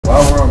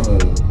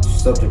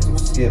subject of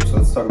Skip, so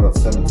let's talk about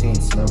 17,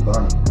 Snow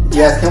Bunny.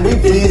 Yes, can we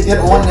please get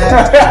on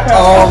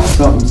that?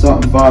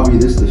 Something, Bobby,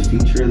 this is the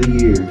feature of the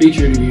year.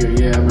 Feature of the year,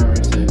 yeah, I remember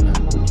you saying that.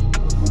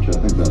 What y'all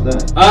think about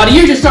that? The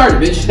year just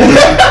started, bitch.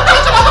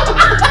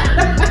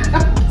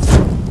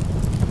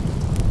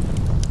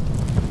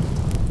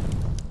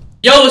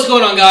 Yo, what's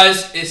going on,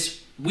 guys?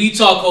 It's We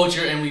Talk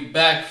Culture, and we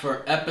back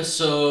for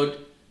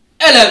episode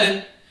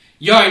 11.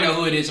 You already know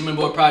who it is. I'm in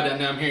boy Pride.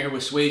 Now I'm here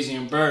with Swayze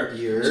and Bird.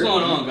 What's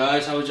going on,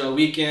 guys? How was y'all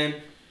weekend?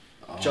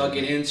 What y'all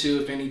get into,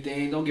 if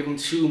anything? Don't give them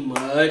too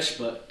much,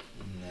 but...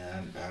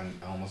 Nah,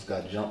 I almost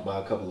got jumped by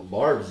a couple of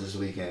barbs this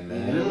weekend,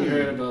 man. Yeah, we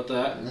heard about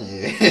that.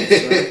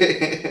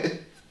 Yeah.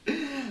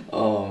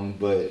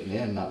 But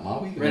yeah, not my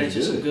weekend. Ran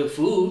into some good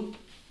food.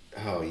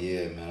 Oh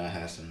yeah, man, I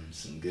had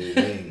some good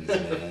wings,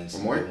 man.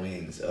 Some good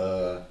wings.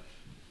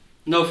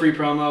 No free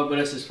promo, but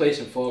that's this place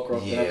in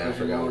Fallcroft. Yeah, I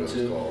forgot what it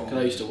was called. Because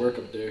I used to work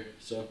up there,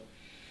 so...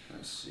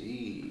 Let's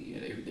see.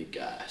 Yeah, they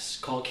got it's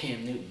called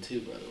Cam Newton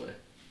too, by the way.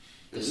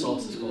 The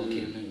sauce is called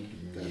Cam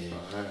Newton.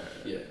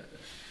 Yeah.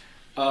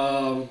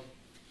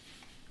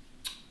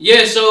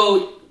 Yeah,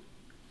 so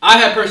I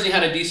have personally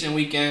had a decent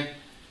weekend.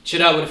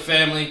 Chilled out with the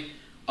family.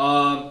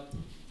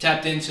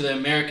 Tapped into the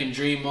American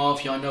Dream Mall,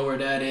 if y'all know where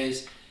that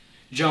is.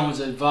 Jones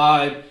a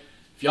vibe.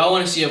 If y'all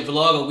want to see a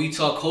vlog of We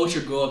Talk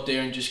Culture, go up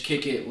there and just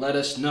kick it. Let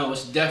us know.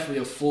 It's definitely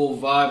a full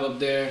vibe up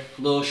there.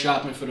 A little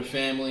shopping for the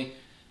family.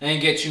 I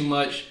didn't get too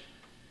much.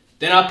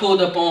 Then I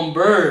pulled up on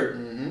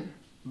Bird.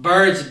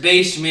 Bird's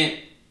basement.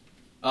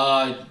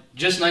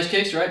 Just Nice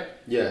Kicks, right?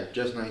 Yeah,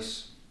 Just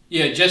Nice.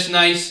 Yeah, Just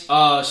Nice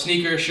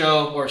sneaker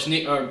show or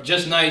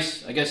Just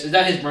Nice. I guess is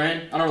that his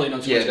brand? I don't really know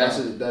too much. Yeah,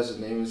 that's his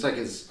name. It's like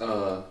his.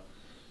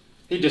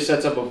 He just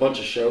sets up a bunch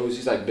of shows.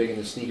 He's like big in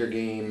the sneaker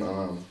game.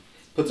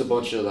 Puts a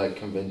bunch of like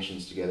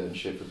conventions together and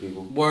shit for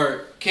people.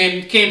 Word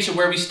came to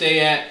where we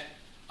stay at,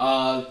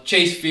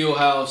 Chase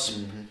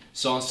Fieldhouse.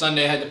 So on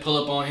Sunday I had to pull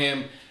up on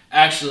him.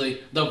 Actually,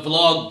 the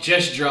vlog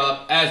just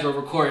dropped as we're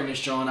recording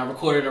this, John. I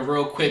recorded a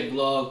real quick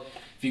vlog.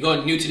 If you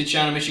go new to the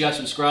channel, make sure you guys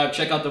subscribe.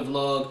 Check out the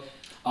vlog.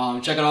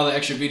 Check out all the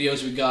extra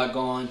videos we got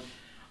going.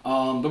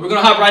 But we're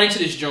gonna hop right into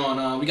this,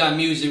 John. We got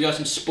music, we got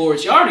some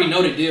sports. You already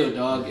know the deal,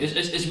 dog.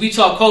 It's We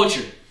Talk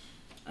Culture,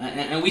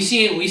 and we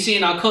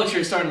seeing our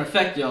culture starting to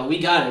affect y'all. We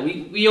got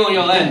it. We on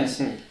y'all ass.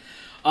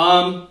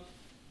 Y'all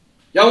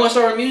want to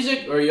start with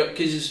music, or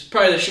because it's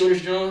probably the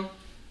shortest, John?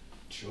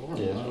 Sure.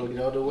 Yeah, let's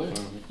get out of the way.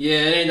 Yeah,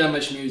 it ain't that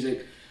much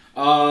music.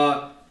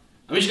 I'm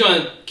just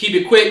gonna keep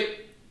it quick.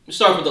 Let's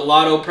start with the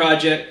Latto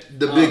project.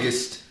 The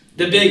biggest.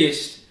 The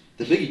biggest.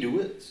 The Biggie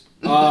duets.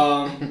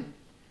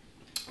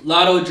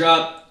 Latto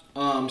dropped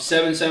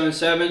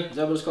 777. Is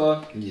that what it's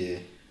called? Yeah.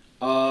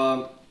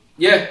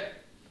 Yeah.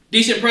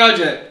 Decent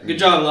project. Good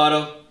job,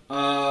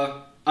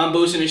 Latto. I'm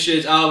boosting this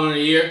shit's album of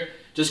the year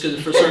just because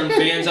for certain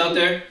fans out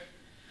there.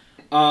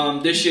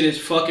 This shit is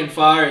fucking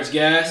fire. It's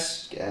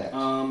gas.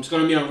 It's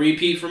gonna be on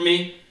repeat for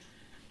me.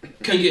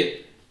 Couldn't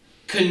get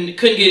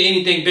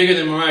anything bigger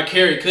than Mariah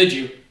Carey, could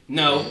you?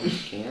 No.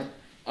 Can't.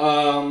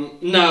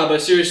 Nah,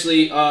 but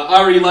seriously, I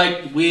already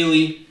liked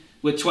Wheelie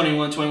with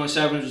 21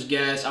 Savage was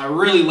gas. I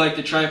really liked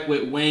the track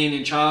with Wayne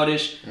and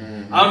Childish.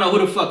 I don't know who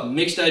the fuck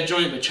mixed that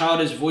joint, but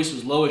Childish's voice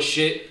was low as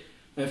shit.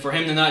 And for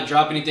him to not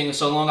drop anything in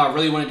so long, I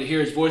really wanted to hear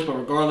his voice, but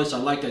regardless, I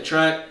liked that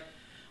track.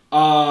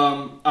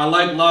 I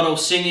like Latto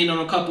singing on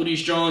a couple of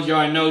these drones. You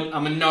already know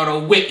I'm a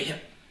Nardo Wick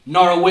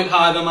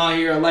hive. I'm out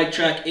here. I like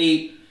track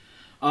 8.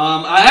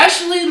 I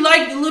actually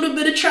liked a little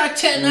bit of track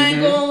 10. I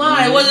ain't gonna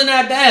lie, it wasn't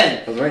that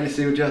bad. I was waiting to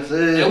see what y'all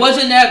said. It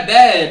wasn't that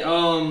bad.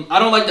 I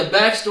don't like the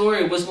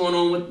backstory. What's going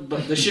on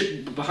with the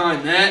shit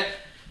behind that?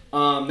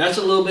 That's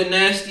a little bit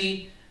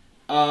nasty.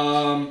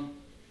 And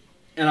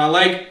I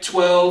like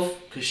 12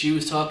 because she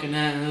was talking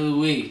that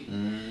ooh-wee.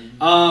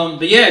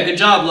 But yeah, good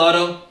job,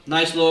 Latto.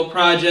 Nice little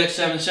project,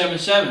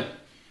 777.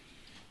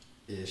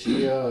 Yeah, she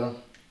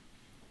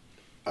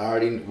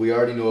we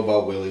already knew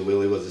about Willie.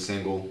 Willie was a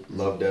single.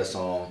 Loved that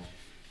song.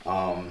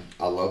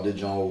 I loved the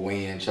joint with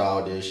Wayne and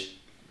Childish.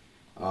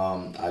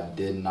 I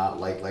did not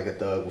like a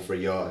Thug for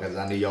y'all because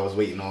I knew y'all was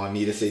waiting on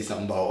me to say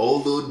something about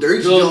old Lil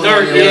Durk.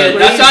 Yeah,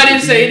 that's why I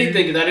didn't say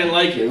anything because I didn't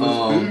like it.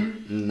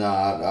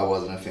 Nah, I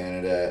wasn't a fan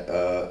of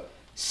that.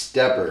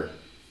 Stepper.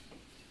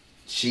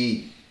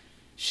 She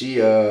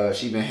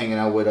been hanging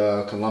out with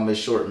Columbus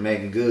Short and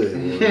Megan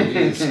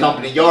Good.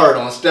 Stomping the yard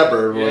on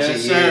Stepper. Yeah,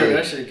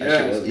 that shit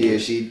gas. Yeah,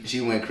 she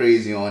went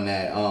crazy on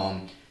that.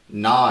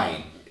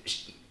 9.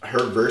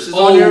 Her verses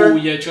on there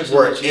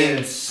were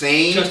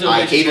insane.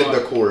 I hated the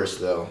chorus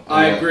though.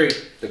 I agree.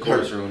 The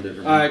chorus ruined it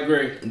for me. I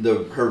agree.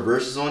 Her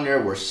verses on there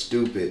were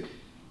stupid.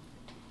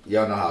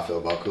 Y'all know how I feel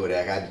about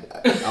Kodak.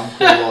 I'm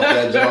cool off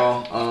that,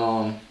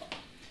 y'all.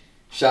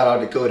 Shout out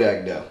to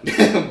Kodak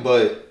though.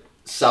 But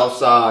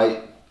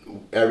Southside,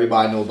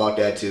 everybody know about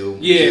that too.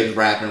 Yeah. She was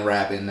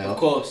rapping though. Of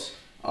course.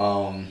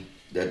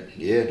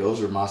 Those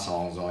were my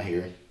songs on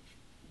here.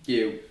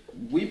 Yeah,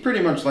 we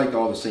pretty much liked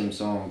all the same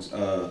songs.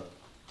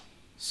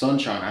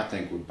 Sunshine, I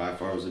think, by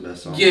far was the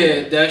best song.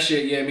 Yeah, that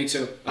shit. Yeah, me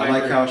too. I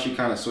like how she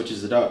kind of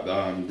switches it up.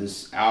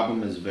 This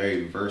album is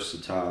very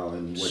versatile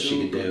in what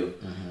she could do.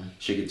 Mm-hmm.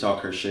 She could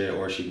talk her shit,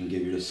 or she can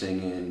give you the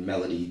singing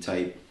melody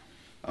type.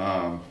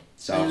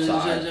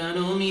 Southside.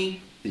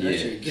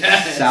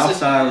 Yeah,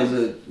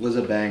 Southside was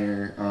a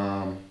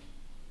banger.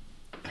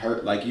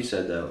 Her, like you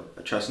said though,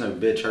 Trust No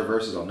Bitch. Her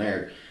verses on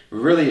there, it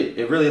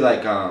really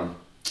like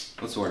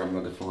what's the word I'm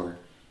looking for?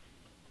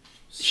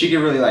 She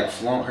can really like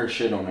flaunt her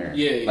shit on there.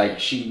 Yeah. Like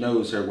she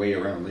knows her way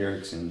around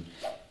lyrics, and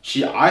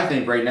I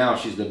think right now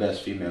she's the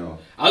best female.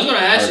 I was gonna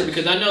ask you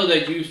because I know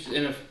that you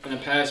in a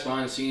past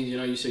behind the scenes,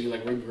 you said you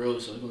like Ruby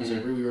Rose, so I was gonna say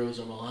Ruby Rose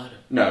or Mulatto.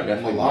 No,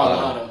 definitely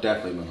Mulatto.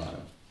 Definitely Mulatto.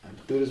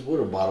 Threw this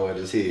water bottle at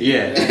his head.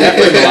 Yeah,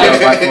 definitely Latto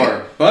by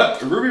far.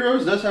 But Ruby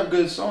Rose does have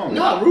good songs.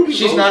 No, Ruby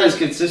She's Rose, not as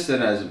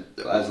consistent as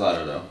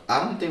Latto though.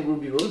 I don't think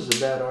Ruby Rose is a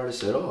bad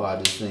artist at all.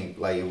 I just think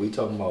like if we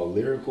talking about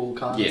lyrical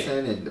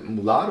content, and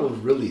Mulatto's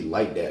really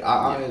like that.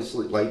 I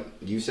honestly, like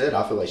you said,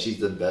 I feel like she's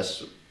the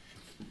best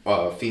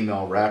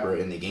female rapper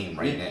in the game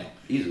right now,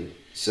 easily.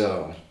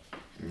 So,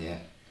 yeah.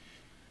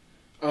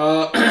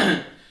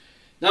 Not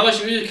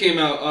much music came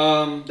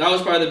out. That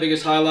was probably the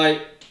biggest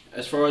highlight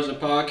as far as the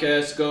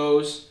podcast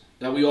goes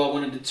that we all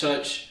wanted to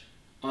touch.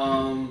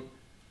 I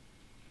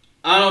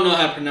don't know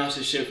how to pronounce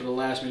this shit for the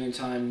last million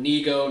time.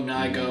 Nigo,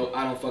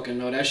 I don't fucking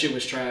know. That shit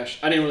was trash.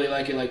 I didn't really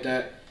like it like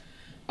that.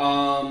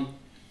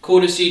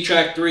 Cool to see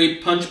track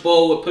 3, Punch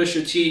Bowl with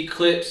Pusha T,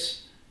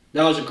 Clips.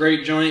 That was a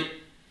great joint.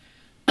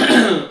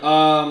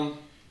 Besides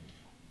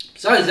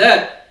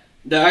that,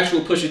 the actual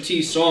Pusha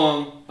T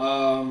song,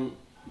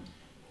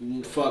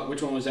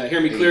 which one was that? Hear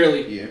Me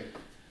Clearly. Yeah.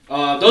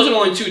 Those are the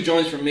only 2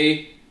 joints for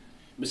me.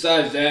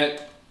 Besides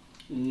that,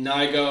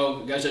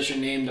 Nigo, I guess that's your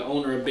name, the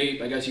owner of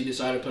Bape. I guess he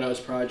decided to put out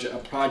a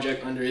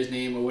project under his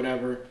name or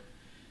whatever.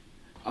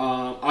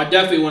 I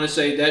definitely want to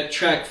say that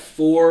track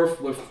 4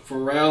 with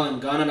Pharrell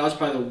and Ghana, that was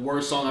probably the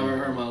worst song I've ever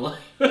heard in my life.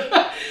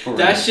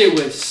 That shit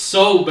was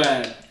so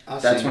bad.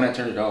 That's when I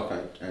turned it off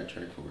at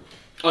track 4.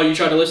 Oh, you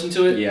tried to listen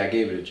to it? Yeah, I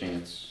gave it a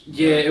chance.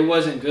 Yeah, it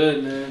wasn't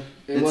good, man.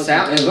 It looks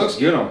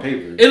good on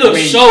paper. It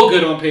looks so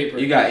good on paper.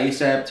 You got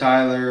ASAP,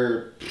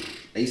 Tyler,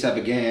 ASAP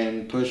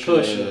again,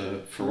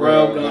 Pusha,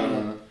 Pharrell,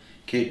 Ghana,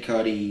 Kid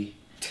Cudi,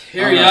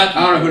 Teriyaki.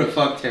 I don't know who the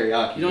fuck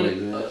Teriyaki You Boys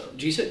don't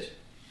is. G6.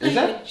 Is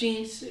that?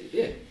 G6?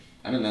 Yeah.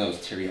 I didn't know it was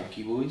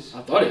Teriyaki Boys.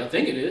 I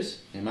think it is.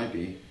 It might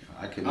be.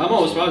 I'm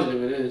almost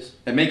positive it is.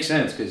 It makes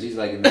sense because he's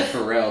like in the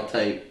Pharrell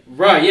type.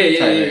 Right?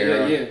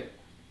 Yeah.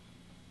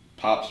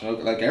 Pop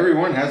Smoke, like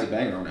everyone has a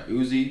banger on it.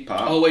 Uzi,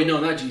 Pop. Oh wait, no,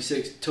 not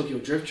G6. Tokyo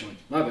Drift joint.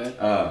 My bad.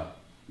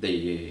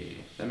 Yeah.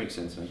 That makes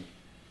sense then.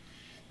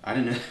 I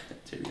didn't know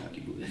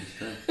Teriyaki Boys.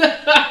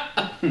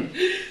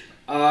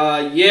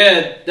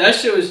 Yeah, that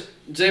shit was.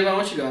 Javon,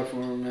 what you got for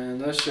him, man?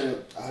 That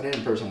shit. I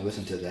didn't personally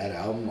listen to that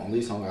album. The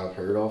only song I've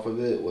heard off of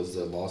it was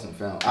the Lost and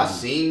Found. I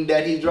seen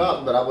that he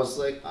dropped, but I was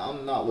like,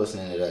 I'm not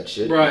listening to that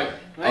shit. Right.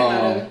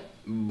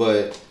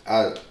 But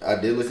I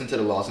did listen to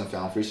the Lost and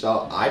Found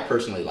freestyle. I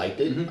personally liked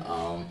it.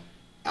 Mm-hmm.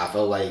 I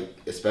felt like,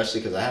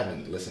 especially because I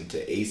haven't listened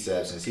to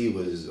ASAP since he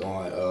was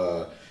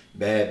on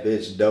Bad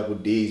Bitch, Double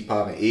D's,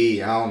 Poppin'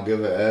 E. I don't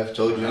give a F.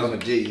 Told you I'm a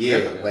G.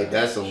 Yeah, like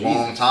that's a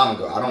long time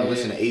ago. I don't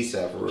listen to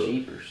ASAP for real.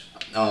 Jeepers.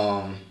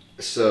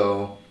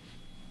 So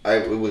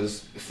it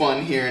was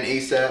fun hearing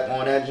ASAP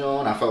on that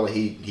joint. I felt like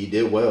he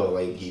did well.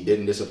 Like he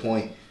didn't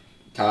disappoint.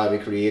 Tyler,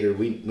 the creator,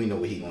 we know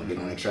what he gonna get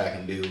on the track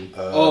and do.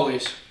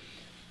 Always.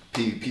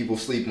 People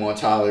sleep on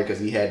Tyler because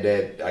he had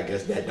that, I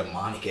guess, that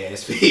demonic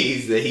ass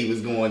phase that he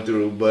was going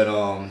through. But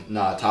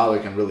Tyler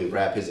can really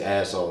rap his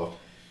ass off.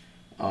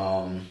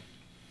 I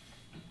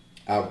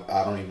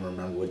don't even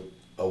remember what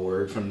a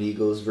word from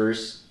Nigo's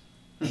verse.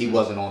 He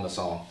wasn't on the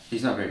song.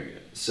 He's not very good.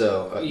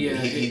 So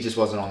he just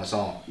wasn't on the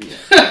song.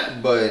 Yeah.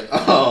 But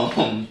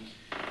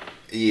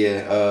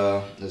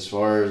as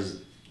far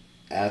as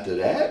after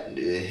that,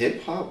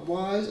 hip hop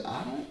wise,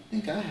 I don't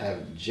think I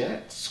have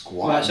jack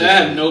squat. Well, I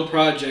have no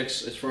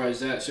projects as far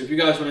as that. So if you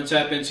guys want to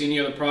tap into any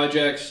other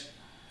projects,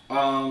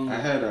 I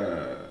had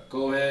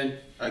go ahead.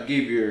 I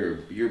gave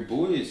your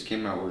boys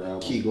came out with an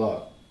album. Key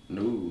Glock.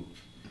 No.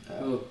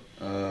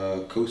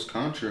 Coast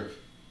Contra.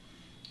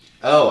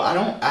 Oh,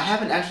 I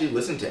haven't actually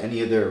listened to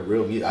any of their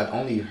real music. I've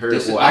only heard.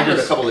 I heard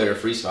a couple of their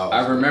freestyles.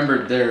 I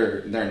remembered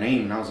their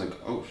name and I was like,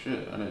 oh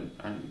shit, I didn't.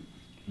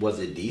 Was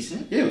it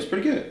decent? Yeah, it was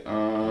pretty good.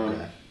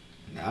 Okay.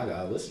 Now I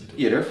gotta listen to it.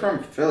 Yeah, they're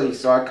from Philly,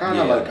 so I kind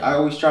of I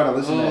always try to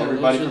listen to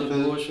everybody from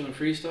Philly. Boys from the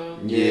freestyle.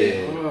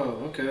 Yeah.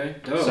 Oh, okay.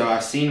 Dope. So I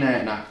seen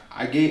that and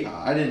I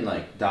didn't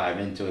like dive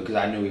into it because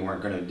I knew we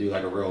weren't gonna do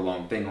like a real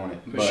long thing on it.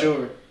 For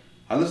sure.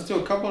 I listened to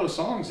a couple of the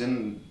songs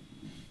and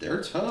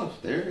they're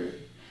tough. And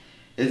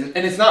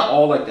it's not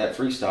all like that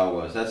freestyle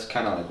was. That's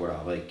kind of like what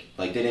I like.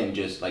 Like they didn't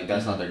just like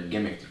that's not their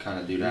gimmick to kind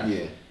of do that.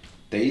 Yeah.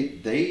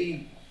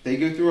 They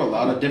go through a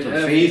lot of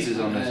different phases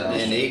on this album.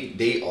 And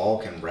they all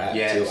can rap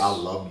too. I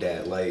love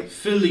that. Like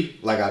Philly.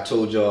 Like I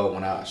told y'all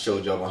when I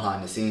showed y'all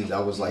behind the scenes, I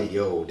was like,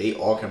 yo, they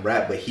all can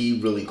rap, but he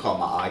really caught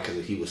my eye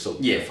because he was so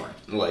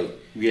different. Like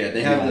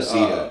they have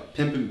the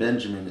Pimpin'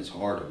 Benjamin is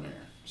hard on there.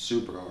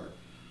 Super hard.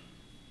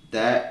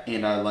 That,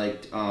 and I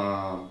liked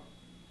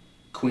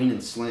Queen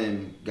and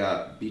Slim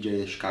got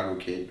BJ the Chicago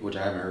Kid, which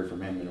I haven't heard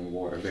from him in a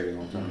very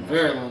long time.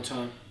 Very long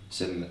time.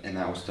 So, and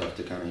that was tough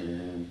to kind of hear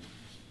him.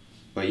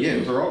 But yeah,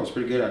 overall, it was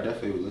pretty good. I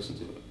definitely would listen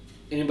to it.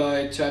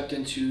 Anybody tapped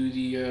into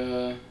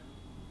the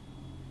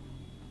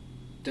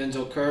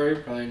Denzel Curry?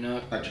 Probably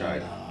not. I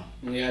tried.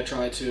 Yeah, I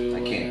tried to.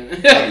 I can't.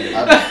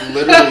 I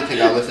literally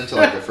think I listened to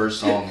like the first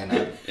song and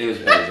it was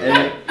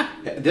bad.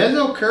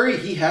 Denzel Curry,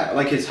 he had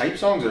like his hype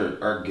songs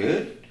are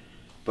good,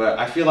 but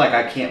I feel like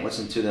I can't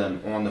listen to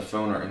them on the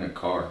phone or in the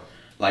car.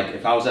 Like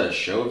if I was at a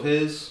show of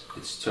his,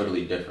 it's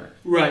totally different.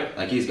 Right.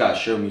 Like he's got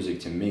show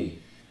music to me.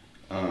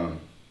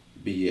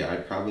 But yeah, I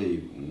probably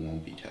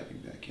won't be tapping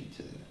back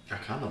into that. I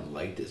kind of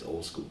like this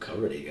old school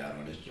cover they got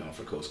on this John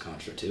for Coast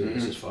Contra too.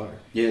 This is fire.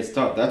 Yeah, it's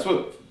tough. That's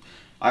what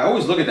I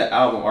always look at the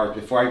album art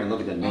before I even look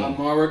at the name.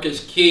 Artwork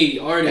is key.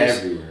 Artists,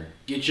 everywhere.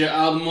 Get your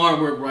album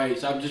artwork right.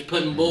 So I'm just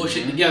putting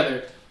bullshit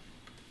together.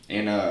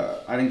 And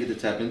I didn't get to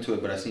tap into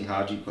it, but I seen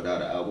Haji put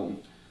out an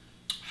album.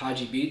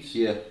 Haji Beats.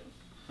 Yeah,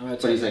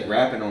 but he's like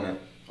rapping on it.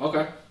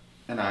 Okay.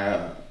 And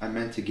I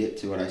meant to get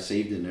to it. I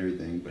saved it and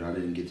everything, but I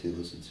didn't get to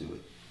listen to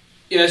it.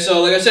 Yeah,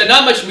 so like I said,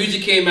 not much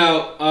music came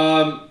out.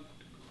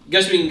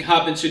 Guess we can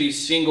hop into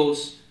these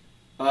singles.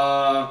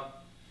 My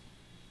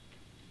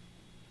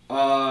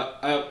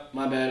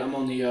bad, I'm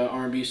on the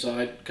R&B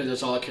side because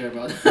that's all I care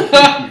about.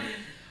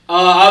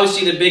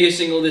 Obviously, the biggest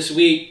single this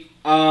week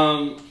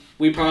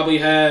we probably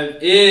have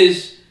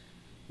is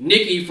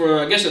Nicki for,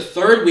 I guess, a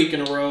third week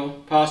in a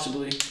row,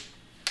 possibly.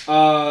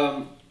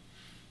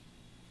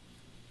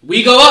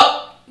 We Go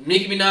Up,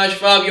 Nicki Minaj,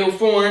 Fabio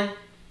Foreign.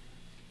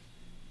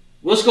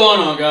 What's going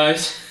on,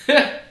 guys?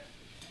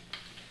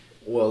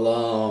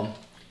 Well,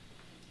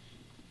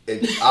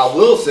 I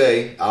will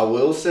say,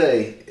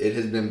 it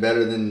has been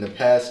better than the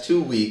past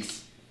 2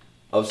 weeks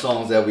of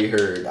songs that we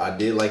heard. I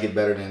did like it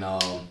better than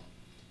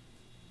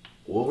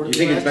what were you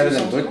think it's better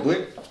than Blick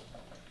Blick?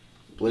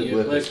 Blick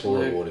Blick was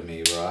horrible to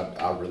me, bro.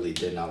 I really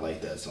did not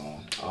like that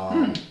song.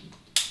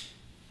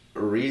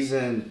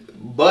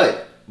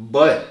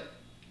 But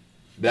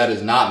that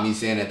is not me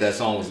saying that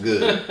song was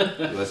good.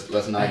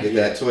 let's not get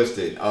that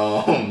twisted.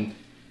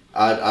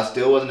 I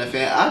still wasn't a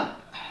fan.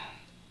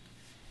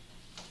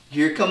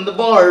 Here come the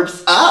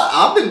barbs.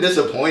 I've been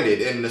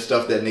disappointed in the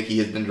stuff that Nicki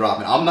has been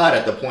dropping. I'm not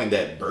at the point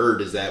that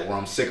Bird is at where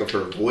I'm sick of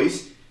her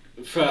voice.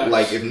 Facts.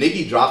 Like if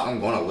Nicki drops,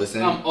 I'm gonna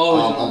listen. I'm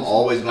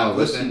always gonna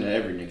listen to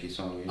every Nicki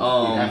song. You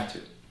have to.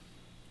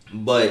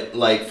 But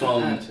like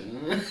from what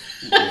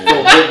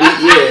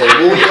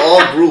we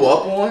all grew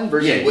up on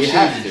versus what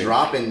she's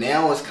dropping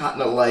now is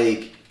kind of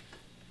like,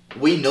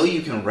 we know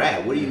you can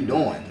rap. What are you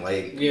doing?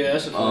 Like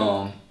that's a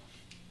fun.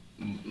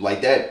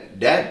 Like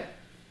that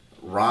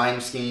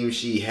rhyme scheme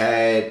she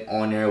had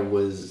on there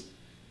was.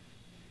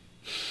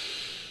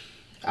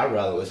 I'd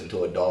rather listen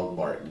to a dog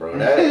bark, bro.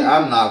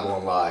 I'm not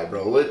gonna lie,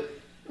 bro.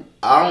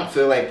 I don't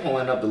feel like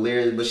pulling up the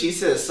lyrics, but she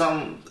said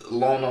something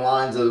along the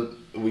lines of,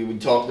 we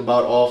talked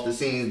about off the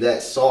scenes,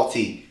 that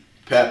salty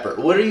pepper.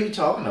 What are you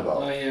talking about?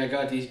 Oh yeah, I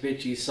got these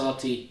bitches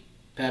salty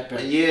pepper.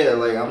 Yeah,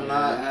 like I'm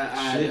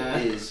not. Shit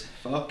is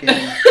fucking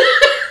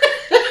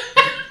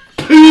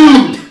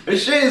poop.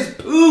 This shit is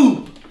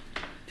poop.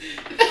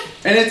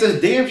 And it's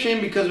a damn shame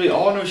because we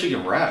all know she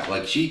can rap.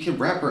 Like she can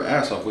rap her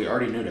ass off. We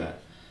already knew that.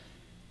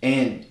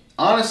 And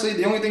honestly,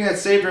 the only thing that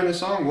saved her in the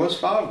song was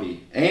Favi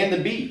and the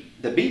beat.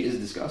 The beat is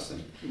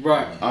disgusting.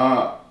 Right.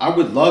 I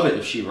would love it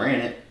if she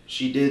ran it.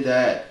 She did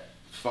that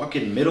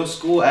fucking middle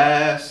school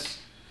ass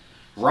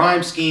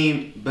rhyme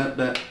scheme.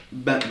 That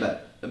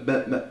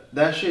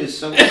shit is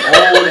so old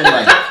and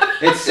like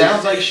it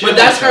sounds like shit. But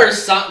that's her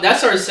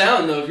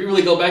sound though. If you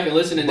really go back and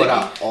listen to Nicki,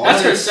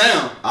 that's her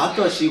sound. I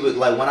thought she would,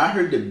 like when I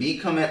heard the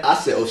beat come in, I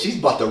said, "Oh, she's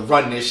about to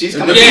run this. She's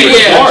coming."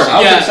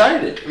 I was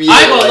excited. Yeah,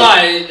 I ain't gonna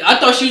lie. I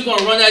thought she was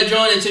gonna run that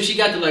joint until she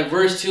got to like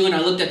verse 2, and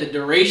I looked at the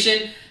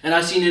duration and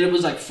I seen that it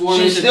was like 4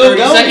 minutes and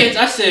 30 seconds.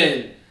 I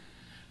said,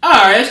 "All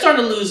right, it's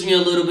starting to lose me a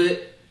little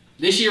bit."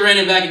 Then she ran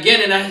it back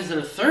again, and I had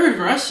the third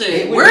verse. I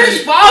said,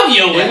 "Where's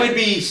Fabio at?" It would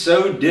be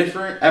so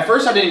different. At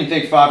first, I didn't even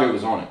think Fabio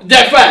was on it.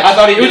 That fact. I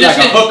thought he was like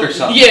a hook or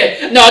something.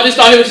 Yeah, no, I just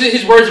thought it was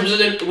his words was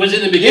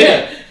in the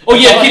beginning. Yeah. Oh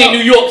yeah, Kenny,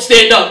 New York,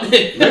 stand up.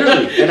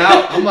 Literally, and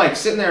I'm like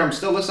sitting there, I'm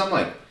still listening. I'm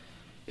like,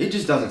 it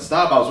just doesn't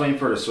stop. I was waiting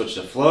for her to switch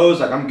the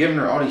flows. Like I'm giving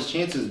her all these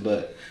chances,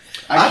 but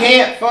I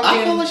can't fucking.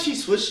 I feel like she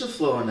switched the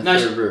flow in the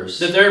third verse.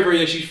 The third verse,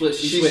 yeah, she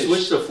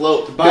switched the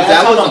flow. But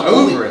that was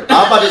over it. I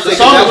was about to say the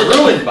song was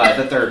ruined by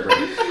the third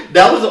verse.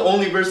 That was the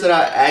only verse that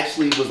I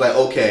actually was like,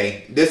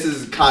 okay, this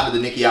is kind of the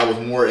Nicki I was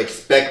more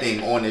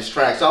expecting on this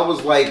track. So I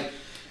was like,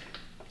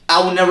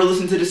 I will never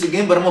listen to this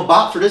again, but I'm a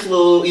bop for this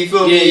little, you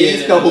feel me?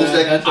 These couple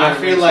seconds. I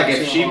feel like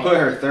if she put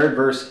her third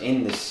verse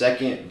in the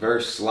second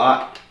verse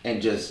slot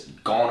and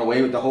just gone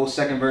away with the whole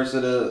second verse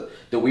of the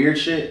weird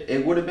shit,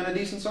 it would have been a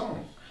decent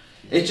song.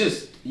 It's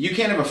just, you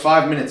can't have a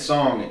 5-minute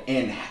song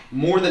and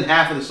more than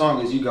half of the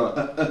song is you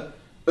go,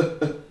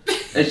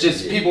 It's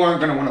just, people aren't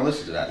going to want to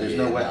listen to that. There's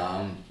no way.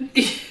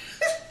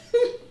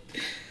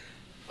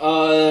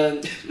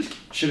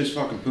 Shit is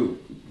fucking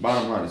poop.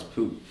 Bottom line is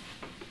poop.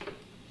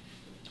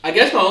 I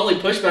guess my only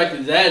pushback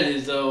to that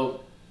is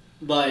though,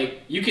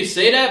 like you could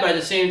say that, but at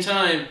the same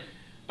time,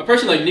 a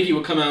person like Nicki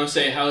would come out and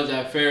say, "How is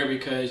that fair?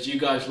 Because you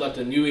guys let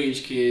the new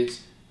age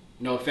kids."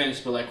 No offense,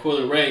 but like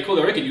Coyle Ray can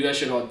do that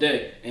shit all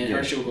day, and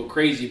her shit will go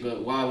crazy.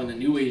 But why, when the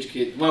new age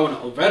kids, why when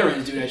the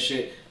veterans do that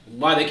shit,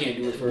 why they can't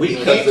do it for?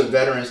 Because the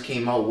veterans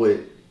came out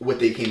with what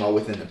they came out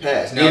with in the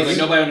past. Now, but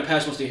nobody in the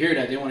past wants to hear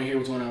that. They want to hear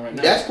what's going on right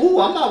now. That's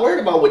cool. I'm not worried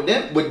about what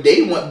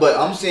they want, but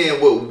I'm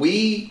saying what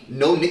we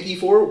know Nicki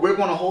for, we're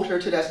going to hold her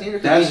to that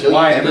standard. That's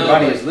why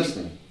everybody is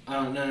listening.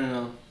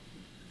 No.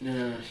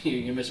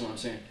 You're missing what I'm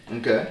saying.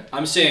 Okay.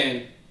 I'm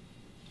saying,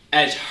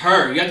 as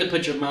her, you have to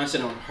put your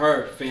mindset on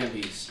her fan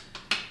base.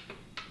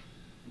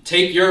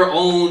 Take your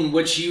own,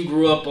 what you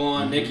grew up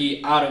on,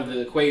 Nicki, out of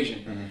the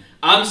equation.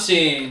 I'm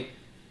saying,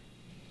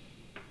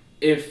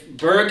 if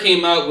Bird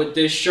came out with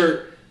this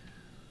shirt,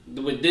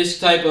 with this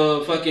type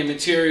of fucking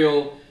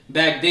material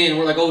back then,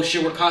 we're like, oh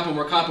shit, we're copping,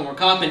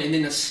 and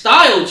then the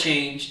style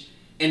changed,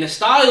 and the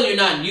style you're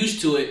not used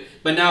to it,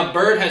 but now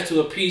Bird has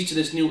to appease to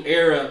this new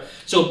era.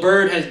 So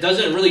Bird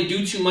doesn't really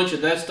do too much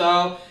of that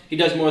style. He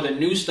does more of the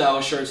new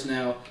style shirts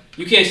now.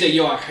 You can't say,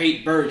 yo, I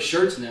hate Bird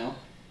shirts now.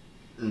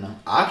 No,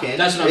 I can't.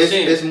 That's what I'm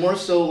saying. It's more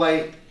so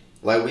like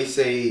we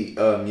say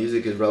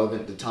music is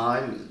relevant to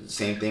time.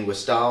 Same thing with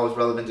style is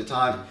relevant to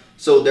time.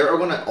 So there are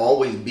going to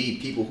always be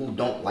people who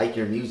don't like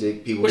your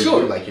music, people who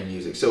do like your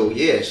music. So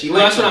yeah,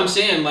 that's what I'm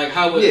saying. Like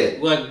how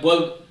would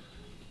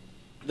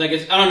like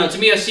it's, I don't know. To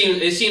me, it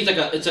seems like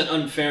it's an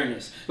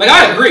unfairness. Like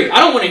I agree. I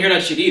don't want to hear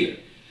that shit either.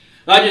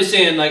 But I'm just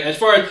saying, like as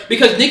far as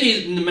because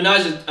Nicki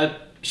Minaj,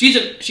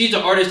 she's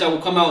an artist that will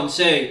come out and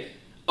say,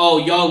 oh,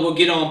 y'all won't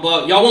get on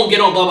blah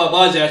blah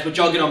blah's ass, but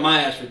y'all get on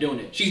my ass for doing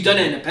it. She's done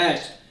it in the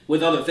past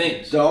with other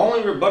things. The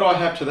only rebuttal I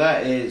have to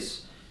that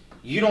is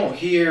you don't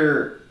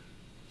hear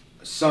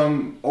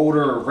some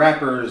older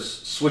rappers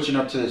switching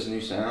up to this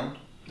new sound.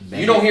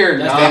 You don't hear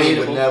Nas.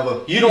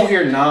 You don't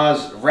hear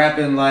Nas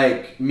rapping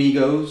like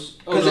Migos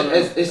because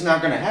it's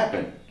not gonna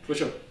happen. For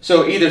sure.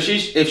 So either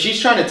if she's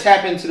trying to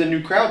tap into the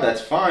new crowd,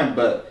 that's fine,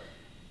 but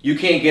you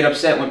can't get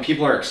upset when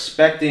people are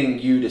expecting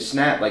you to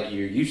snap like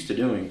you're used to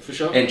doing. For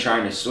sure. And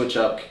trying to switch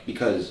up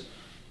because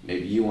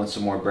maybe you want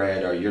some more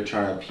bread or you're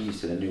trying to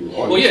appease to the new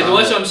audience. Well, yeah,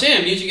 that's what I'm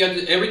saying. Music,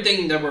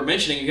 everything that we're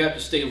mentioning, you have to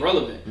stay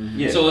relevant.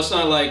 Yeah. So it's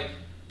not like...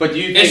 But do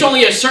you think... It's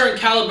only a certain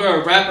caliber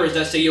of rappers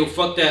that say, yo,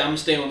 fuck that, I'm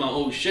staying with my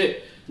old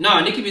shit. Nah,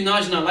 Nicki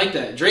Minaj is not like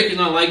that. Drake is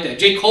not like that.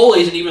 J. Cole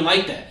isn't even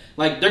like that.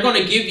 Like, they're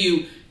going to give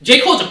you... J.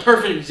 Cole's a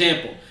perfect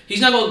example. He's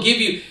not going to give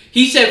you...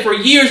 He said for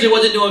years he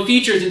wasn't doing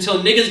features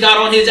until niggas got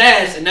on his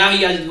ass, and now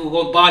he has to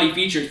go body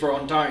features for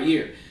an entire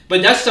year.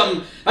 But that's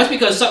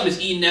because something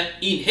is eating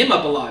him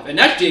up alive, and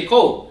that's J.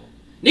 Cole.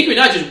 Nicki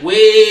Minaj is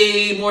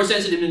way more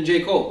sensitive than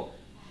J. Cole.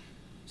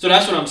 So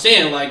that's what I'm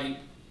saying. Like,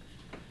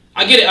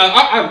 I get it.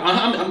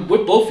 I'm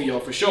with both of y'all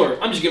for sure.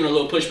 I'm just giving a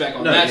little pushback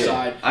on that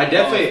side. I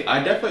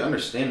definitely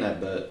understand that,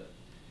 but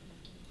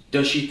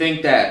does she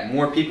think that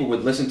more people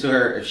would listen to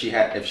her if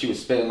she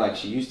was spitting like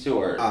she used to,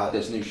 or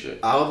this new shit?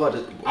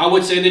 I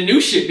would say the new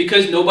shit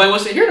because nobody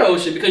wants to hear the old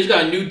shit because you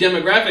got a new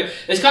demographic.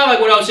 It's kind of like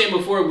what I was saying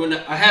before when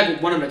I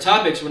had one of the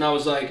topics when I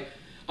was like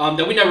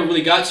that we never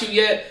really got to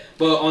yet,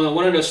 but on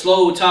one of the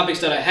slow topics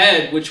that I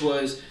had, which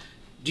was,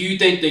 do you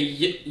think the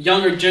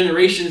younger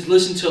generations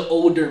listen to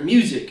older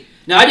music?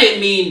 Now I didn't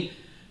mean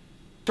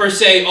per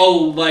se,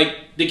 oh, like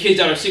the kids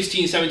that are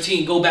 16,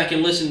 17 go back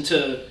and listen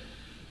to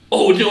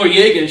old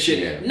Noriega and shit.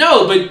 Yeah.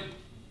 No, but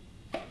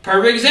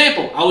perfect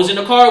example. I was in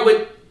the car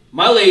with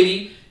my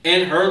lady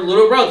and her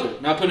little brother.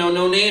 Not putting out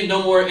no names,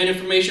 no more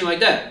information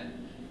like that.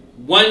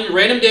 One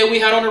random day we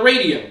had on the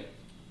radio.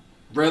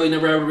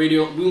 Never have a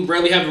radio. We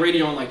rarely have a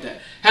radio on like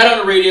that. Had on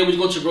the radio. We was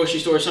going to the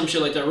grocery store or some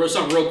shit like that. Wrote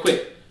something real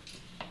quick.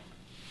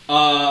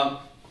 Power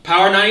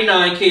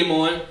 99 came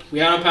on. We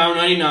had on Power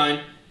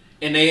 99,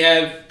 and they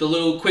have the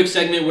little quick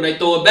segment where they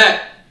throw it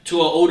back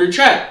to an older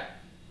track.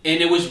 And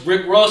it was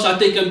Rick Ross, I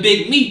think, and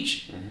Big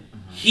Meech.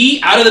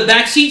 He, out of the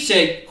back seat,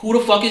 said, who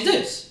the fuck is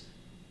this?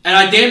 And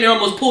I damn near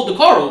almost pulled the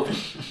car over.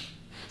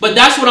 But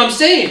that's what I'm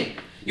saying.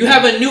 You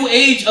have a new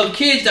age of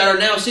kids that are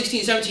now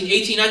 16, 17,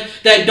 18, 19,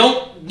 that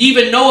don't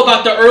even know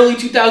about the early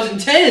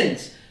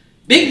 2010s.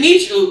 Big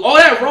Meech, all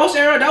that Ross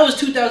era, that was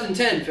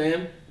 2010,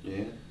 fam.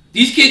 Yeah.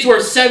 These kids were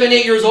 7,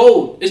 8 years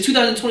old. It's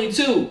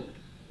 2022.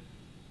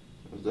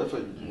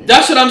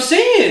 That's what I'm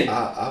saying.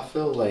 I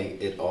feel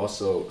like it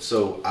also...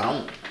 So, I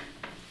don't...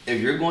 If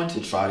you're going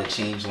to try to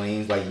change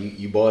lanes, like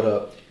you brought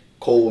up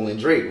Cole and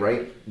Drake,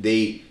 right?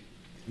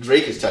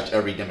 Drake has touched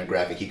every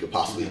demographic he could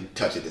possibly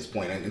touch at this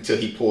point until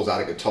he pulls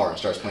out a guitar and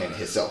starts playing it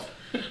himself.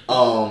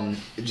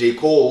 J.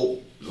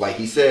 Cole, like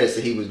he said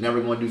he was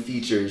never going to do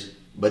features,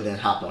 but then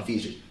hopped on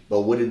features.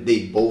 But what did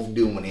they both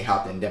do when they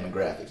hopped in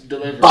demographics?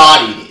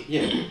 Bodied it.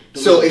 Yeah.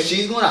 So if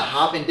she's going to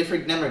hop in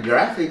different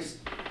demographics,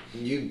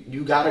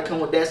 you got to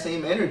come with that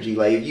same energy.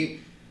 Like if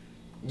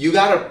you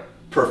got to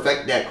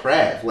perfect that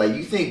craft. Like,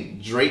 you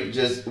think Drake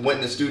just went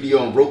in the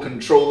studio and wrote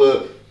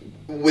Controller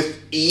with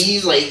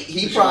ease? Like,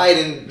 he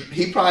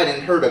probably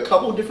heard a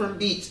couple different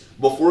beats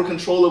before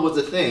Controller was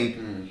a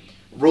thing.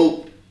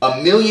 Wrote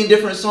a million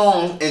different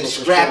songs and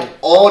scrapped sure.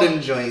 all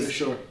them joints. For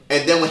sure.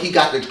 And then when he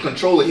got the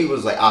controller, he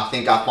was like, I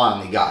think I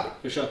finally got it.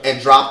 For sure.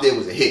 And dropped it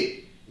was a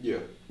hit. Yeah.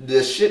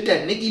 The shit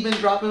that Nicki been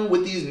dropping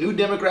with these new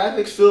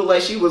demographics feel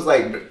like she was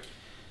like,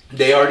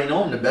 they already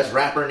know I'm the best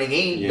rapper in the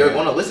game. Yeah. They're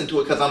gonna listen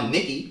to it because I'm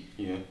Nicki.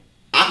 Yeah.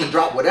 I can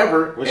drop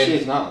whatever. Which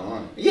she's not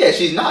lying. Yeah,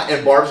 she's not.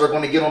 And barbs are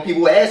gonna get on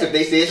people's ass if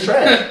they say it's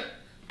trash.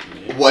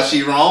 Yeah. Was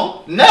she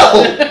wrong?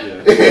 No.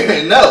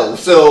 Yeah. No.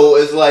 So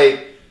it's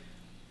like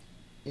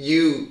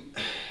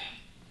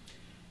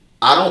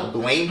I don't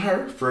blame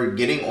her for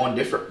getting on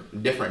different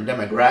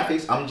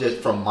demographics. I'm just,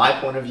 from my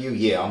point of view,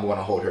 yeah, I'm going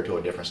to hold her to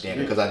a different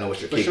standard because I know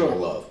what you're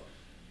capable of.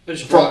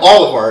 From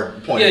all of our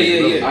point of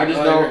view. Really.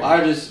 Yeah.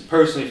 I just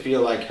personally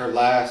feel like her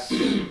last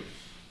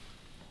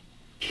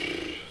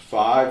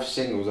 5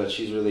 singles that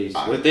she's released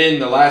within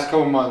the last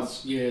couple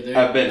months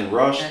have been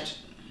rushed,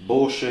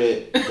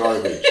 bullshit,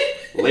 garbage.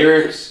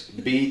 Lyrics,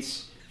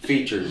 beats,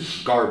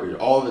 features, garbage.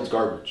 All of it's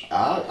garbage.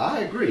 I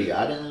agree.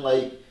 I didn't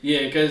like...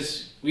 Yeah,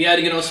 because we had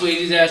to get on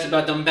Swayze's ass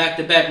about them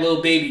back-to-back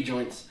Lil Baby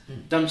joints.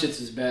 Them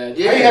shits is bad.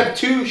 Yeah, you have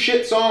 2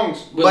 shit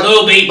songs with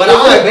Lil Baby. But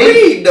I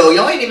agree, though.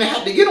 Y'all ain't even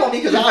have to get on me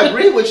because I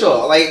agree with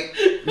y'all. Like,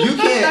 you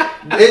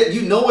can't...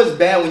 you know it's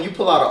bad when you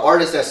pull out an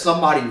artist that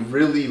somebody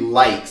really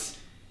likes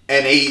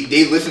and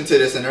they listen to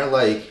this and they're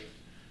like...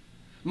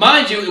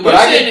 Mind you, but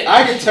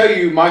I can tell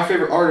you my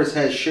favorite artist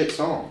has shit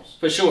songs.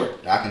 For sure.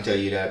 I can tell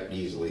you that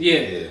easily.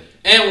 Yeah.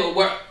 And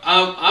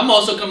I'm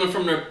also coming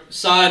from the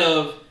side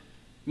of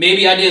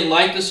maybe I didn't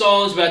like the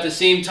songs, but at the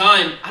same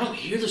time, I don't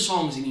hear the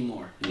songs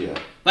anymore. Yeah.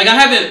 Like, I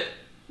haven't,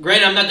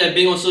 granted, I'm not that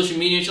big on social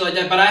media and shit like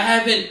that, but I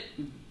haven't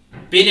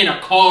been in a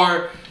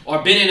car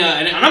or been in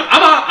and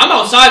I'm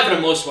outside for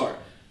the most part.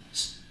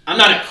 I'm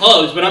not at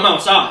clubs, but I'm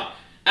outside.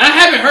 And I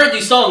haven't heard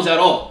these songs at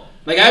all.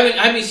 Like, I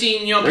haven't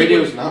seen, you know,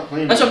 radio's people... not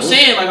playing. That's what I'm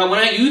saying. Like,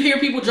 when you hear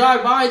people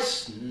drive by,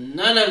 it's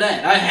none of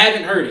that. I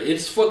haven't heard it.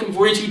 It's fucking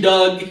 42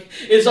 Doug.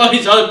 It's all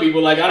these other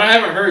people. Like, I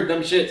haven't heard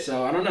them shit,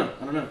 so I don't know.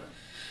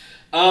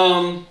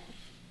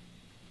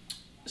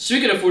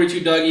 Speaking of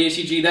 42 Doug,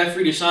 ESCG, that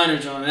Free to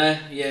Signers on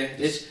that, yeah.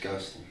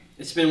 Disgusting.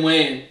 It's been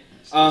weighing.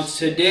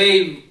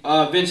 Today,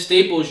 Vince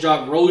Staples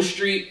dropped Rose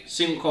Street,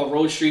 single called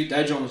Rose Street.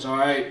 That joint was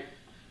alright.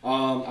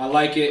 I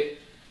like it.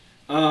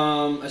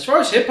 As far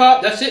as hip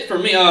hop, that's it for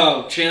me.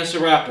 Oh, Chance the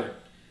Rapper.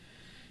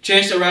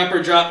 Chance the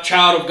Rapper dropped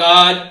Child of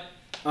God.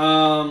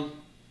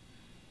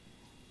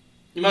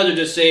 You might as well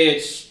just say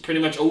it's pretty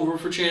much over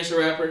for Chance the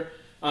Rapper.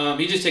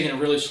 He's just taking it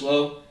really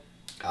slow.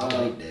 I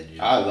like that.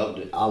 I loved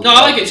it. I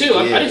like it too. Yeah.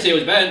 I didn't say it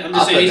was bad. I'm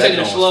just saying he's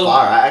taking it slow.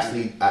 Fire. I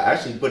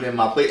actually put it in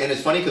my plate, and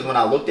it's funny because when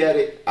I looked at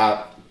it,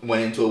 I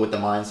went into it with the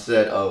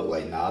mindset of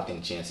like, nah, I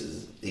think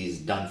Chance he's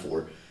done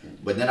for.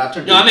 But then I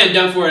turned. No, I meant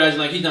done for it as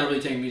like he's not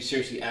really taking music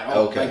seriously at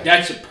all. Okay. Like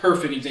that's a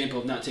perfect example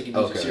of not taking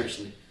music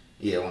seriously.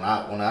 Yeah,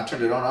 when I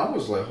turned it on, I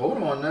was like,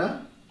 hold on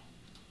now.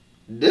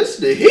 This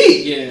the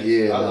heat.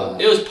 Yeah.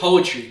 It was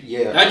poetry.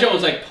 Yeah. That joint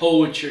was like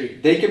poetry.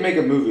 They could make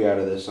a movie out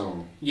of this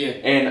song. Yeah.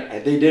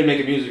 And they did make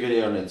a music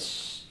video and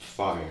it's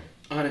fire.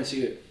 I didn't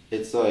see it.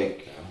 It's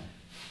like...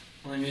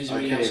 Only music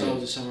video I saw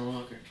was the Summer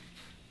Walker.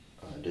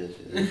 I did.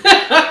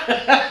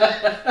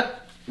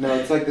 No,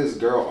 it's like this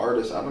girl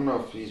artist. I don't know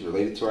if he's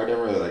related to her. I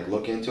didn't really like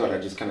look into it. I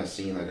just kind of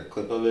seen like a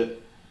clip of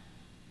it.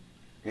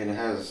 And it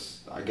has...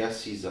 I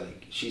guess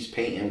she's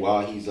painting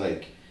while he's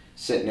like...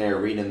 sitting there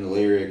reading the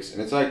lyrics,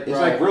 and it's like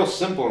real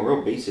simple and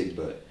real basic,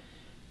 but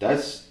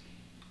that's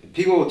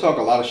people will talk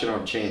a lot of shit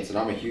on Chance, and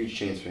I'm a huge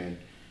Chance fan.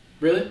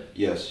 Really?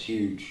 Yes,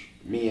 huge.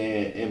 Me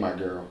and my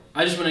girl.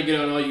 I just want to get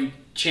on all you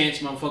Chance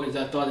motherfuckers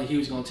that thought that he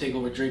was gonna take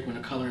over Drake when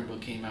the Coloring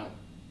Book came out.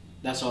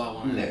 That's all I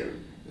wanted. No,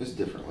 it's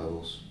different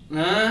levels.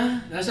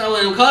 Nah, that's not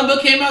when the Coloring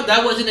Book came out.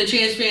 That wasn't the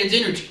Chance fans'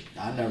 energy.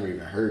 I never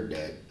even heard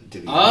that.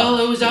 It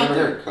was out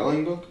there. Heard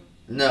Coloring Book?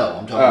 No,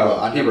 I'm talking about.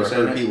 I never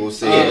heard people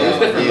say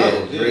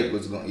that. Drake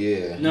was going.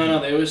 Yeah. No,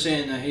 they were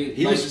saying that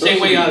he was the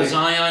same way out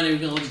Zion. They were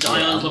going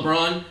Zion's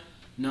LeBron.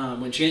 Nah,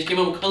 when Chance came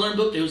out with Coloring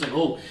Book, they was like,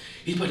 oh,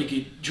 he's about to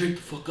get Drake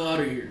the fuck out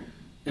of here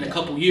in a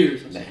couple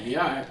years. I was like,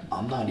 yeah, all right.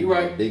 I'm not even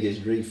the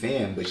biggest Drake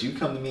fan, but you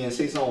come to me and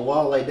say something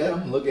wild like that, I'm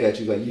gonna look at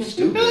you like you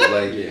stupid.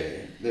 Like,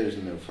 yeah, there's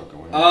no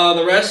fucking way.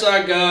 The rest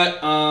I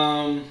got,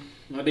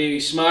 my baby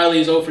Smiley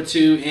is 0 for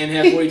 2 and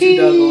have 42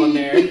 Doug on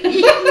there.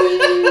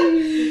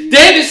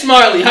 David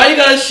Smiley, how you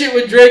got shit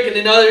with Drake and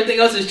then everything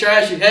else is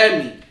trash? You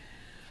had me.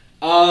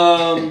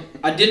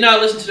 I did not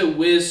listen to the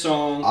Wiz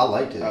song. I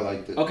liked it.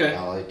 Okay.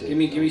 I liked it. Give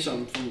me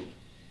something from.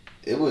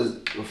 It was,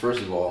 well,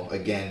 first of all,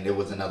 again, it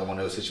was another one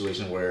of those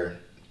situations where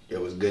it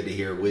was good to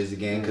hear Wiz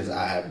again because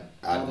I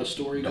don't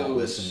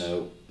listen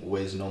to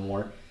Wiz no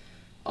more.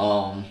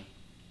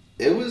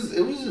 It was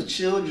a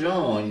chill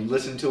joint. You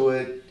listen to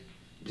it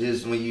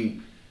just when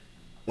you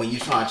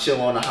try to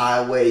chill on the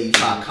highway, you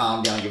try to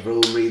calm down your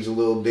road rage a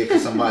little bit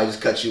because somebody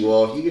just cut you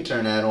off. You can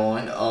turn that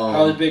on.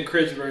 How was Big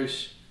Chris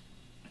verse?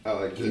 I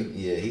like it.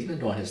 Yeah, he's been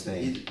doing his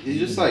thing. He's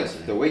just like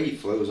the way he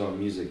flows on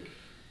music.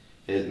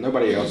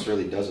 Nobody else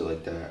really does it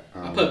like that.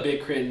 I put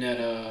Big Crit in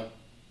that.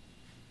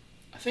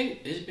 I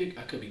think is Big.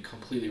 I could be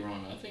completely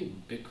wrong. I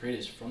think Big Crit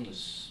is from the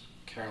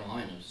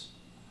Carolinas.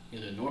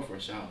 either north or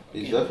south.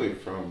 He's definitely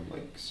from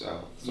like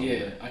south. Somewhere.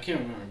 Yeah, I can't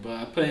remember, but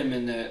I put him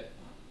in that.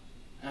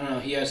 I don't know.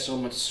 He has so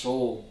much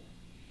soul.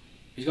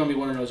 He's gonna be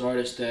one of those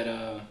artists that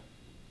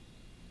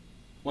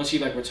once he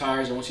like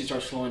retires and once he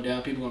starts slowing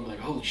down, people are gonna be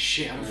like, "Holy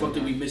shit! How the fuck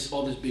did we miss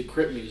all this big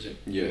Crip music?"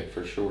 Yeah,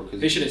 for sure. Cause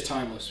this shit is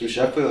timeless. He's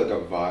definitely like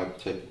a vibe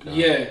type of guy.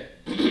 Yeah.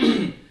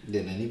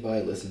 Did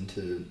anybody listen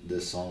to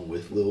this song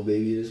with Lil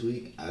Baby this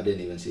week? I didn't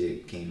even see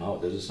it came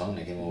out. There's a song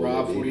that came out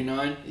Rob with Lil Baby.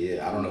 49.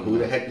 Yeah, I don't know who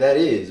the heck that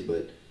is,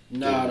 but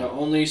Nah, the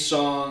only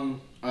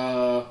song.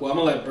 Well, I'm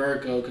gonna let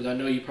Bird go because I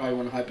know you probably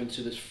want to hype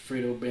into this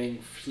Frito Bang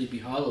Sleepy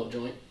Hollow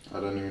joint. I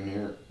didn't even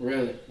hear it.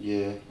 Really?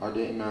 Yeah, I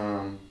didn't.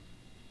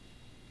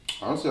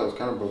 Honestly, I was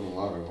kind of bugging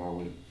Latto all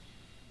week.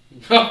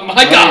 Oh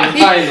my god!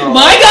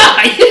 My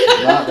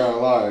guy! Not gonna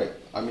lie.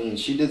 I mean,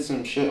 she did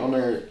some shit on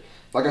there.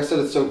 Like I said,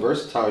 it's so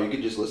versatile. You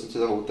could just listen to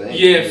the whole thing.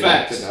 Yeah,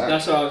 facts.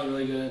 That's why it was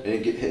really good.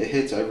 And it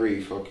hits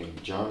every fucking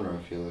genre,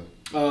 I feel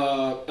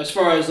like. As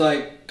far as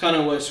like kind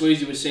of what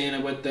Sweezy was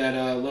saying with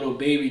that Little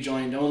Baby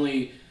joint, the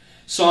only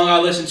song I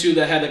listened to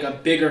that had like a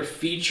bigger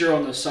feature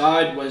on the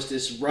side was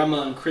this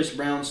Rema and Chris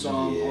Brown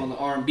song on the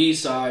R&B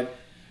side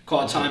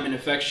called "Time and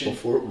Affection."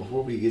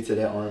 Before we get to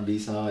that R&B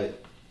side,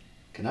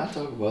 can I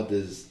talk about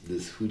this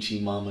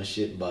Hoochie Mama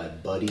shit by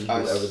Buddy,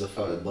 whoever the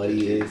fuck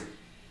Buddy is?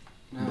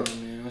 Oh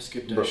man, I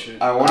skipped that shit.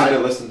 I wanted to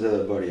listen to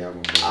the Buddy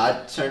album.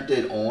 I turned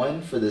it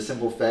on for the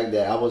simple fact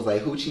that I was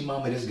like, Hoochie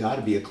Mama, this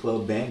gotta be a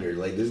club banger.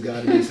 Like, this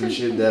gotta be some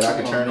shit that I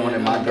can turn on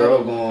and my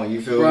girl going,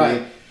 you feel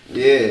me?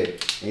 Yeah,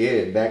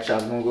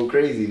 Backshop's gonna go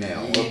crazy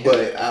now.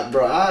 But,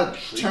 I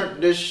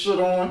turned this shit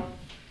on.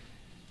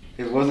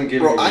 It wasn't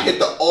giving me. I hit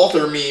the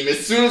author meme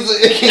as soon as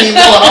it came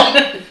on.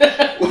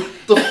 What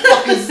the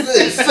fuck is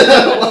this?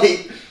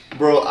 Like,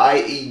 bro, I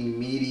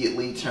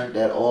immediately turned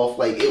that off.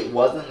 Like, it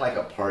wasn't like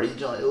a party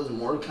joint. It was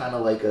more kind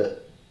of like a...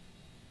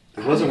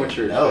 It wasn't what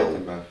you were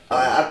expecting, bro.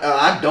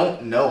 I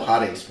don't know how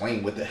to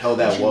explain what the hell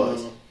that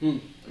was.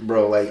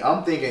 Bro, like,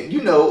 I'm thinking,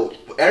 you know,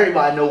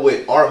 everybody know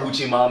what our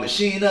Hoochie Mama is.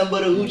 She ain't nothing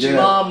but a Hoochie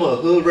Mama.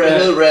 Hood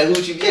rat,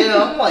 Hoochie.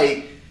 Yeah, I'm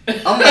like,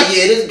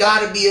 yeah, this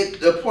gotta be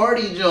a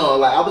party joint.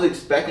 Like, I was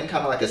expecting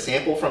kind of like a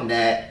sample from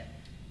that.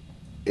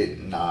 It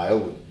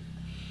was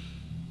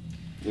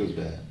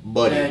bad.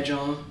 Buddy. Bad,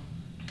 John.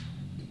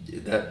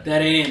 That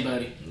ain't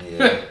Buddy.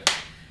 Yeah.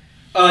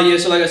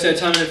 So like I said,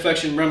 Time and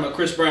Affection, Rema,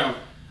 Chris Brown.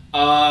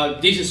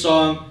 Decent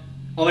song.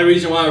 Only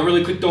reason why I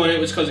really clicked on it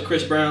was because of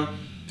Chris Brown.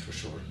 For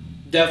sure.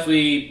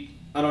 Definitely,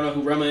 I don't know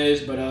who Rema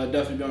is, but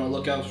definitely be on the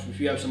lookout if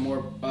you have some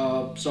more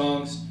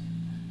songs.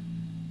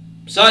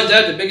 Besides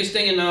that, the biggest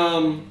thing in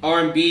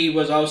R&B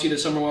was obviously the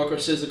Summer Walker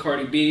SZA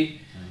Cardi B.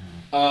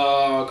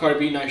 Cardi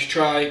B, nice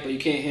try, but you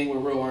can't hang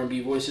with real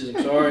R&B voices.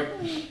 I'm sorry.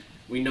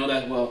 We know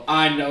that. Well,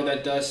 I know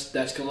that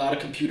that's a lot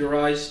of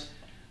computerized.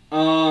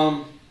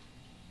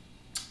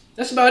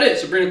 That's about it.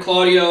 Sabrina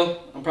Claudio.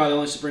 I'm probably the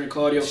only Sabrina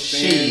Claudio fan.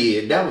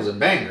 Shit, that was a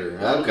banger.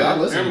 Okay, I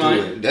listened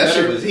to it. That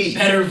shit was heat.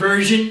 Better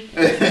version.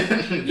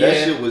 That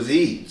shit was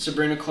heat.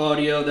 Sabrina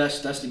Claudio. That's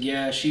the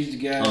gas. She's the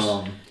gas.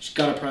 She's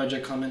got a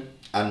project coming.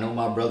 I know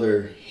my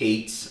brother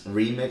hates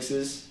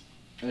remixes.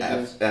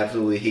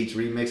 Absolutely hates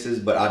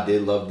remixes, but I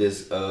did love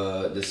this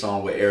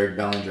song with Eric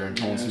Bellinger and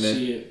Tone Smith. I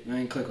see it. I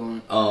ain't click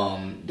on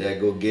it. That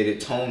go get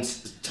it. Tone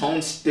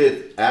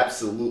Stiff,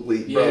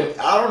 absolutely, bro. Yeah.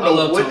 I don't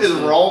know what is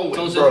wrong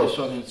with bro.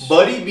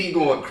 Buddy be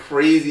going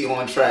crazy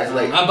on tracks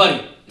like not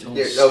Buddy.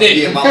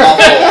 my fault.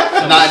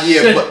 Not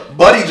yet, but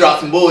Buddy dropped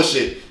some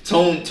bullshit.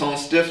 Tone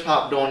Stiff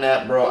hopped on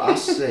that, bro. I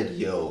said,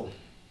 yo.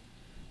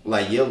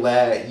 Like, yo,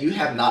 lad, you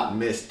have not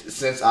missed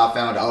since I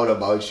found out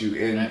about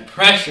you. And that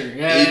pressure,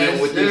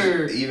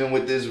 even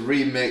with this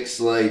remix,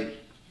 like,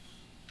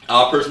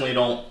 I personally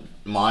don't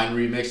mind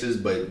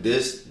remixes, but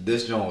this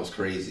joint was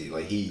crazy.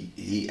 Like,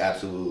 he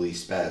absolutely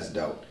spazzed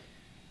out.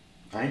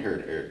 I ain't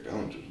heard Eric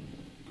Bellinger.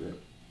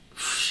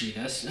 Shit,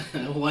 that's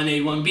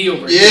 1A, 1B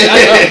over here.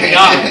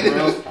 Yeah,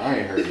 that's bro. I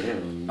ain't heard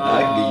him.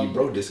 I can give you,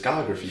 bro,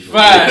 discography.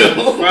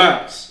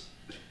 Facts.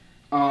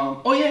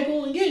 Oh yeah,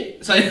 go and get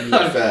it. So,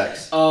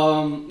 facts.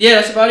 Yeah,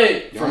 that's about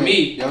it for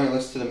me. Y'all ain't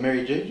listen to the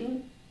Mary J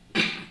joint?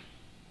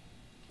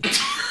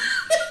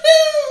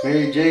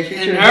 Mary J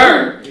featuring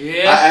her.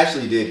 Yeah. I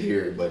actually did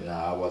hear it, but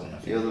nah, I wasn't a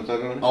fan. You wasn't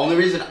talking about it? Only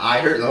reason I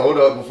heard hold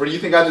up, before you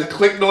think I just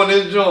clicked on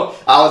this joint,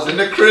 I was in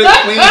the crib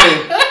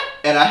cleaning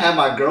and I had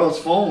my girl's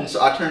phone,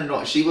 so I turned it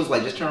on. She was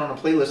like, just turn on a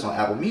playlist on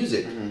Apple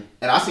Music.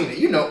 And I seen it,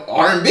 you know,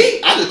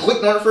 R&B. I just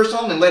clicked on the first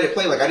song and let it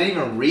play. Like, I didn't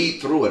even read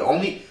through it.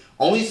 Only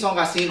song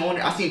I seen on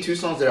there, I seen two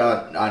songs that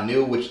I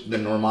knew, which the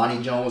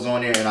Normani Joan was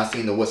on there, and I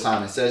seen the What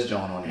Simon Says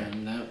Joan on there.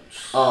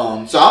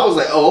 So I was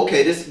like, oh,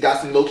 okay, this got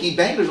some low-key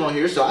bangers on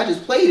here, so I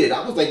just played it.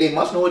 I was like, they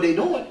must know what they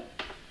doing.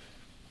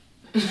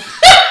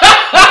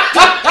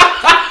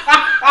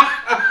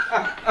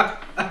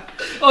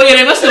 Oh yeah,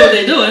 they must know what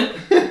they doing.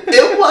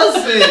 It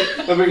wasn't.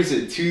 I think you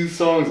said two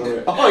songs on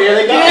there. Oh yeah,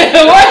 they got it.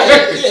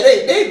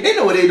 Yeah, they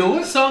know what they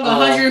doing. Song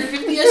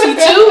 150 SE2 or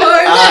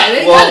that.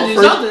 They gotta do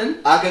something.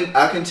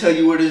 I can tell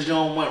you where this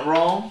joint went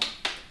wrong.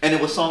 And it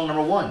was song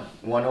number 1.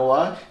 You wanna know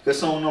why? Because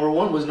song number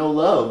 1 was No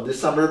Love. This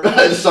Summer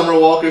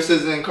Walker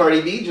SZA and Cardi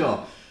B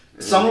joint.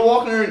 Summer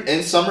Walker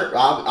and Summer,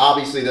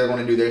 obviously they're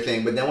going to do their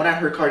thing. But then when I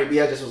heard Cardi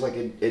B, I just was like,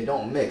 it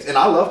don't mix. And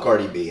I love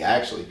Cardi B,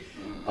 actually.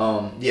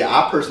 Yeah,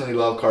 I personally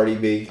love Cardi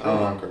B. I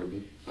love Cardi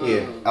B.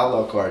 Yeah, I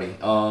love Cardi.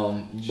 She's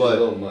a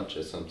little much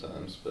at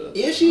sometimes, but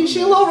yeah, she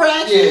a little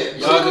ratchet.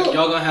 Y'all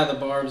gonna have the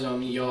barbs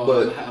on me, y'all.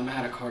 But, I'm gonna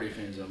have the Cardi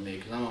fans on me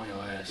because I'm on your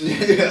ass.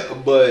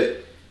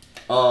 But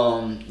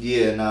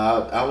yeah,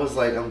 nah, I was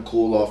like, I'm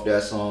cool off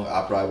that song.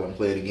 I probably wouldn't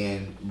play it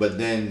again. But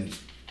then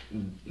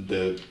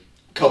the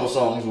couple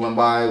songs went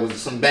by with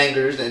some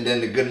bangers, and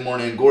then the Good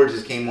Morning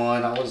Gorgeous came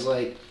on. I was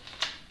like,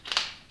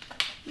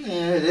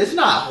 it's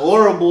not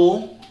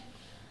horrible.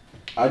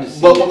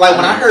 But like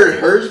when I heard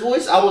her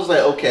voice, I was like,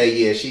 okay,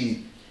 yeah,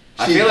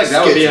 I feel like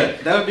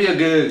that would be a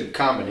good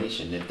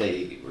combination if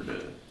they were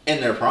to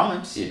in their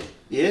primes. Yeah.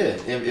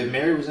 If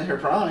Mary was in her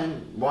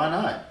prime, why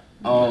not?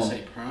 I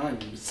say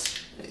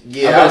primes.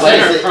 Yeah, I was in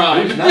her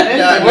prime.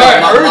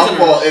 My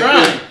fault.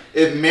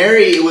 If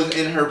Mary was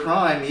in her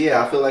prime,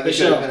 yeah, I feel like it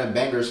should have been a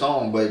banger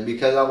song. But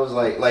because I was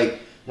like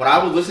when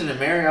I was listening to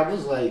Mary, I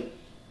was like,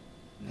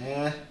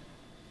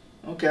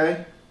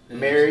 okay.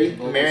 Mary,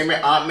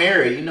 Aunt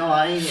Mary, you know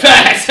I ain't.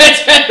 Facts,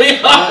 that's definitely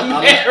Aunt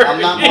Mary. I'm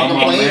not gonna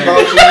complain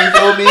about you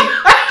feel me?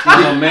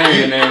 Aunt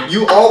Mary in there.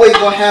 You always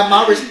gonna have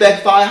my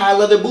respect, high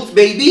leather boots,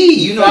 baby.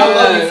 You know I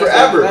love you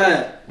forever.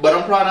 But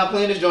I'm probably not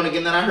playing this joint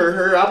again. Then I heard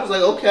her, I was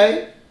like,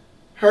 okay,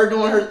 her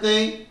doing her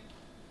thing.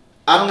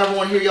 I don't ever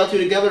want to hear y'all two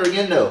together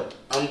again though.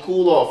 I'm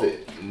cool off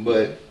it,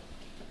 but.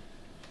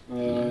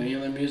 Any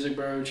other music,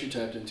 bro? What you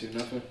tapped into?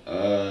 Nothing.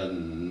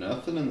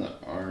 Nothing in the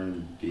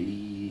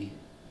R&B.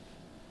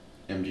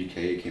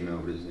 MGK came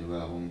out with his new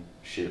album.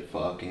 Shit,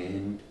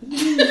 fucking.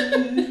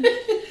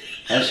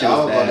 That shit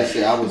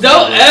was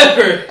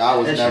bad. I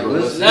was never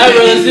listening. Never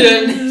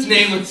listen to his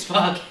name on this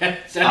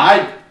podcast.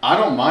 I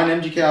don't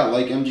mind MGK. I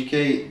like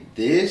MGK.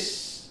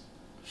 This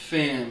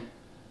fam.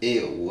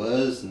 It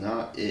was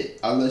not it.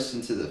 I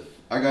listened to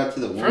I got to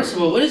the one. First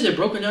of all, what is it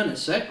broken down in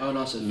sec? Oh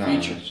no, it's a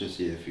feature. It's just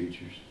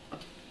features.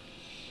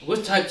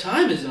 What type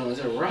time is it on? Is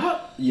it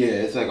rock? Yeah,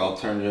 it's like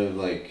alternative,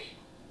 like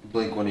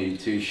Blink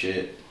 182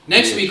 shit.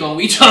 Next week on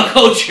We Talk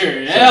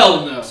Culture.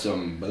 Hell no.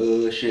 Some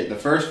bullshit. The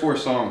first 4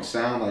 songs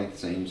sound like the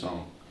same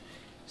song.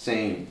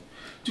 Same.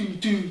 Like,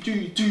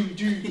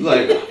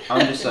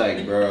 I'm just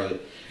like, bro.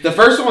 The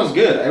first one was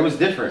good. It was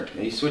different.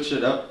 He switched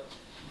it up.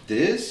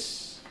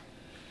 This,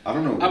 I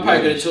don't know. I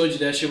probably could have told you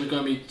that shit was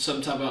going to be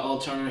some type of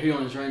alternative. He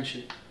on his rank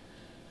shit.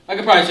 I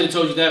could probably should have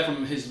told you that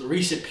from his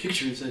recent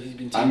pictures that he's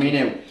been taking. I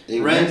mean,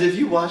 Renz, if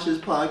you watch this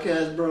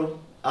podcast, bro,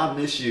 I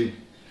miss you.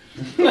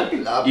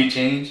 You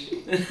changed?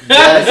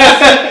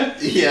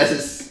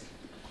 Yes.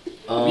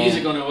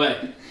 Music on the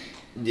way.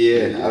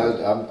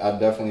 Yeah, I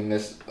definitely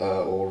miss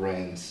old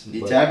Renz.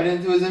 He tapping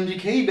into his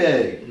MGK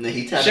bag.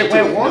 He tapping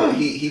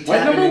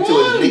into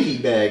his Nicki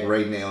bag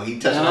right now. He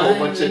touching a whole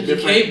bunch of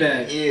different.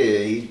 Bag. Yeah,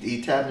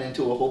 he tapping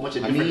into a whole bunch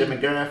of different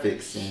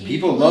demographics. And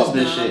people love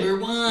this shit.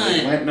 Number 1.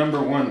 It went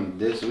number 1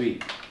 this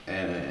week,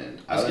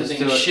 and that's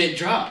because shit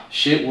dropped.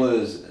 Shit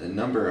was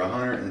number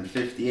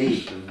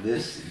 158 of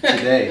this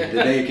today.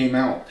 The day it came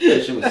out,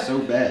 that shit was so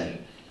bad.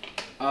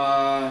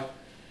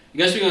 I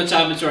guess we're gonna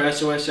top into our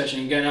SOS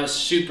session again. That was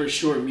super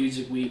short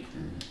music week.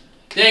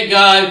 Thank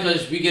God,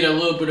 because we get a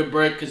little bit of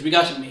break because we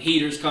got some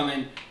heaters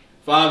coming.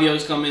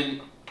 Fabio's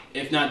coming,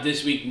 if not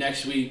this week,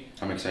 next week.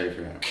 I'm excited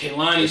for that.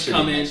 Kalani's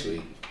coming. Next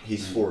week.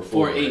 He's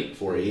 4-8.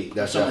 4-8.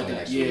 That's definitely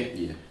next week.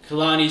 Yeah.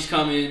 Kalani's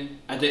coming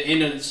at the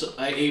end of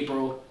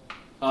April.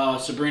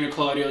 Sabrina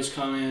Claudio's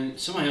coming.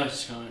 Somebody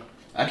else is coming.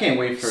 I can't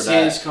wait for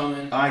Sid's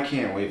coming. I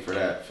can't wait for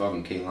that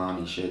fucking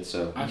Kehlani shit.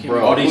 So,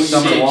 bro, all these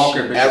Summer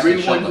Walker bitches.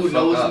 Everyone who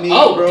knows me,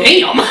 oh, bro.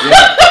 Damn.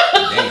 Yeah.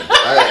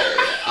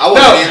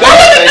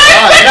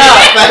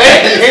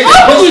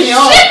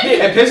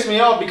 Damn. It pissed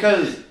me off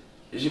because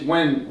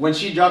when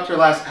she dropped her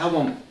last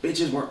album,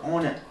 bitches were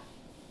on it.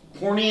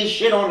 Horny as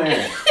shit on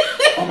there.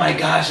 Oh my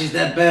gosh, she's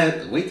that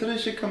bad. Wait till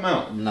this shit come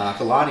out. Nah,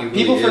 Kalani really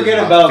People is forget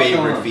my about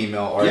favorite Kalani.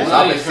 female artist. Yeah,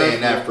 I've been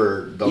saying that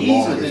for the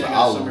longest.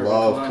 I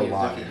love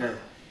Kalani.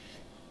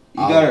 You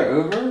got her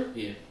over?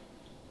 Yeah.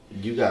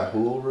 You got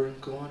who over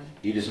Kalani?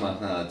 You just must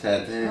not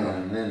tap in a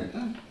minute.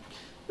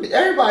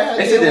 Everybody has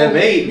It's a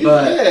debate,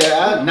 but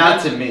yeah,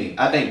 not to me.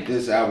 I think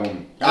this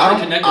album.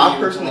 I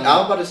personally, I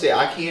was about to say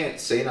I can't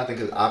say nothing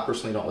because I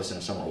personally don't listen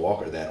to Summer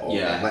Walker that often.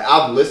 Yeah. Like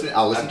I listened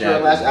to her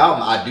last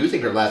album. I do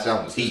think her last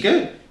album was heat. He's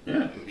good.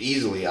 Yeah.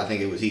 Easily, I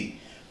think it was heat.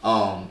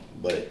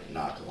 But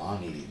nah,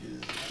 Kalani is,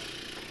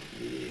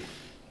 yeah,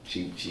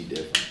 she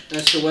different.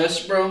 That's the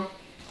West, bro.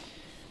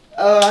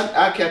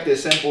 I kept it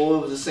simple.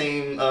 It was the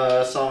same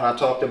song I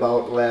talked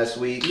about last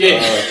week.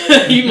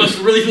 Yeah, you must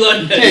really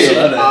love that.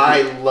 Yeah,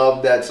 I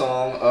love that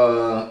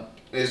song.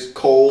 It's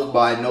Cold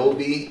by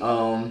Novi.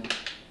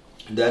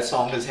 That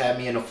song has had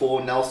me in a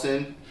full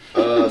Nelson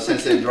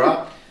since it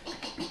dropped.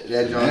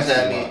 That joint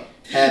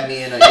had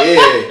me in a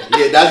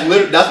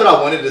That's what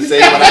I wanted to say,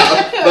 but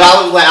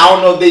I was like, I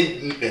don't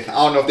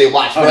know if they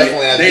watch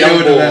wrestling as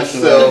young bulls.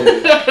 So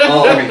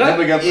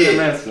never got the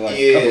mess.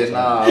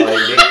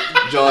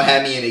 John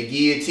had me in a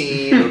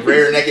guillotine, a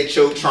rear naked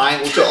choke,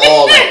 triangle choke,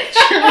 all that.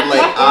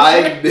 Like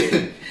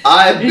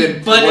I've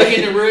been butt naked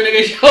in the rear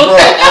naked choke.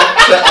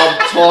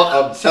 Bro,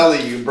 I'm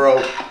telling you,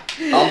 bro.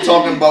 I'm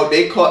talking about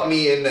they caught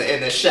me in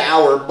the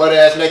shower, butt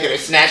ass naked, and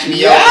snatched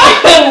me up.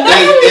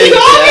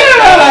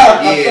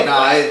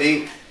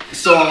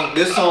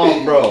 This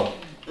song, bro.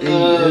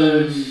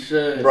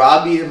 Shit. Bro,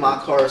 I be in my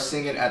car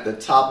singing at the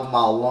top of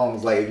my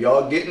lungs. Like, if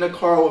y'all get in the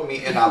car with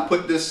me and I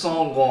put this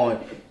song on,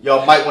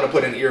 y'all might want to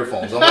put in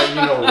earphones. I'm letting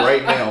you know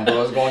right now,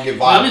 bro. It's gonna get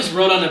violent. I'm just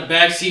rolled on the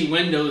backseat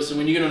window, so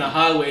when you get on the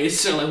highway,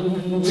 it's like,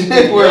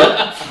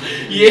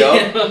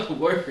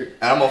 word.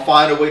 And I'm gonna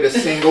find a way to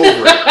sing over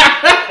it.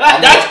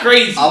 That's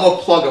crazy. I'm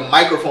gonna plug a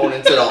microphone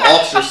into the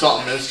aux or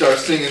something and start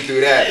singing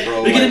through that,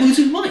 bro. We get a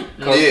Bluetooth mic.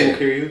 Carpool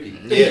karaoke.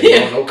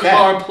 Yeah, bro, no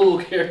cap.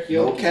 Carpool karaoke.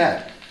 No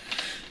cap.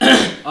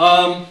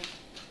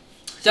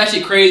 It's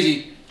actually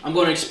crazy. I'm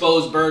going to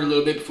expose Bird a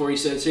little bit before he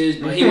says his,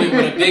 but he went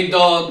with a big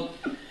dog.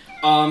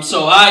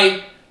 So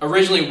I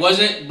originally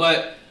wasn't,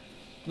 but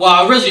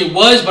I originally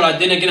was, but I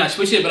didn't. Again, I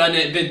switched it, but I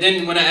didn't. But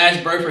then when I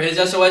asked Bird for his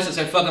SOS, I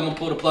said, "Fuck, I'm gonna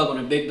pull the plug on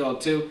a big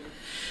dog too."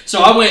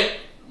 So I went.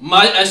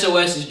 My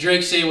SOS is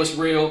Drake "Say What's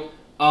Real."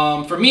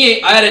 For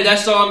me, I added that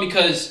song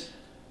because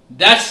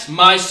that's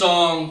my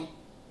song.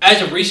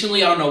 As of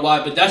recently, I don't know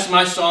why, but that's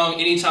my song.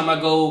 Anytime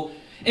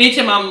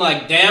I'm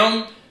like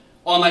down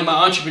on like my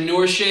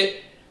entrepreneur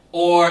shit,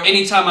 or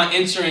anytime I'm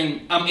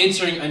entering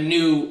a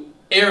new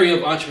area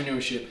of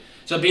entrepreneurship.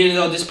 So being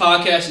though this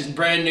podcast is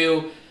brand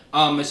new,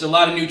 it's a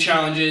lot of new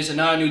challenges and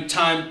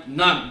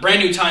not brand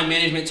new time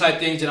management type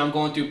things that I'm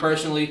going through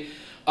personally.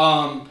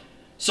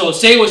 So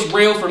Say What's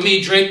Real for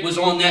me, Drake was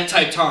on that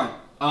type time.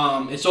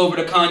 It's over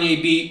the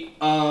Kanye beat.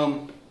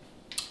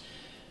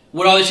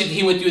 With all the shit that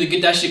he went through to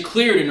get that shit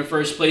cleared in the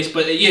first place.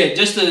 But yeah,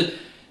 just the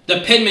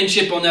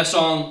penmanship on that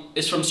song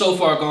is from So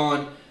Far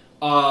Gone.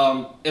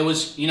 It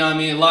was, you know what I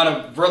mean, a lot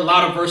of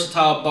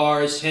versatile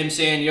bars. Him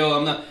saying, "Yo,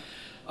 I'm not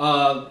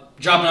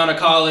dropping out of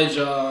college,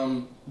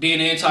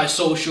 being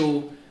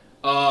antisocial."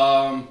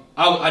 I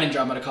didn't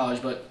drop out of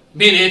college, but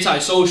being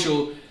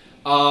antisocial.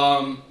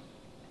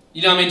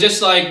 You know what I mean?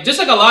 Just like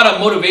a lot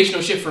of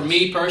motivational shit for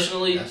me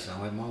personally. That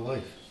sounds like my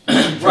life.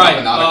 Right.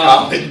 Dropping out of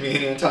college,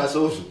 being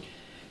antisocial.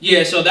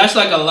 Yeah, so that's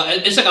like a lot.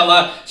 It's like a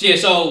lot. So yeah,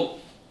 so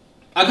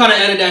I kind of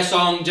added that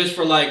song just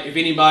for like if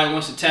anybody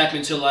wants to tap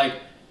into like,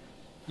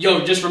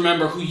 yo, just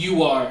remember who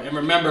you are and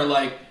remember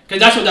like, because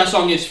that's what that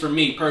song is for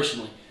me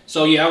personally.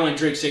 So yeah, I went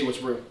Drake "Say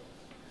What's Real."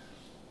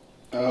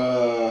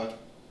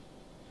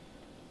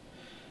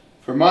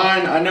 For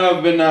mine, I know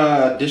I've been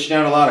dishing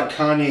out a lot of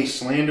Kanye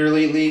slander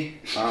lately.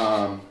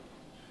 I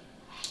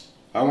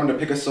wanted to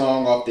pick a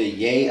song off the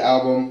Ye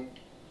album.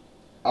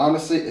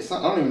 Honestly, it's not.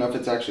 I don't even know if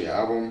it's actually an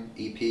album,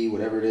 EP,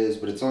 whatever it is,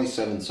 but it's only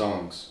 7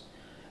 songs.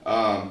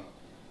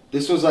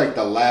 This was like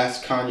the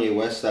last Kanye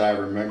West that I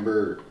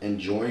remember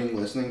enjoying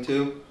listening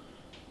to.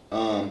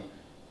 I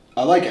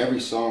like every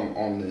song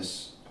on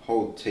this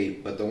whole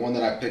tape, but the one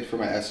that I picked for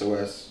my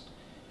SOS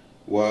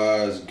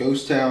was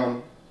Ghost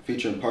Town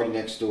featuring Party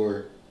Next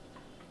Door.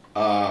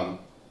 The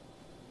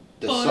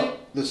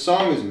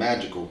song is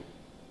magical.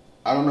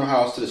 I don't know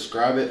how else to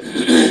describe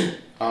it.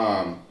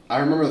 I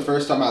remember the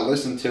first time I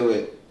listened to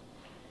it,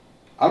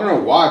 I don't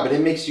know why, but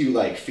it makes you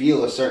like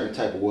feel a certain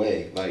type of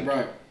way. Like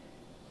Right.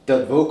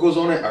 the vocals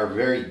on it are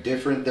very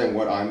different than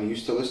what I'm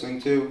used to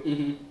listening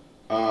to.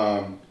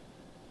 Mm-hmm.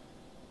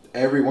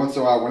 Every once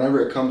in a while,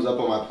 whenever it comes up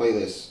on my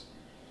playlist,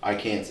 I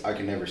can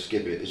never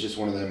skip it. It's just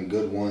one of them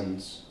good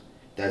ones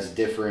that's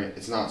different.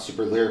 It's not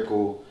super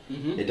lyrical.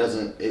 Mm-hmm.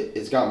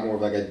 It's got more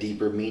of like a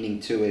deeper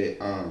meaning to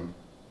it.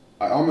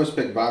 I almost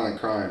picked Violent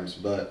Crimes,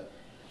 but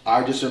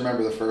I just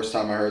remember the first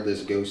time I heard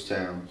this Ghost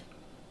Town,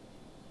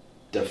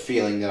 the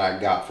feeling that I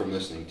got from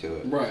listening to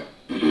it. Right.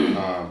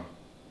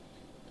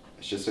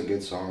 It's just a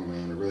good song,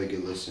 man. A really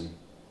good listen.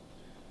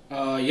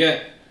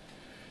 Yeah.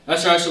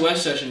 That's our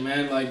SOS session,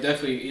 man. Like,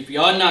 definitely, if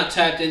y'all not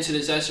tapped into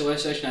this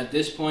SOS session at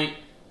this point,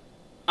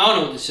 I don't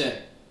know what to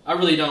say. I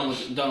really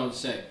don't know what to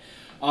say.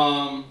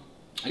 I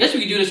guess we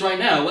can do this right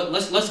now.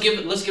 Let's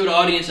give the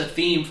audience a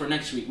theme for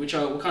next week. What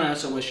kind of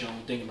SOS y'all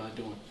thinking about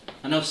doing?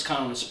 I know it's kind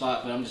of on the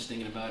spot, but I'm just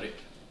thinking about it.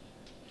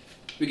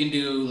 We can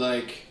do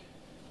like,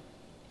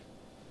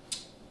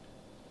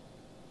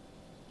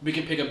 we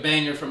can pick a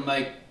banger from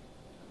like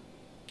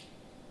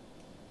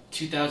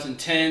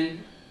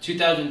 2010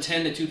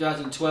 to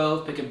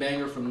 2012. Pick a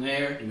banger from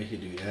there. We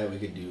could do that. We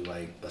could do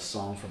like a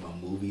song from a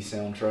movie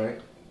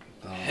soundtrack.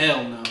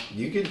 Hell no.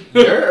 You could.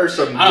 There are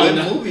some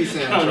good movie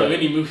soundtracks. I don't know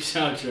any movie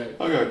soundtrack.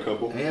 I got a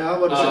couple. Yeah, I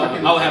would say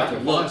I would have to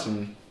look.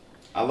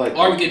 I like.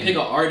 Or we could pick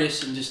an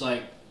artist and just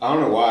like. I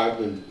don't know why I've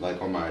been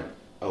like on my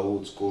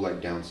old school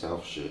like down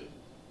south shit,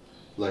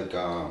 like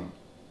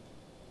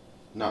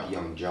not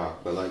Young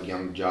Jock, but like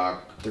Young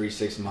Jock, 3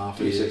 6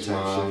 Mafia. 3 6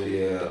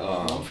 Mafia.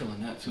 I'm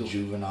feeling that too.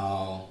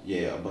 Juvenile.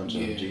 Yeah, a bunch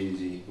of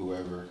Jay-Z,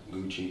 whoever,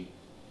 Gucci.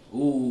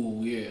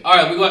 Ooh yeah. All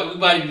right, we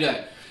got to do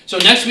that. So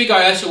next week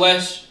our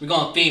SOS, we're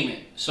gonna theme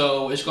it.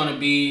 So it's gonna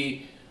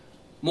be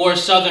more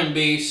southern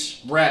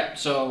based rap.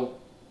 So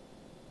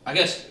I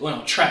guess, well,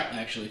 no, trap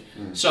actually.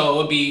 So it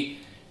would be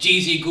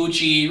Jeezy,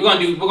 Gucci.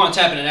 We're gonna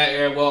tap into that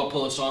era. We'll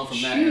pull a song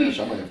from that era.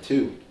 I might have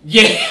 2.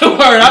 Yeah,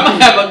 word. I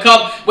might have a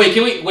couple. Wait?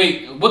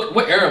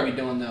 What era are we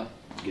doing though?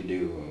 We could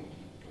do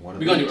one of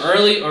We gonna do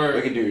early or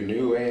we could do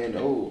new and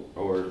old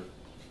or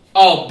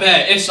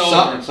bet it's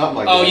over. Something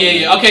like that. Oh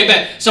yeah. Okay,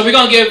 bet. So we're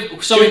gonna give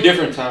 2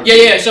 different times.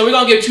 Yeah. So we're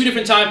gonna give 2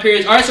 different time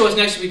periods. All right. So what's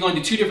next? We're gonna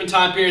do 2 different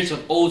time periods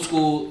of old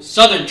school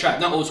Southern trap,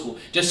 not old school,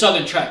 just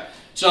Southern trap.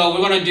 So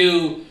we're gonna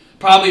do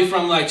probably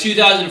from like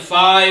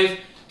 2005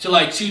 to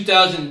like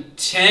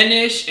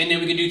 2010-ish, and then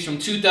we can do from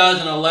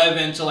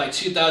 2011 to like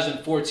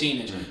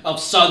 2014-ish of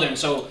Southern.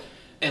 So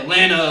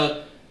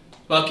Atlanta,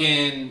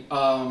 fucking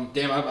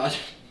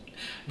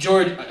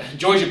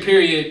Georgia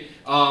period,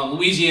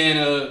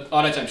 Louisiana,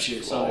 all that type of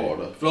shit.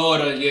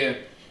 Florida, yeah,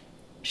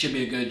 should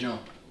be a good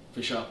jump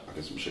for sure. I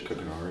got some shit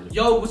cooking already.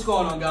 Yo, what's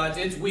going on, guys?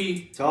 It's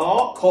We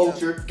Talk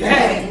Culture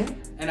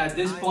Gang. And at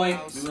this point,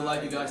 we would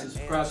like you guys to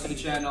subscribe to the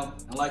channel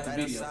and like the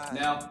video.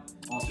 Now,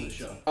 on to the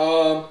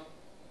show.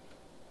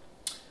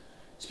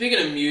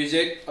 Speaking of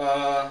music,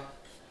 I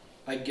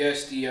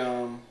guess the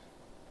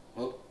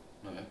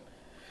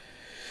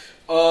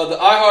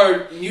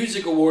iHeart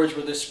Music Awards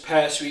were this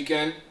past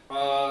weekend.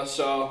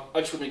 So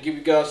I just want to give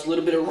you guys a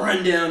little bit of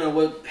rundown of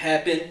what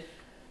happened.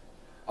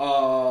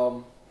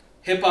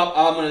 Hip Hop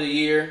Album of the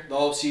Year, the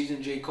whole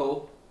season, J.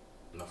 Cole.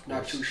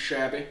 Not too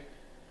shabby.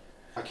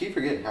 I keep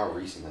forgetting how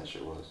recent that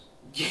shit was.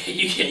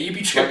 Yeah, you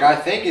be tripping. Like, I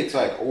think it's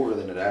like older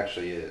than it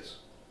actually is.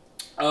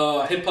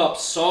 Hip Hop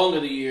Song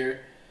of the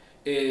Year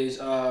is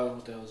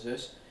what the hell is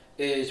this?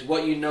 Is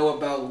What You Know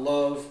About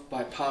Love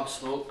by Pop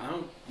Smoke. I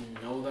don't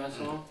know that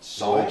song.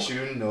 What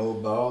You Know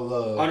About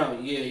Love. Oh no,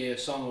 yeah,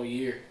 Song of the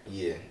Year.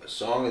 Yeah.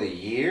 Song of the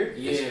Year?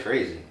 Yeah. It's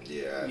crazy.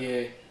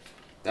 Yeah.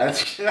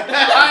 That's I ain't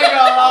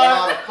gonna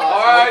lie.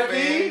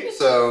 R.I.P.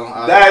 So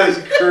that is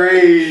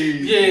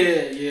crazy.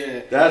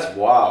 Yeah. That's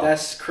wild.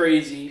 That's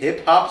crazy.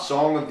 Hip Hop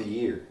Song of the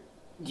Year.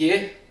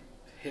 Yeah.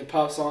 Hip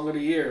Hop Song of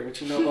the Year.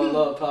 What You Know About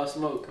Love, Pop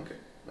Smoke. Okay.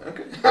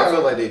 I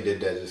feel like they did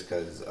that just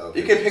because of.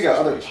 You could pick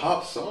another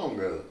pop song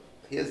though.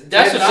 He has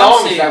That's 10 what I'm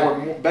songs saying. that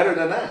were better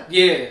than that.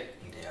 Yeah.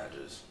 Yeah,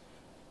 just.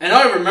 And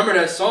I don't remember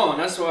that song.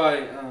 That's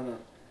why I don't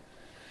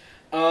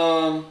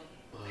know.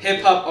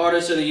 Hip Hop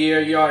Artist of the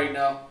Year. You already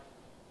know.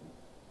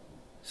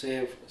 Say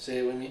it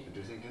with me. What do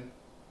you think?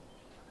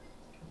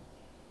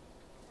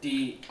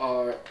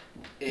 D-R-A-K-E.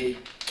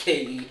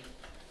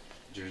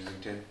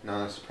 Jersington.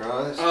 Not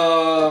surprised.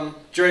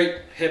 Drake,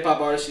 Hip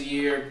Hop Artist of the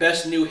Year.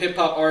 Best New Hip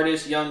Hop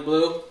Artist, Young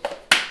Blue.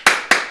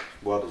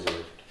 Well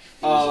deserved.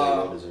 Easily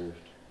well deserved.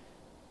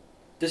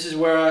 This is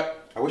where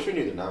I wish we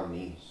knew the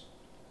nominees.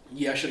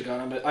 I should have gone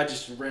on, but I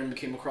just randomly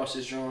came across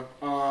this genre.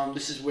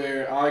 This is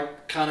where I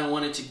kind of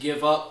wanted to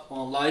give up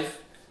on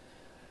life.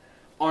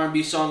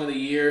 R&B Song of the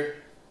Year.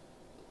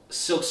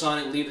 Silk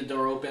Sonic, Leave the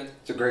Door Open.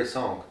 It's a great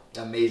song.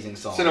 Amazing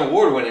song. It's an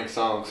award-winning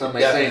song. Some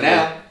may say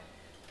now.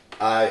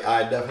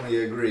 I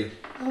definitely agree.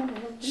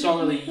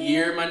 Song of the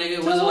Year, my nigga.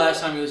 When's the last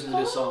time you listened to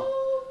this song?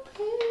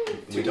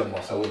 We talking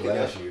about song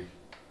last year.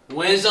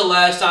 When's the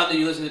last time that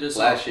you listened to this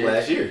song? Last year.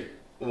 Last year.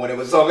 When it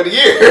was Song of the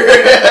Year.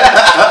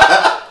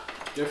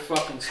 You're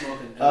fucking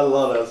smoking. I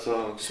love that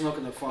song.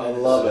 Smoking the fun. I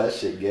love that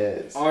shit,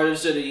 guys.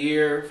 Artist of the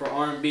Year for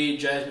R&B,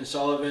 Jasmine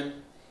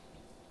Sullivan.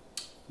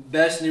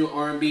 Best New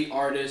R&B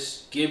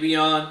Artist,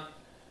 Gibeon.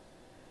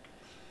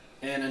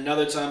 And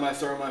Another Time I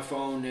Throw My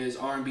Phone is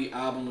R&B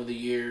Album of the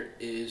Year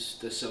is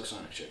the Silk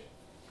Sonic shit.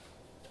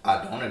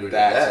 I don't agree with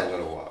That's that. a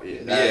little wild.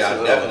 Yeah,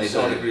 I definitely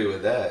don't agree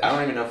with that. I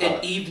don't even know if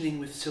An Evening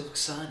with Silk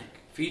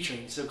Sonic,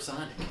 featuring Silk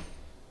Sonic.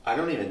 I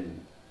don't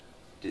even...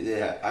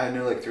 Yeah, I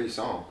know like 3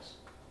 songs.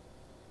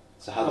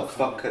 So how the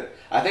fuck could...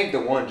 I think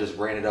the one just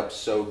ran it up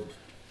so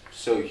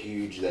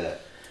huge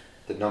that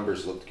the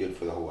numbers looked good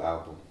for the whole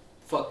album.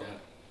 Fuck that.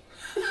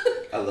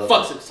 I love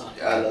Fuck Silk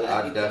Sonic.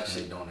 I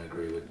definitely don't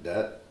agree with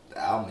that. The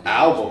album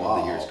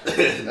of the year is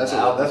crazy. That's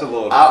a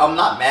little... I'm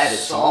not mad at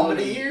Song of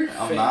the Year.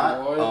 I'm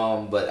not.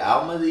 Boy. But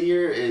Album of the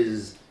Year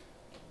is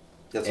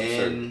That's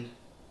absurd.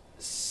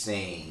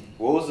 Insane.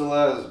 What was the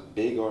last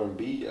big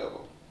R&B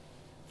album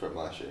from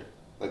last year?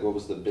 Like, what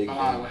was the big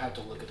I thing? would have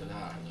to look at that. I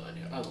have no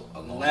idea.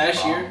 Alone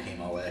Last Bomb year?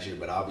 came out last year,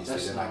 but obviously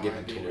That's they're not not giving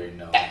R&B. Tory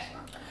no.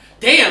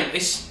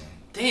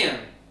 Damn.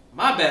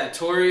 My bad,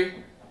 Tori.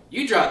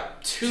 You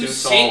dropped two songs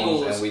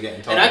singles, and we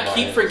didn't talk and I about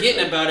keep it,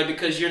 forgetting so. about it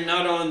because you're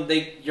not on.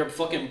 You're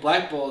fucking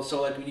blackballed.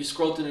 So like when you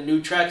scroll through the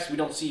new tracks, we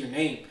don't see your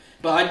name.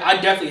 But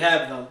I definitely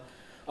have them.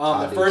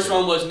 The first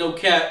one was No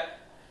Cap,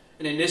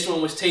 and then this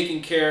one was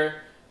Taking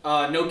Care.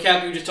 No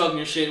Cap, you were just talking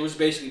your shit. It was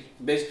basically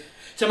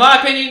to my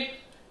opinion.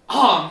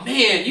 Oh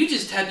man, you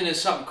just tapped into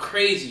something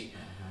crazy,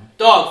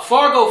 dog.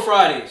 Fargo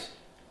Fridays.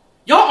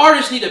 Y'all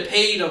artists need to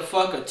pay the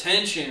fuck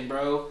attention,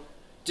 bro.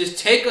 Just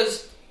take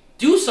us,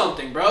 do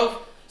something, bro.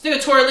 This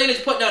nigga Tory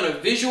Lanez putting out a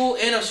visual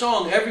and a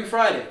song every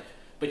Friday.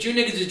 But you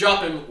niggas is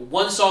dropping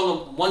one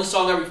song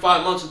every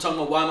 5 months and talking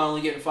about why am I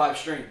only getting 5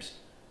 streams.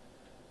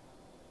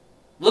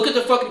 Look at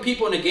the fucking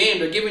people in the game.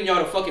 They're giving y'all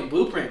the fucking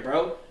blueprint,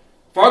 bro.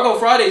 Fargo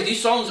Fridays,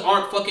 these songs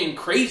aren't fucking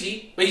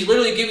crazy, but he's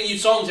literally giving you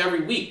songs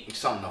every week. It's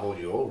something to hold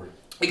you over.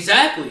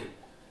 Exactly.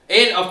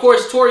 And, of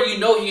course, Tory, you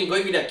know he can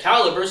give you that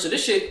caliber, so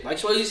this shit, like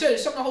what he said,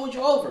 it's something to hold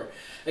you over.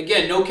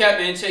 Again, No Cap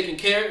and Taking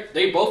Care,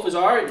 they both was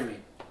alright to me.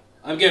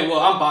 Again, well,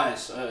 I'm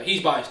biased.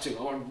 He's biased, too.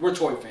 We're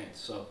Tory fans,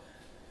 so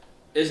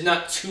there's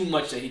not too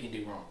much that he can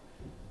do wrong.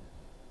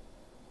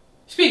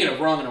 Speaking of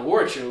wrong in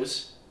award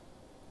shows...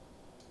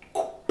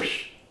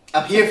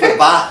 I'm here for the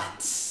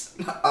violence.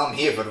 I'm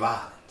here for the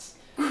violence.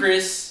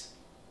 Chris,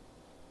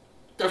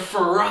 the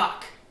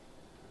Farrock,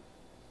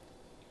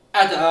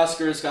 at the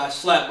Oscars got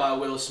slapped by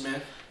Will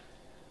Smith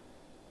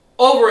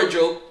over a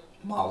joke.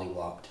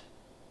 Mollywopped.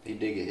 He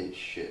did get his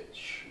shit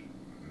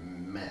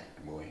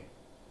smacked, boy.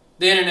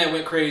 The internet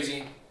went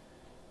crazy.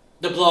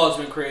 The blogs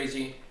went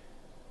crazy.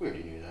 Where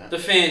did you do that? The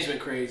fans went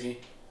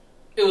crazy.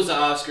 It was the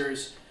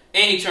Oscars.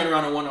 And he turned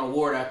around and won an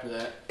award after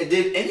that.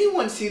 Did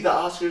anyone see the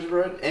Oscars,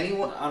 bro?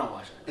 Anyone? I don't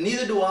watch it.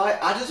 Neither do I.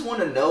 I just want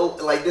to know,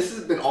 like, this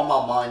has been on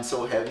my mind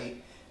so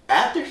heavy.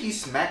 After he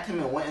smacked him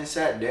and went and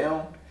sat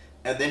down,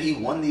 and then he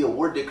won the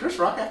award, did Chris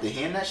Rock have to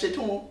hand that shit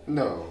to him?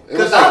 No.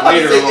 Because I'm about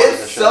to say,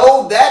 if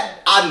so, that,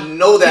 I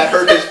know that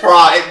hurt his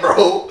pride,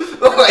 bro.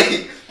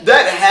 Like,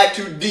 that had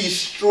to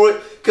destroy.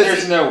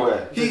 There's no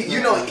way.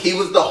 He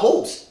was the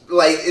host.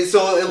 Like,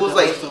 so it was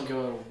like. Don't give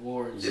out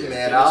awards.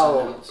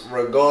 Man,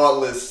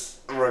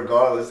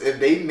 regardless, if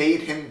they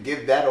made him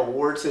give that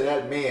award to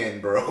that man,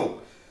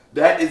 bro,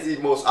 that is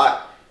the most.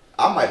 I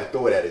might have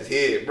thrown it at his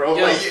head, bro.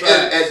 Yeah, like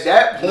at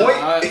that point.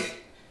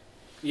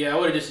 I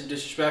would have did some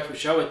disrespectful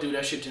shit. I would have threw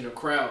that shit to the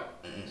crowd.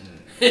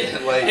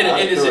 Like, and an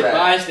innocent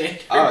bystander.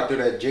 I would have threw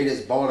that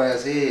Jada's bald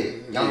ass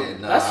head. Yeah,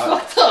 that's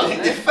fucked up.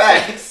 Man.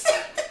 Facts.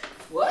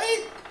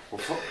 What?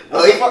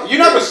 You're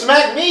not gonna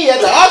smack me at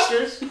the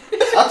Oscars.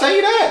 I'll tell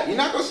you that. You're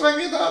not gonna smack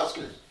me at the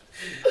Oscars.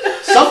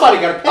 Somebody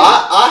got to pay.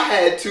 I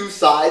had two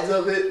sides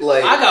of it.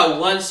 Like I got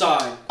one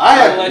side. I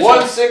had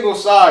one single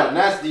side, and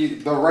that's the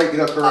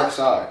correct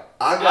side.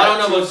 I don't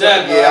know about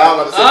that. Yeah, I'm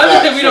about to say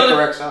that's the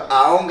correct side. I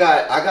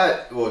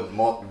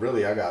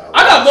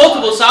got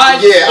multiple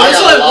sides. Yeah, but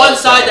there's only one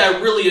side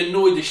that really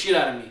annoyed the shit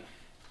out of me.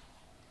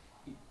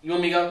 You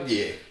want me to go?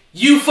 Yeah.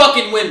 You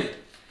fucking women.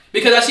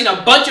 Because I seen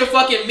a bunch of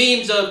fucking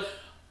memes of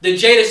the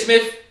Jada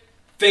Smith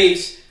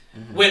face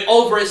went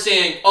over it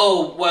saying,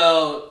 "Oh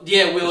well,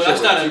 yeah, Will,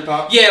 that's not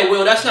enough. Yeah,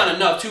 Will, that's not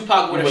enough.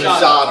 Tupac would have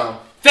shot him."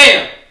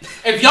 Fam,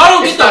 if y'all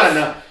don't get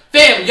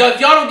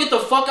if y'all don't get the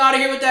fuck out of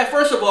here with that.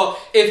 First of all,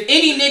 if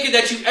any nigga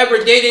that you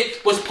ever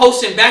dated was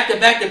posting back to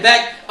back to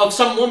back of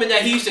some woman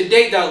that he used to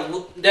date that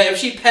if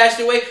she passed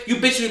away, you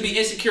bitches would be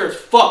insecure as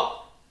fuck.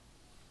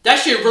 That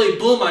shit really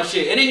blew my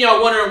shit. And then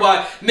y'all wondering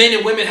why men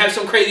and women have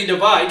some crazy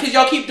divide. Because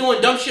y'all keep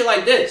doing dumb shit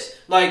like this.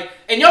 Like,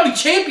 and y'all be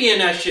championing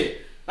that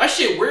shit. That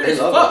shit weird as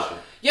fuck.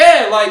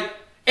 Yeah, like,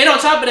 and on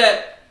top of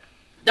that,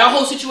 that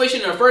whole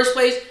situation in the first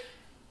place,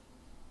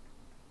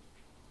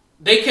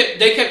 they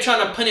kept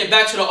trying to pin it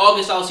back to the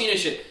August Alsina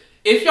shit.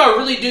 If y'all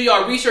really do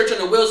y'all research on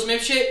the Will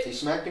Smith shit, he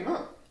smacked him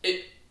up.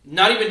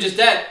 Not even just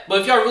that,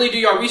 but if y'all really do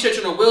y'all research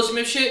on the Will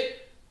Smith shit,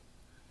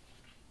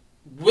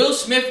 Will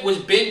Smith was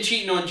been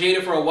cheating on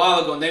Jada for a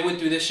while ago, and they went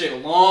through this shit a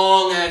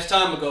long ass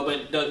time ago,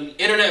 but the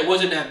internet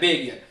wasn't that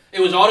big yet. It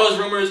was all those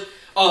rumors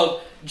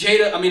of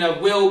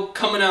of Will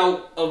coming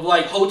out of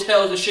like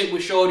hotels and shit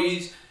with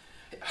shorties.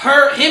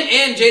 Him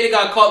and Jada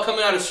got caught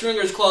coming out of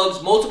swingers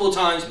clubs multiple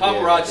times,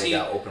 paparazzi.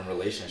 Yeah, they got open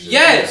relationships.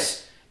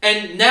 Yes. Yeah.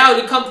 And now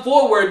to come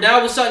forward,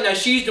 now it's something that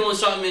she's doing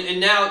something, and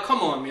now, come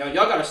on, y'all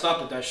gotta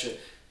stop with that shit.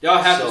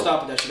 Y'all have to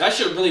stop with that shit. That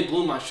shit really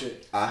blew my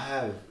shit. I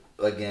have,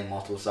 again,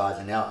 multiple sides,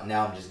 and now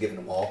I'm just giving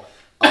them all.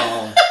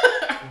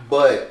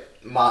 But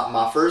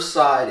my first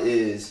side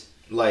is,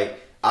 like,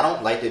 I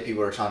don't like that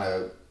people are trying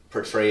to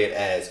portray it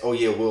as, oh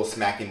yeah, Will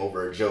smacked him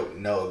over a joke.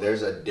 No,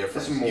 there's a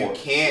difference. You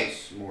can't.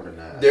 It's more than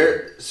that.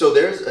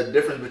 There's a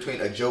difference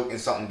between a joke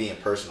and something being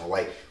personal.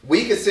 Like,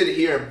 we could sit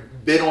here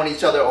and bid on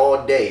each other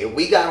all day. If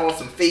we got on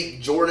some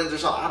fake Jordans or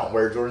something, I don't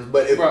wear Jordans,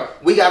 but if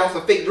we got on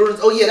some fake Jordans,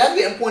 oh yeah, that's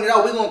getting pointed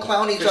out. We're gonna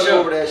clown each other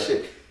over that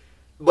shit.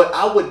 But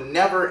I would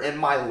never in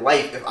my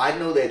life, if I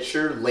know that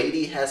your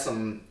lady has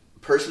some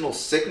personal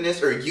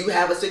sickness or you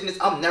have a sickness,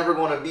 I'm never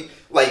gonna be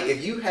like,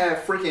 if you have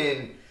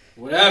freaking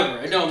whatever,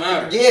 it don't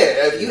matter.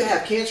 Yeah, if you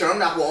have cancer, I'm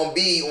not gonna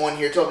be on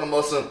here talking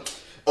about some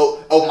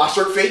my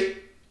shirt fake.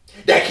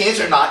 That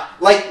cancer not.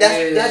 Like,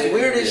 that's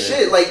weird as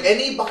shit. Like,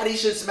 anybody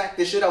should smack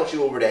the shit out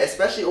you over that,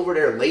 especially over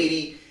their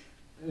lady,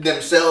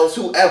 themselves,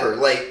 whoever.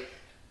 Like,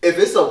 if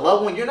it's a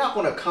loved one, you're not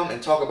gonna come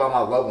and talk about my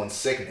loved one's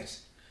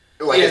sickness.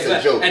 Like, it's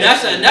a joke. And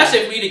that's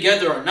if we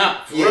together or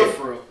not. For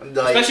real.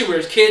 Like, especially where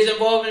there's kids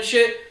involved and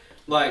shit.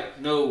 Like,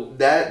 no.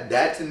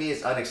 That to me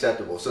is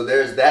unacceptable. So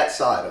there's that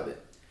side of it.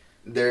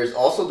 There's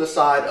also the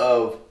side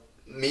of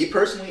me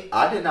personally.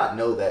 I did not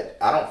know that.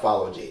 I don't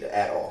follow Jada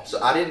at all,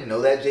 so I didn't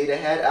know that Jada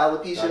had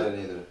alopecia. I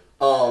didn't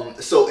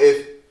either. So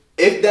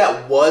if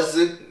that was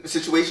the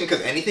situation,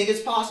 because anything is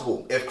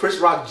possible. If Chris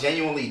Rock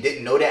genuinely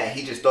didn't know that and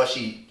he just thought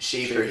she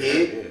shaved her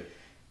head,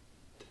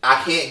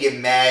 I can't get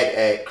mad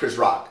at Chris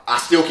Rock. I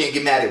still can't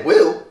get mad at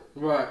Will,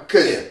 right?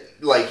 Because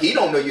like, he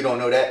don't know you don't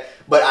know that.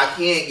 But I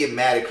can't get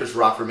mad at Chris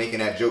Rock for making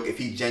that joke if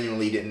he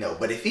genuinely didn't know.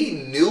 But if he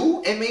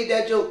knew and made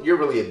that joke, you're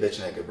really a bitch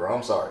nigga, bro.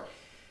 I'm sorry.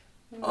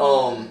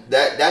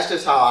 That's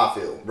just how I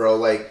feel, bro.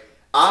 Like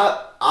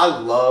I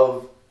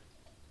love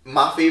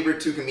my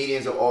favorite 2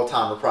 comedians of all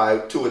time are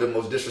probably 2 of the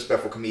most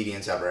disrespectful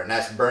comedians ever, and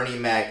that's Bernie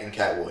Mac and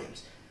Cat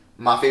Williams.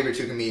 My favorite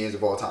 2 comedians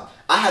of all time.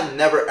 I have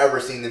never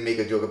ever seen them make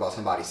a joke about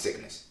somebody's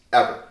sickness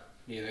ever.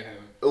 Yeah, they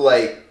haven't.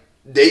 Like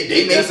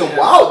they made some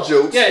wild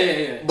jokes.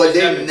 Yeah. But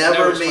they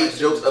never made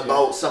jokes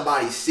about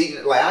somebody's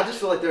sickness. Like I just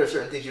feel like there are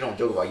certain things you don't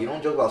joke about. You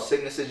don't joke about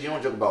sicknesses. You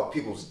don't joke about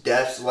people's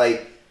deaths.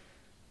 Like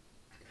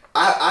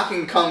I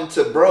can come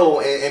to bro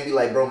and be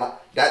like, bro,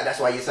 that's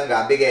why your son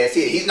got a big ass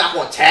head. He's not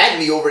gonna tag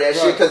me over that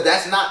shit because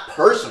that's not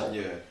personal.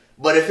 Yeah.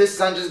 But if his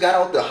son just got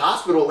out the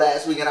hospital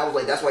last week and I was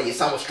like, that's why your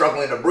son was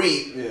struggling to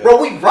breathe, bro,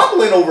 we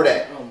rumbling over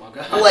that. Oh my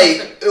god.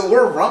 Like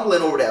we're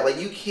rumbling over that. Like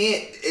you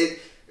can't.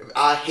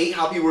 I hate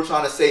how people were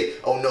trying to say,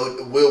 oh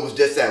no, Will was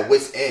just at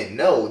wit's end.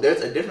 No,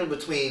 there's a difference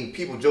between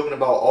people joking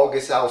about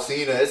August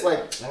Alsina. It's like,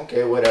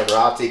 okay, whatever,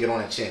 I'll take it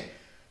on the chin.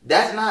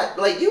 That's not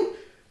like you.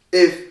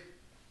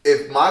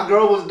 If my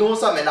girl was doing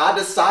something and I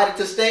decided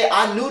to stay,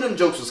 I knew them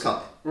jokes was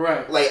coming.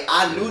 Right. Like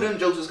I knew them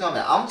jokes was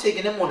coming. I'm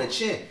taking them on the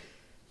chin.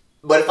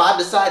 But if I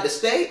decide to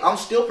stay, I'm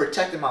still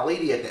protecting my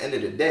lady at the end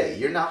of the day.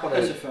 You're not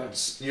gonna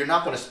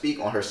speak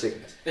on her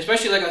sickness.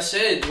 Especially like I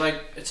said,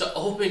 like it's an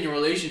open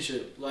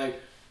relationship.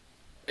 Like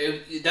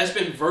that's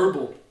been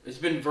verbal. It's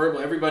been verbal.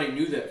 Everybody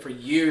knew that for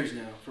years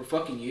now. For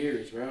fucking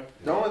years, bro.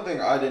 The only thing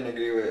I didn't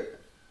agree with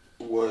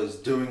was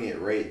doing it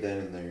right then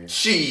and there.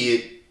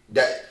 Shit.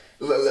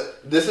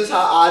 This is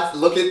how I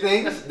look at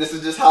things. This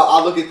is just how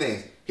I look at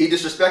things. He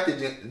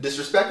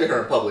disrespected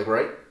her in public,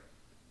 right?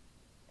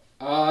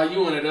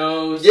 You one of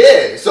those?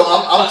 Yeah. So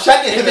I'm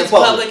checking him in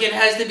public. It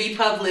has to be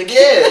public.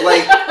 Yeah,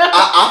 like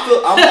I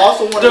feel I'm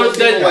also one of those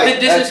people like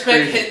the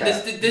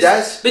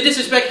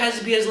disrespect has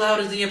to be as loud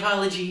as the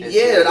apology.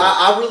 Yeah,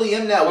 I really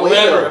am that way.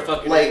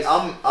 Like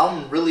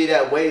I'm really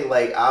that way.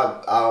 Like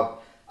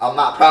I'm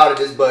not proud of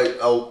this,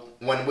 but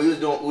when we was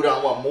doing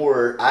Udon Want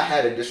More, I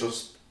had a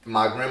disrespect.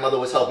 My grandmother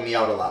was helping me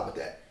out a lot with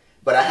that.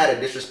 But I had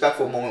a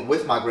disrespectful moment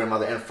with my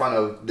grandmother in front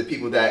of the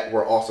people that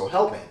were also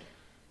helping.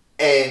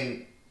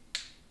 And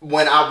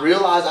when I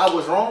realized I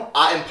was wrong,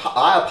 I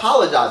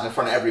apologized in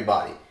front of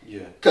everybody.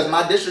 Yeah. Because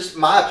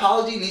my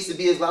apology needs to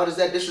be as loud as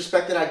that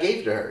disrespect that I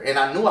gave to her. And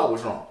I knew I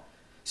was wrong.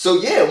 So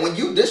yeah, when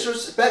you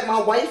disrespect my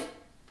wife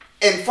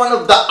in front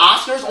of the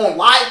Oscars on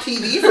live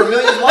TV for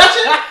millions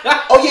watching,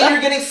 oh yeah,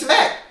 you're getting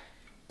smacked.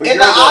 In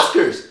the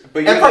Oscars.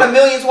 But in front of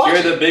millions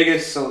watching.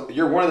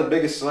 You're one of the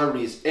biggest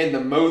celebrities in the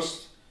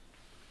most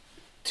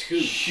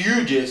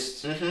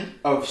hugest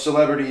of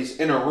celebrities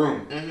in a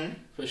room.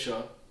 For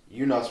sure.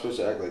 You're not supposed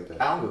to act like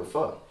that. I don't give a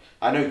fuck.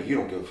 I know you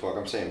don't give a fuck.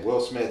 I'm saying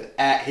Will Smith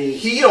at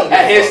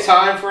his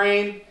time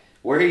frame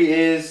where he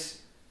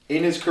is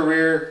in his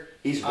career,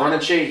 he's running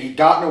shade. He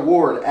got an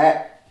award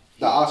at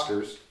the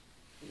Oscars.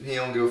 He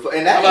don't give a fuck.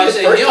 And that's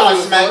his first time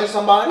smacking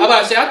somebody. I'm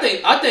about to say, I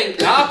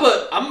think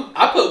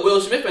I put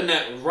Will Smith in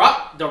that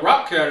the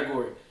Rock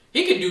category.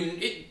 He can do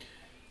it.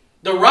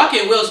 The Rock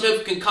and Will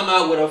Smith can come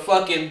out with a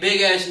fucking big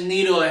ass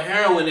needle of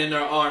heroin in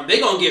their arm. They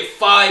gonna get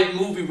 5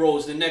 movie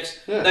roles the next.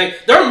 Yeah.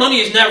 Like their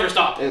money is never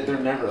stopping. They're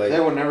never. Like, they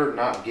will never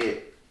not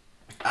get.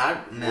 I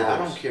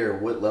don't care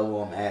what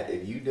level I'm at.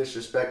 If you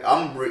disrespect,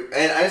 and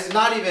it's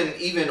not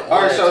even on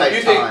all right, so type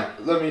you time.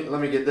 Think?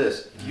 Let me get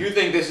this. You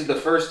think this is the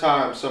first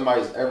time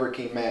somebody's ever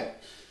came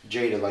at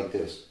Jada like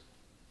this?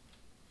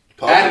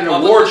 At an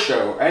award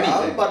show, anything?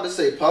 I was about to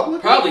say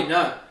public. Probably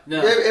not.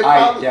 No,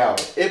 I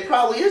doubt it. It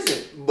probably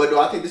isn't. But do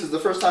I think this is the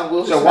first time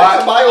Will? So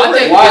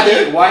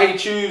why he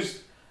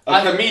choose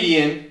a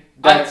comedian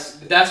that's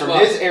from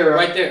his era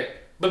right there?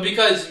 But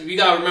because you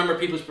gotta remember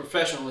people's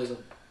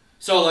professionalism.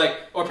 So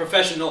or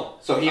professional.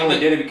 So he only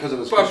did it because it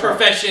was for a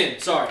profession.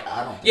 Sorry.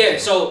 I don't. Yeah.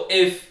 So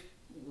if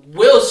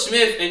Will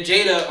Smith and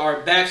Jada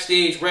are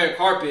backstage red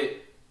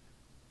carpet,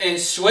 and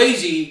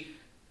Swayze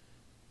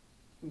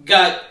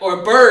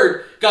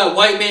Bird got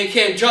White Man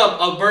Can't Jump,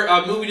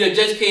 a movie that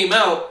just came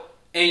out,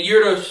 and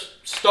you're the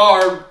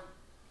star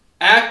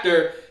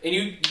actor, and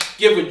you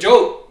give a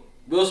joke,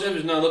 Will Smith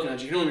is not looking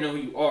at you. He don't even know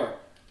who you are.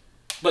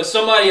 But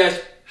somebody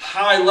that's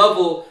high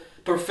level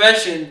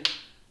profession.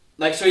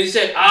 Like, so you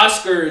said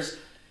Oscars,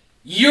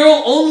 you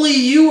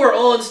are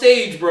on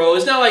stage, bro.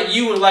 It's not like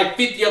you and like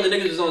 50 other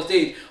niggas is on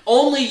stage.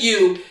 Only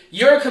you.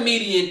 You're a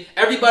comedian.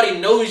 Everybody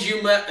knows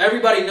you.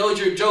 Everybody knows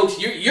your jokes.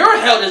 You're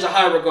held as a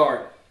high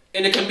regard.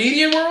 In the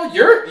comedian world,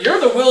 you're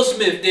the Will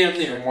Smith damn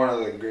near. One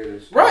of the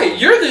greatest. Right.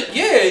 You're in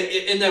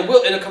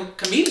a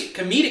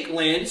comedic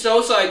land. So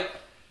it's like,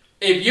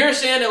 if you're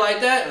saying it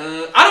like that,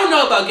 I don't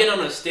know about getting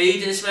on a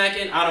stage and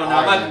smacking. I don't know.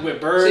 I might be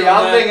with Bird. See,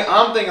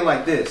 I'm thinking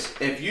like this.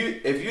 If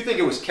you think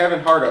it was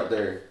Kevin Hart up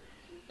there,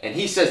 and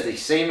he says the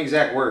same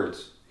exact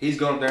words, he's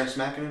going up there and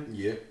smacking him.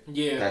 Yeah.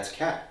 Yeah. That's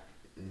cap.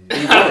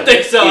 I don't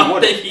think so.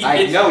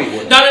 I know he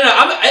wouldn't. No.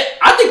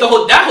 I I think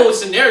that whole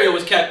scenario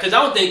was kept because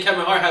I don't think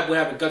Kevin Hart would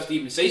have the guts to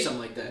even say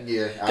something like that.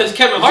 Yeah, because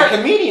Kevin Hart, he's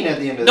a comedian at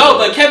the end of no,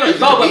 the but Kevin,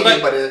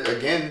 but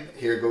again,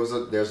 here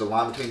goes there's a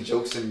line between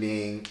jokes and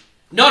being.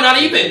 No,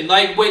 not even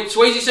like what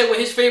Swayze said with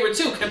his favorite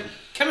too.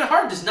 Kevin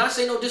Hart does not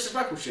say no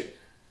disrespectful shit.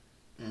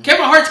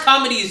 Kevin Hart's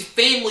comedy is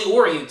family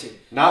oriented.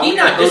 Not when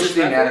you're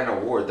hosting at an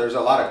award. There's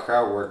a lot of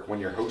crowd work when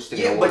you're hosting.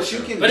 Yeah, an award but you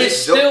show. can. But it's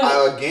still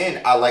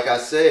like I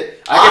said,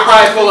 I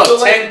could probably pull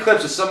up 10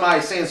 clips of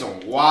somebody saying some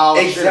wild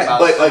shit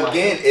about. But somebody.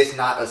 again, it's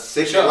not a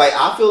signature. Like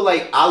I feel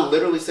like I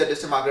literally said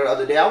this to my girl the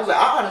other day. I was like,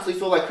 I honestly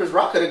feel like Chris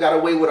Rock could have got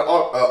away with an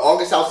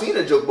August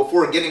Alsina joke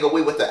before getting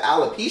away with the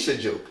alopecia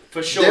joke.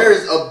 For sure,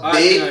 there's a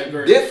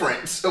big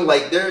difference. So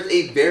like, there's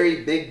a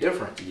very big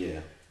difference. Yeah,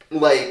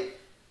 like.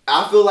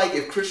 I feel like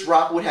if Chris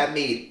Rock would have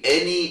made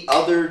any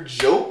other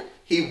joke,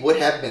 he would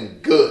have been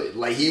good.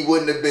 Like, he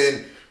wouldn't have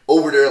been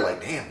over there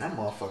like, damn, that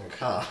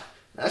motherfucker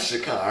that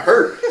shit kind of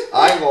hurt.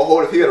 I ain't gonna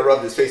hold it. If he would have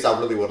rubbed his face, I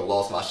really would have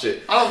lost my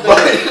shit. I don't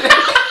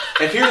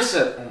think if he would have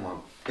said,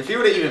 if he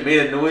would have even made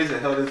a noise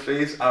and held his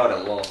face, I would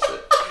have lost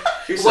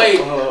it. Wait,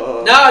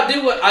 now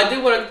I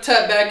did want to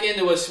tap back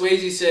into what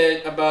Swayze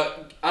said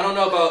about, I don't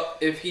know about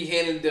if he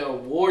handed the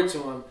award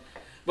to him,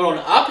 but on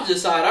the opposite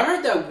side, I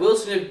heard that Will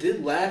Smith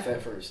did laugh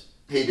at first.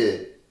 He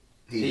did.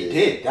 He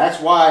did.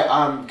 That's why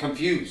I'm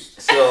confused.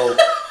 So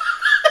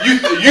you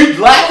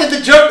laughed at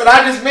the joke that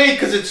I just made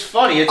because it's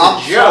funny. It's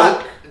a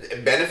joke.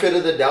 Benefit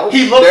of the doubt.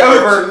 He looked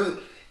over,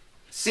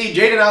 see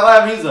Jaden not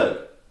laughing. He's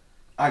like,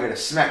 I gotta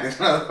smack this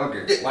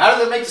motherfucker. Well, how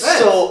does it make sense?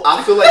 So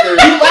I feel like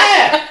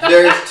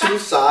there's two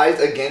sides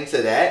again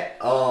to that.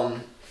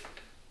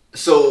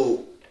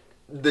 So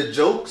the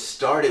joke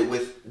started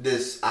with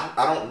this.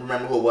 I don't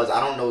remember who it was.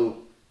 I don't know,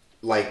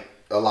 like.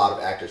 A lot of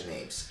actors'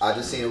 names. I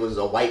just seen it was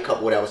a white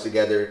couple that was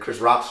together. Chris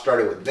Rock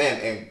started with them,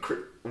 and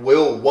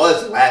Will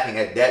was laughing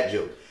at that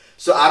joke.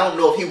 So I don't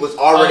know if he was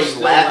already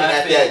laughing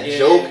at that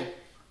joke,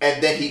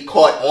 and then he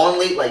caught on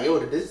late, like, yo,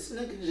 this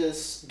nigga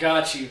just...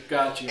 Got you.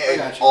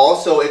 And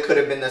also, it could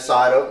have been the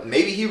side of,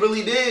 maybe he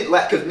really did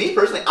laugh. Because me,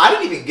 personally, I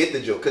didn't even get the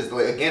joke. Because,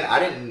 like, again, I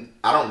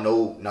don't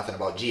know nothing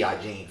about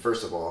G.I. Jane,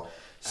 first of all.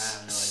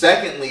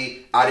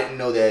 Secondly, I didn't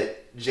know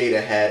that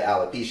Jada had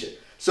alopecia.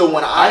 So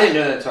when I didn't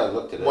know that until I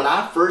looked at it. When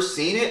I first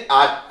seen it,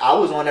 I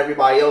was on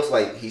everybody else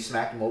like he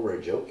smacked him over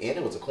a joke, and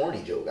it was a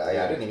corny joke.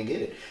 I didn't even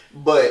get it.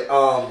 But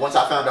once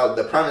I found out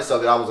the premise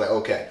of it, I was like,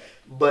 okay.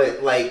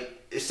 But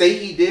like, say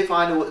he did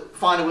find it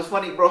was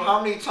funny, bro.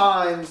 How many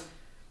times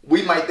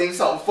we might think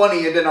something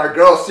funny, and then our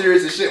girl's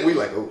serious and shit, and we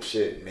like, oh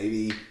shit,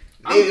 maybe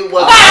it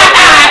wasn't.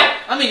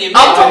 I mean,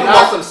 I'm talking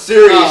about some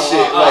serious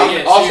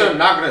shit. Also, I'm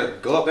not gonna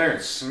go up there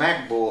and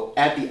smack Bull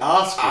at the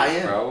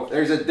Oscars, bro.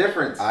 There's a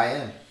difference. I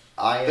am.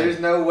 There's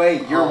no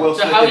way you're Will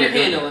Smith. So how are you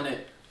handling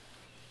it?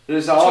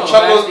 There's all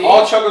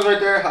chuckles right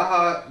there,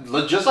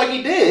 haha. Just like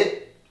he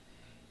did.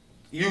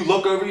 You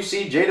look over, you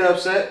see Jada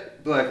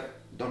upset, be like,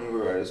 don't even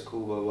worry about it, it's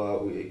cool, blah, blah,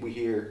 we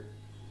here.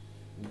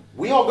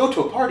 We all go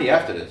to a party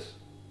after this.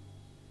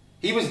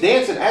 He was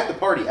dancing at the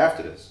party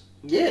after this.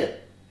 Yeah.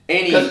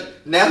 And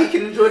now he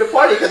can enjoy the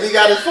party because he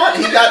got his fun.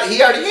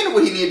 He already handled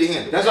what he needed to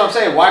handle. That's what I'm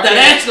saying. Why can't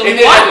it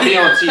didn't have to be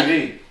on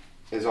TV?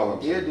 Is all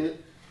I'm saying. Yeah, it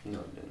did. No,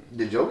 it didn't.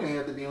 The joke didn't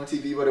have to be on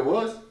TV, but it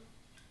was.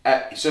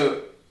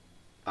 So,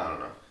 I don't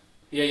know.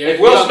 Yeah. If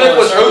Will Smith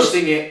was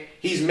hosting it,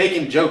 he's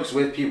making jokes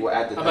with people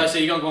at the time. I'm about to say,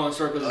 you're going to go on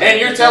circles. And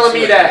you're telling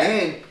me that,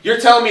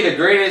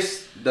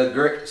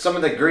 some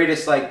of the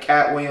greatest, like,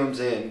 Cat Williams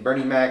and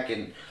Bernie Mac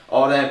and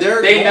all that,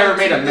 they never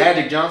made a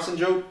Magic Johnson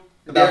joke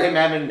about him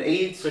having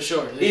AIDS? For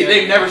sure.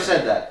 They've never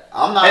said that.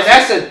 I'm not.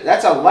 And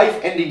that's a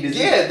life-ending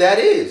disease. Yeah, that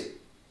is.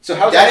 So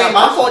how's that ain't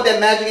my fault that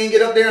Magic ain't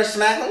get up there and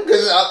smack him?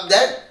 Because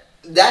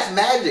that's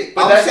Magic.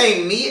 But I'm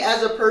saying, me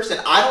as a person,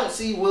 I don't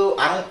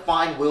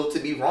find Will to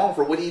be wrong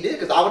for what he did,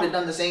 because I would have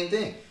done the same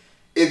thing.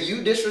 If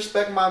you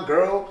disrespect my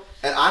girl,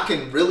 and I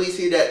can really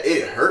see that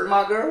it hurt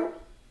my girl,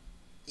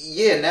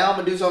 yeah, now I'm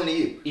going to do something to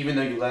you. Even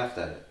though you laughed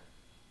at it.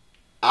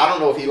 I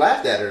don't know if he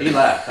laughed at her. He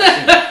laughed.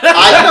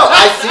 I know.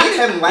 I seen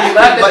him laughing. He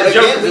laughed at the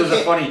joke again, because it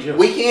was a funny joke.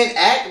 We can't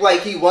act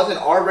like he wasn't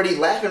already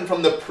laughing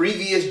from the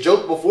previous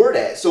joke before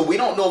that. So we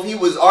don't know if he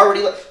was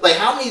already like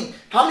how many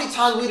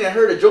times we didn't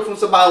heard a joke from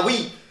somebody,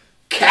 we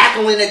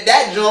cackling at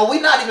that joke. We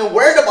not even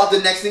worried about the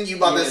next thing you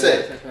about to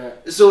say.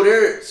 So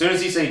there. As soon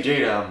as he say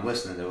Jada, I'm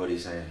listening to what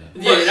he's saying.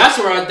 Yeah, that's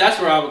where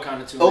I would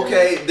kind of tune.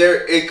 Okay,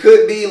 there it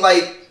could be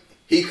like.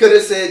 He could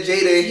have said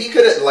Jada. He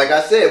could have, like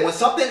I said, when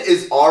something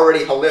is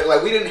already hilarious,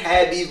 like we didn't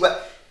have these.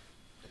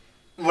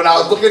 When I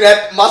was looking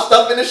at my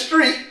stuff in the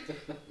street,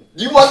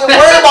 you wasn't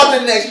worried about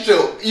the next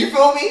joke. You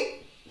feel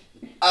me?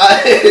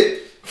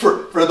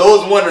 For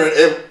those wondering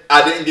if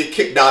I didn't get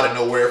kicked out of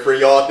nowhere for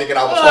y'all thinking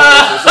I was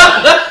homeless or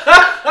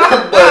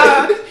something,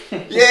 but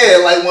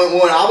yeah, like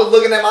when I was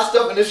looking at my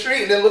stuff in the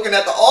street and then looking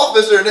at the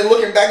officer and then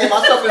looking back at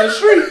my stuff in the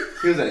street.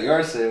 He was at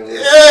yard sale.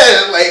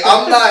 Yeah, like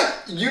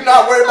you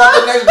not worried about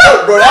the next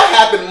joke, bro. That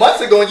happened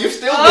months ago and you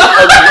still get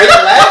a great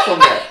laugh from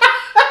that.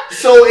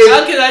 So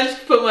how can I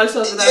just put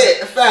myself in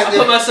that? I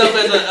put myself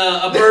as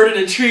a bird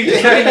in a tree,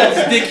 just looking at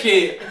this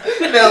dickhead.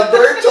 Now,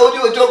 Bird told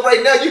you a joke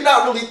right now. You're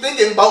not really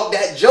thinking about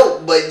that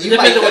joke, but you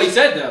depends on what he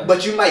said though.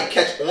 But you might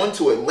catch on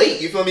to it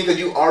late. You feel me? Because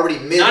you already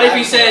missed. Not if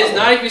he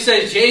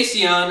says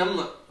JC on. I'm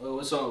like, oh,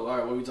 what's all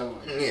right? What are we talking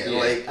about? Yeah,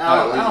 like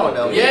I don't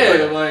know.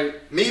 Yeah,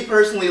 like me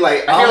personally,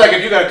 like I feel like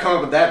if you got to come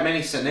up with that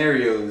many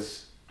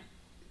scenarios,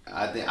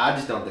 I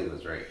just don't think it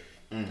was right.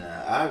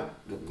 Nah,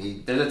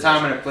 there's a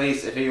time and a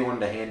place. If he wanted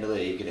to handle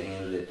it, he could have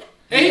handled it.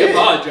 And he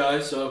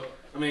apologized, so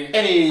I mean.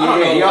 And he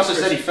also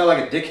said he felt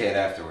like a dickhead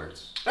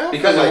afterwards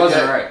because it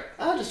wasn't right.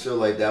 I just feel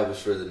like that was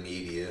for the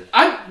media.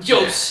 That's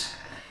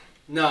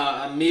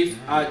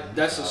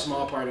a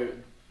small part of it.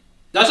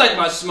 That's like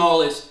my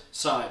smallest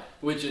side,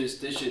 which is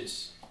this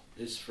shit's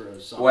is for a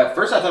song. Well, at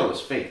first I thought it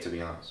was fake, to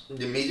be honest.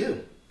 Me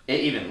too.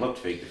 It even looked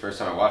fake the first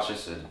time I watched it. I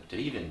said, did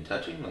he even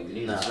touch him? Like, did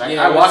he even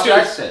I watched it.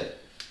 I said,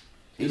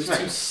 he was too.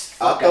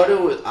 I thought it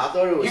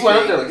was. He went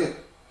up there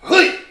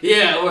like,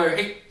 yeah, or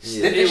he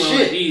shit.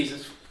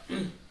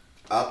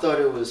 I thought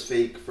it was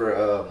fake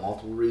for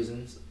multiple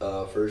reasons.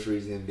 First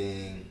reason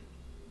being,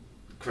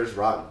 Chris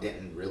Rock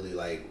didn't really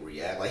like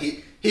react. Like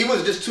he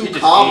was just too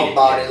calm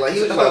about it. Like he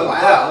was just like,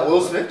 wow,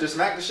 Will Smith just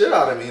smacked the shit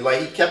out of me. Like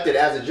he kept it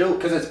as a joke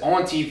because it's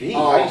on TV.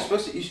 How are you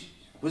supposed to?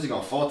 Was he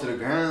gonna fall to the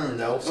ground?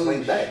 No,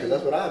 swing back. Because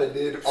that's what I'd have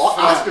did. All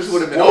Oscars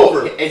would have been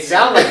over. It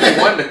sounded like he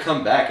wanted to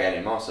come back at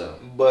him also,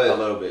 but a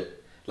little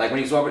bit. Like when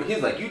he was walking,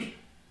 he's like,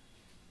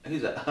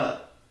 he's like,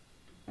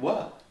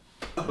 what?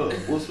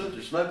 Will Smith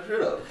just smacked the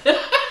shit out of him.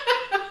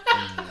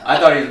 I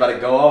thought he was about to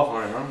go off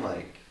on him. I'm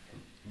like,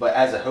 but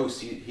as a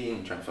host, he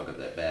ain't trying to fuck up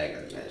that bag. I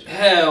imagine.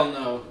 Hell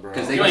no, bro.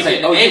 Because you're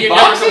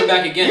never coming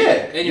back again.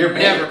 Yeah, and you're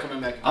never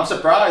coming back again. I'm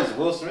surprised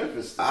Will Smith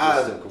is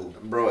still cool,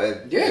 bro.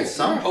 At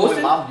some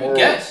point,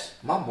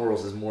 my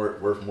morals is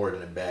worth more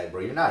than a bag,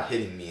 bro. You're not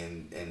hitting me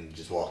and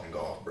just walking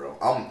off, bro.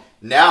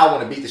 Now I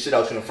want to beat the shit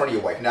out you in front of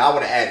your wife. Now I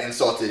want to add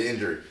insult to the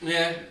injury.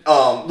 Yeah.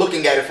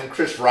 Looking at it from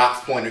Chris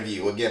Rock's point of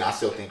view, again, I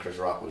still think Chris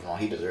Rock was wrong.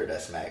 He deserved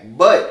that smack,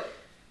 but.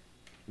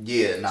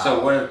 Yeah, nah.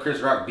 So what if Chris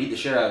Rock beat the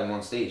shit out of him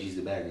on stage? He's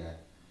the bad guy.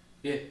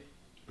 Yeah.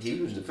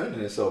 He was defending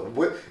himself.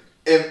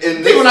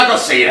 People not gonna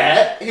say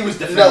that. He was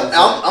defending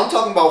himself. I'm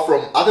talking about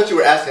from... I thought you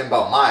were asking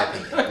about my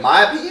opinion.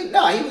 My opinion?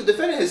 Nah, he was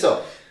defending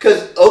himself.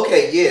 Because,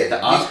 okay, yeah. The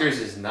Oscars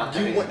is not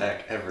coming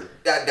back ever.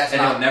 That's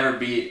and not... it'll never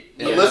be...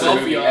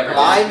 Listen,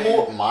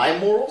 my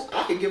morals,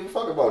 I could give a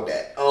fuck about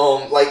that.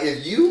 Like,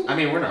 if you... I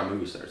mean, we're not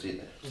movie stars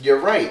either. You're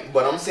right.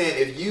 But I'm saying,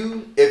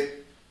 if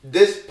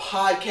this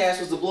podcast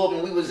was to blow up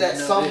and we was at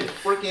some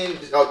freaking...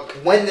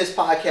 when this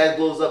podcast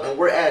blows up and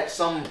we're at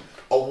some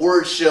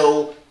award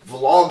show,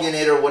 vlogging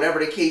it or whatever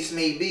the case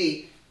may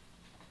be...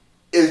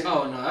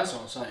 Oh, no, that's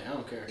what I'm saying. I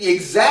don't care.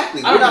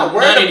 Exactly. We're not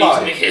worried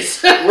about it.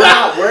 We're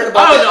not worried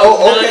about that.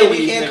 Okay,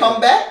 we can't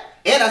come back.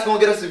 And that's going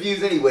to get us the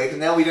views anyway, because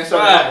now we didn't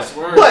start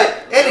talking.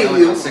 But,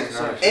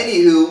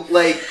 anywho,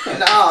 like,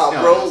 nah,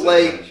 bro,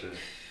 like,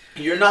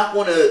 you're not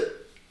going to...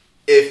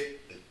 If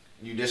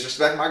you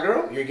disrespect my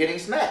girl, you're getting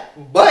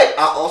smacked. But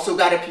I also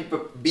got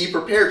to be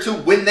prepared to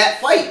win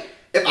that fight.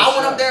 If I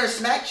went up there and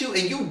smacked you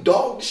and you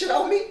dogged the shit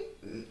out of me...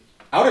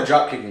 I would have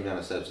drop kicked him down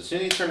the steps. As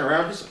soon as he turned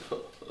around, he's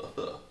like...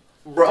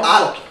 Bro,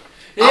 Word.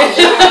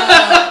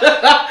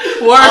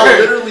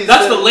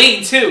 That's the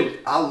lane too.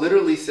 I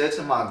literally said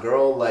to my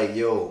girl, like,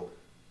 yo,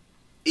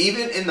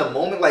 even in the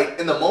moment,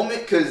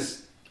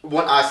 because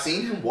when I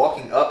seen him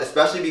walking up,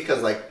 especially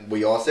because, like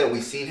we all said,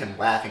 we seen him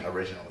laughing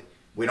originally.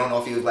 We don't know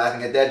if he was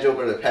laughing at that joke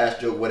or the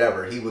past joke,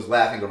 whatever. He was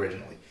laughing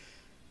originally.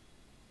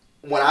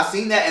 When I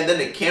seen that, and then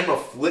the camera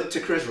flipped to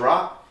Chris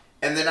Rock,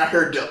 and then I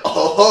heard the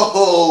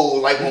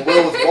like when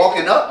Will was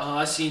walking up.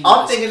 I seen.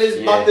 I'm thinking it's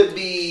about to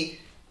be.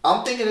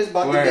 I'm thinking it's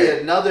about to be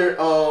another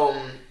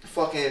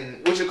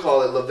fucking what you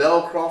call it,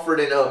 Lavelle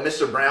Crawford and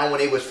Mr. Brown when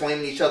they was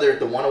flaming each other at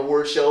the One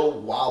Award show a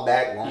while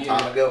back, long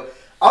time ago.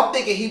 I'm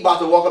thinking he about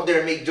to walk up there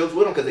and make jokes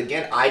with him because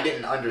again, I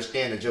didn't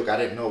understand the joke. I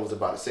didn't know it was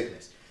about a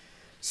sickness.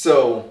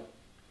 So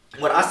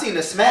when I seen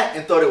the smack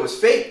and thought it was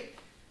fake,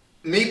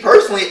 me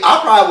personally, I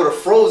probably would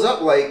have froze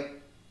up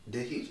like,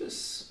 did he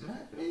just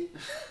smack me?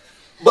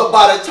 But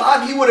by the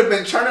time he would have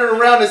been turning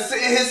around and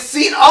sitting in his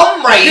seat,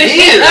 I'm right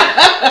here.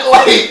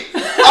 Like,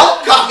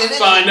 I'm cocking it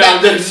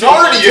back to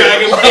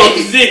Narnia. Like,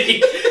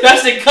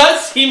 that's the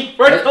cutscene.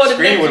 We're going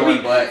to next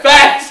week.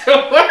 Fast.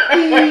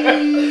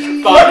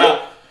 Find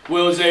out.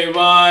 Will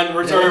Zayvon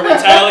return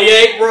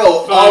retaliate?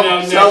 Bro,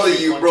 I'm telling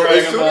you, bro.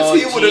 As soon as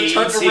he would have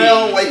turned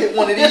around, like hit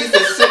one of these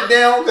and sit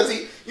down, because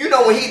he... You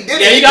know when he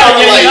did it, you gotta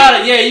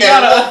hit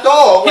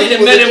the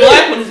Men in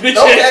Black with his bitch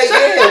ass. Okay,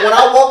 yeah. When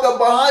I walk up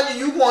behind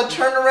you, you gonna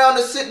turn around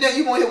and sit down.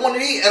 You gonna hit one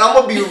of these, and I'm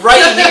gonna be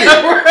right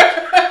here.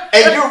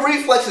 And your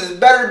reflexes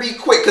better be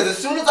quick, because as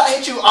soon as I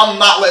hit you, I'm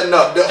not letting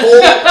up.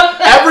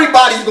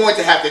 Everybody's going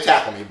to have to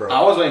tackle me, bro.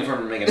 I was waiting for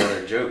him to make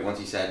another joke once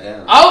he sat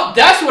down.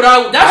 That's what I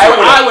would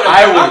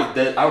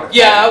have.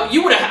 Yeah,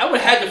 you would have. I would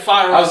have had to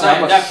fire. I was like,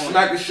 I'm gonna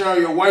smack the shit out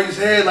of your wife's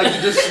head like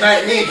you just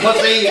smacked me,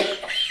 pussy.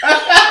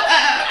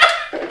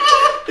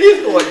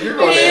 He's going, you're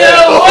going to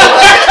hell.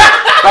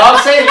 But I'm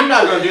saying you're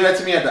not gonna do that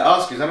to me at the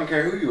Oscars. I don't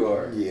care who you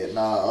are. Yeah,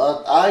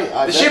 nah.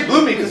 The shit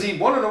blew me because he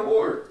won an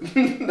award.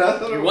 You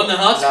won the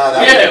Oscar.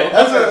 He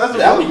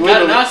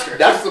got an Oscar.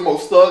 That's the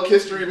most thug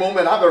history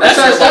moment I've ever seen.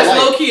 That's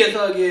low key a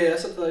thug. Yeah,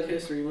 that's a thug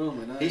history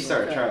moment. He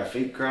started trying to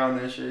fake crown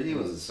and shit. He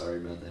wasn't sorry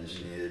about that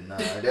shit. Yeah, nah.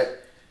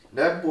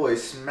 That boy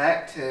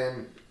smacked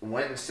him.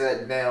 Went and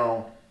sat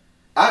down.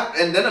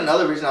 And then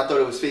another reason I thought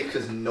it was fake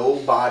because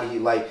nobody,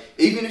 like,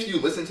 even if you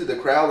listen to the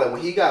crowd, like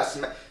when he got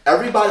smacked,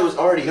 everybody was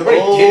already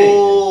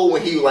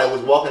when he like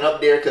was walking up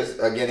there because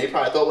again they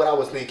probably thought what I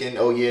was thinking.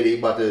 Oh yeah, they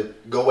about to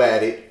go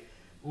at it.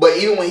 But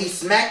even when he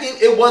smacked him,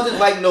 it wasn't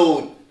like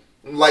no.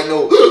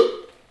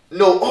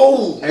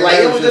 Oh, like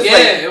it was just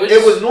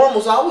it was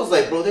normal. So I was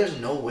like, bro, there's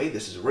no way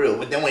this is real.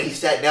 But then when he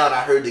sat down,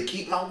 I heard to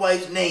keep my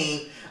wife's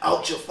name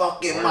out your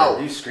fucking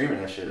mouth. You screaming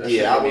that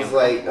shit. I was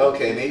like,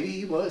 okay, maybe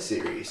he was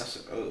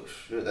serious. Oh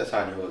shit, that's how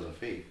I knew it wasn't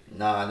fake.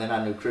 Nah, and then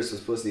I knew Chris was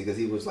pussy because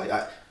he was like,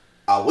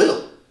 I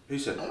will. He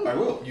said, I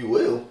will. You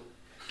will.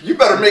 You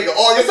better make an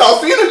August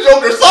Alsina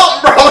joke or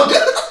something, bro.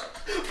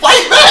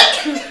 Fight back.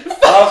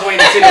 I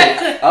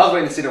was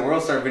waiting to see the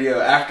World Star video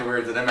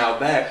afterwards of them out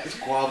back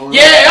squabbling.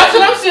 Yeah, that's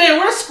what I'm saying.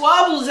 Where's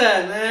Squabbles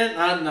at, man?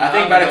 I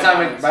think by the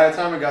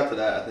time it got to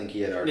that, I think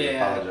he had already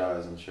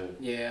apologized and shit.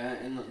 Yeah,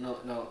 and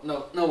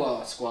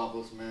no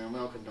squabbles, man. We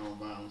don't condone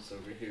violence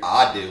over here.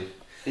 I do.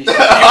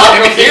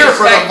 I'm here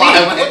for the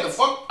violence. What the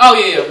fuck? Oh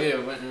yeah.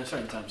 When a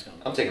certain time's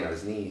coming. I'm taking out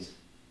his knees.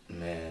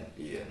 Man,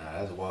 yeah, nah,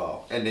 that's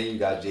wild. And then you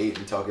got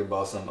Jaden talking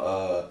about some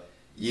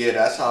yeah,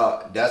 that's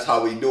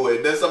how we do it.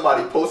 And then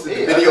somebody posted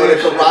the video of the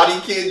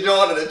Karate Kid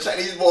John and the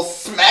Chinese boy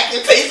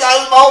smacking taste out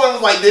of his mouth and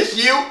was like, "This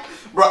you?"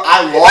 Bro,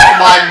 I lost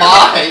my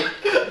mind.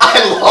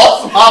 I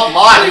lost my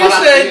mind. You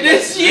said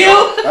this you?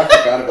 I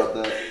forgot about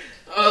that.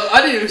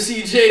 I didn't even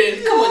see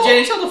Jaden. Come on,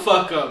 Jaden, shut the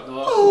fuck up,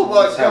 dog. Oh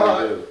my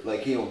god. Like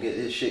he don't get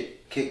his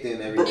shit kicked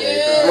in every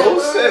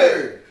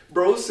day.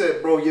 Bro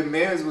said, your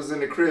mans was in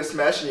the crib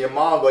smashing your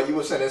mom, but you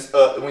were sending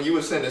when you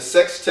were sending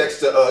sex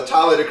text to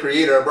Tyler the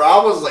Creator, bro. I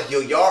was like,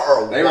 yo, y'all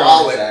are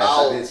wilding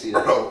out,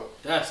 bro.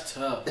 That's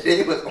tough.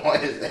 He was on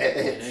his ass.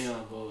 They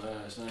on both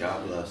ass.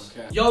 God bless.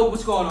 Okay. Yo,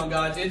 what's going on,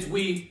 guys? It's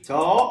We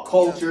Talk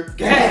Culture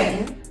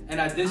Gang.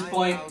 And at this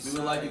point, we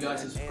would like you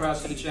guys to subscribe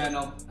to the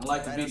channel and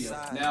like the video.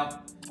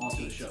 Now, on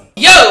to the show.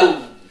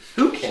 Yo!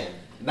 Who can?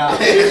 Nah.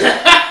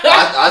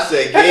 I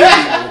said gay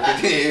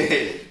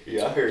people.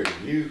 Yeah, I heard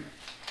you.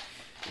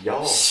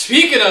 Y'all.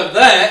 Speaking of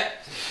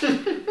that,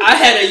 I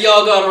had a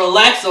y'all gotta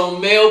relax on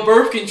male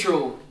birth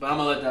control, but I'm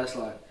gonna let that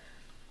slide.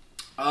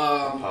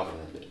 I'm popping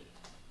that bitch.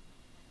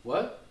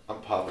 What?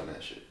 I'm popping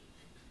that shit.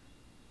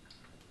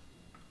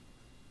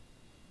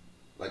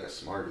 Like a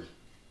smartie.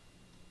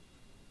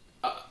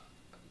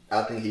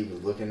 I think he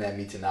was looking at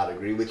me to not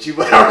agree with you,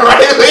 but I'm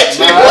right with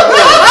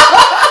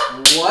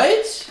you.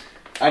 What?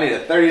 I need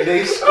a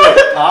 30-day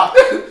script, Pop.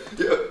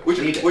 Yeah, what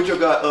you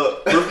got?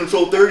 Birth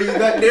control 30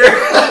 back there?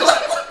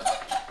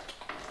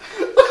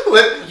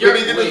 Let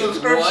me get the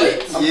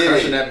subscription. I'm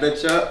crushing that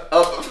bitch up.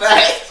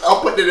 Facts. I'll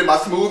put it in my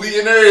smoothie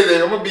and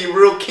everything. I'm gonna be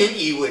real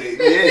kinky with it.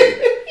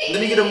 Yeah.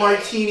 Let me get a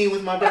martini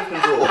with my birth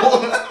control.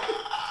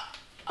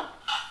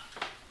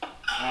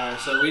 Alright,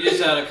 so we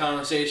just had a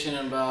conversation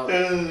about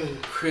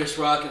Chris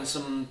Rock and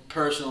some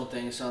personal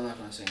things, so I'm not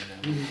gonna say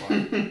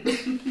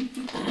anything.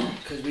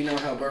 Because we know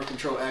how birth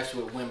control acts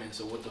with women,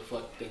 so what the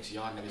fuck thinks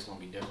y'all niggas gonna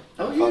be different?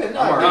 Oh yeah, I'm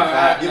already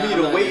fat. Give me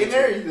the weight and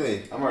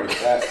everything. I'm already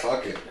fat.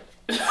 Fuck it.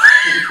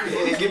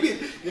 Yeah, give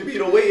me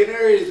the weight and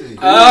everything.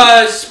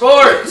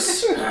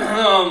 Sports.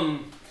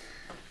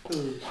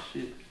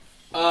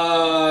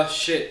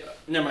 Shit.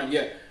 Never mind.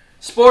 Yeah,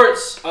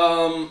 sports.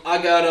 I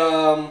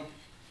got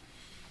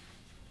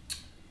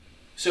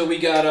So we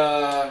got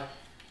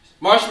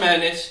March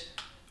Madness.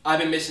 I've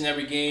been missing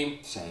every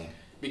game. Same.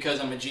 Because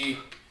I'm a G.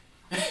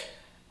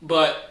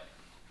 But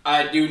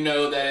I do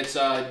know that it's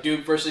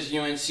Duke versus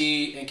UNC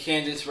and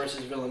Kansas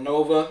versus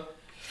Villanova.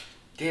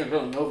 Damn,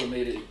 Villanova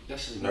made it.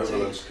 Nova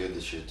looks good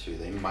this year too.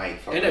 They might.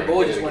 And that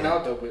boy just went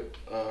out though, but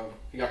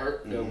he got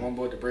hurt. The one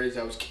boy at the Braves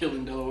that was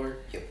killing Delaware.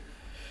 Yep.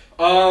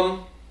 I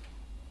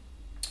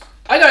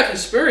got a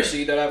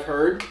conspiracy that I've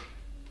heard,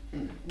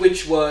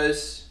 which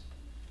was: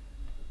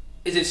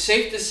 is it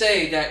safe to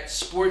say that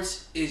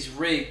sports is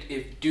rigged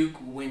if Duke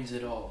wins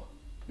it all?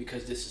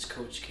 Because this is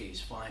Coach K's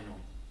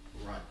final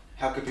run.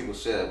 How could people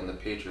say that when the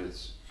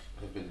Patriots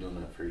have been doing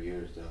that for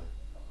years though?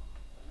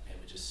 It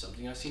was just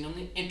something I've seen on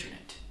the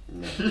internet.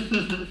 No.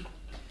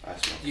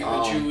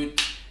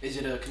 Is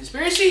it a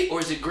conspiracy or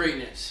is it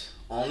greatness?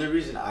 Only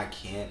reason I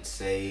can't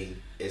say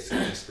it's a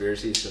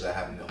conspiracy is because I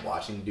haven't been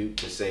watching Duke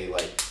to say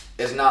like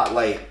it's not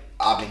like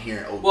I've been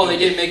hearing. Oh, well, they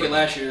didn't make it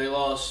last year. They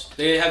lost.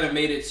 They haven't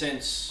made it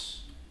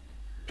since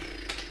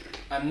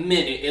a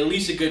minute, at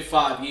least a good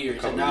 5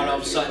 years, and now all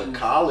of a sudden. But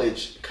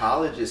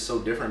college is so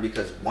different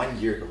because 1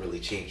 year could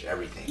really change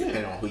everything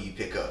depending on who you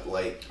pick up.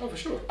 Like, oh, for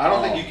sure. I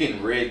don't think you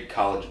can rig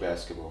college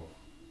basketball.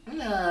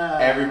 Nah.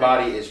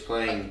 Everybody is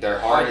playing their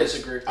hardest. I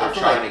disagree. I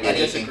feel like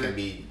anything can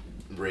be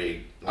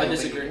rigged. I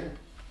disagree.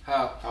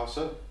 How? How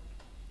so?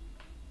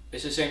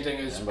 It's the same thing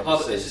as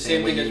it's the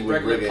same thing as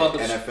regular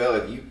public.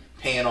 NFL. If you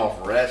paying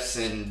off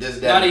refs and this,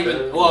 that. Not even.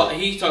 Third. Well,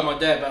 he's talking about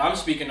that, but I'm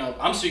speaking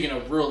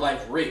of real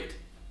life rigged.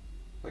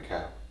 Like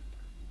how?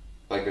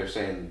 Like they're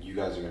saying you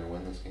guys are gonna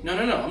win this game? No.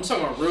 I'm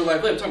talking about real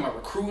life rigged. I'm talking about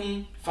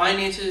recruiting,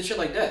 finances, and shit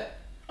like that.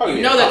 Oh,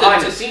 you know that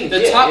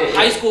the top yeah.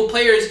 high school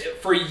players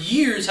for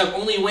years have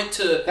only went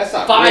to that's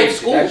not 5 rigged.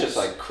 schools. That's just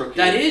like crooked.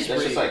 That is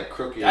that's rigged. Just like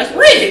crooked. That's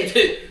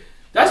rigged.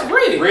 That's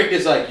rigged. Rigged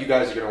is like you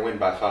guys are gonna win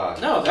by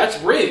 5. No, that's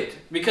rigged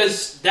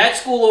because that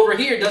school over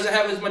here doesn't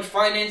have as much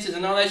finances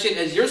and all that shit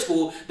as your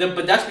school.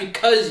 But that's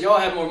because y'all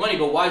have more money.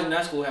 But why doesn't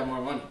that school have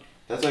more money?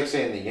 That's like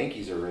saying the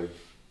Yankees are rigged.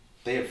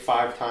 They have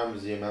 5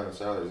 times the amount of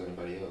salaries as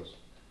anybody else,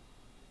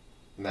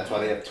 and that's why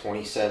they have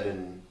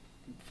 27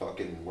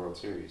 fucking World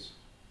Series.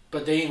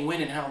 But they ain't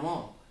winning how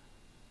long?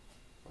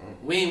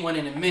 We ain't won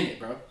in a minute,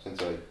 bro. Since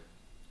like.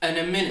 In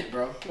a minute,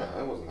 bro. No,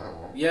 it wasn't that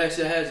long. Yes,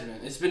 it has been.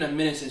 It's been a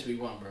minute since we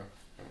won, bro.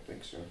 I don't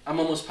think so. I'm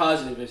almost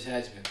positive it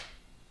has been.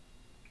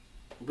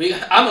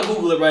 I'm gonna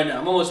Google it right now.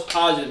 I'm almost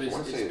positive it's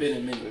been a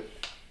minute.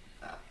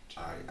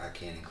 I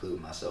can't include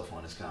myself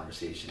on this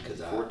conversation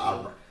because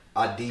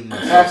I deem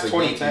myself That's a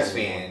Yankees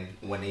fan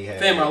when they had.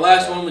 Fam, our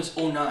last one was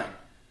 09.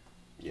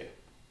 Yeah.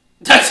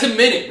 That's a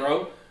minute,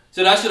 bro.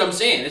 So that's what I'm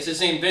saying. It's the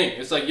same thing.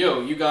 It's like, yo,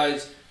 you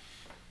guys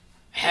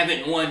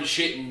haven't won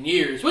shit in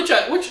years, which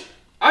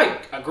I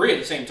agree at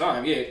the same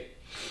time. Yeah,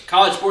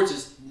 college sports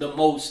is the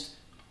most.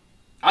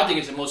 I think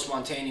it's the most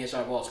spontaneous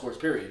out of all sports.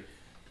 Period,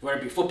 whether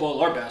it be football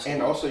or basketball.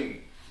 And also,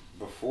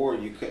 before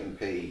you couldn't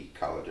pay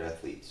college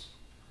athletes.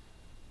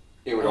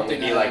 It would only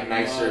be like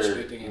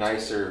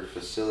nicer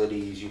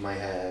facilities you might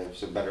have,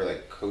 some better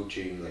like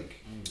coaching,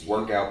 like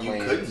workout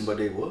plans. You couldn't, but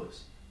it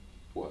was.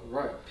 What?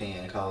 Right.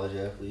 Paying college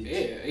athletes.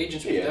 Yeah,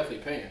 agents were definitely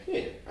paying.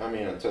 Yeah, I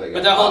mean until they got.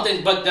 But that whole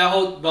thing, the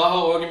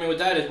whole argument with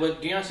that is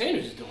what Deion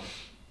Sanders is doing.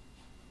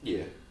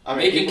 Yeah. I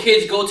mean, making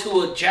kids go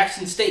to a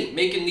Jackson State,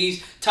 making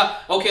these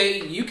top.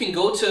 Okay, you can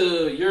go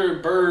to your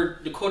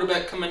Bird, the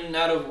quarterback coming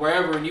out of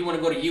wherever, and you want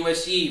to go to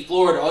USC,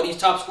 Florida, all these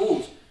top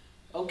schools.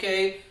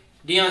 Okay,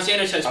 Deion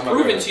Sanders has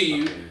proven to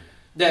you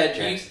that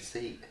Jackson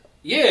State.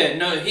 Yeah,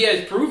 no, he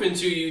has proven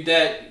to you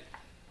that.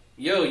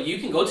 Yo, you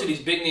can go to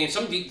these big names.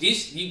 A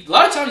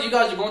lot of times you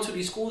guys are going to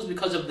these schools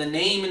because of the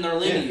name and their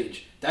lineage.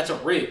 Yeah. That's a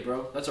rig,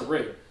 bro. That's a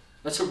rig.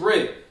 That's a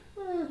rig.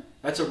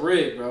 That's a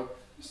rig, bro.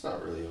 It's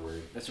not really a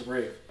rig. That's a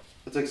rig.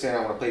 It's like saying I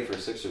want to play for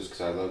the Sixers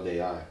because I love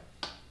AI.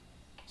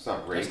 It's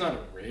not rig. That's not a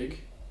rig.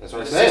 That's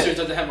what I said. said. The Sixers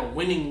doesn't have a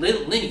winning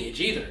lineage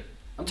either.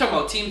 I'm talking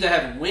about teams that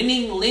have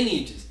winning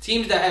lineages.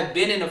 Teams that have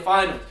been in the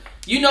finals.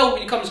 You know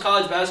when it comes to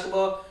college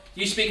basketball,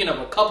 you're speaking of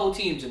a couple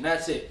teams and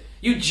that's it.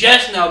 You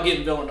just now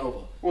getting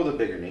Villanova. Well, the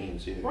bigger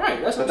names, yeah.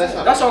 Right, that's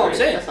all I'm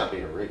saying. That's not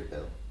being a rig,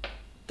 though.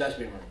 That's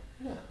being rigged.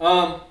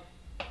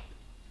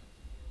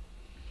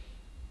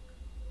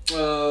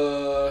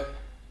 Yeah.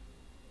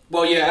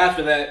 Well, yeah,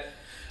 after that,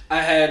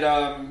 I had,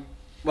 I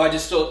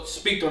just still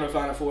speaked on the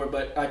Final Four,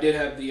 but I did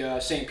have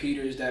the St.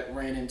 Peter's that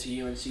ran into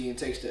UNC and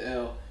takes the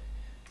L.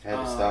 Had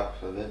to stop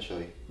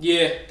eventually.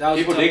 Yeah, that was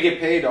People did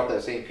get paid off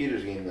that St.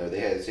 Peter's game, though.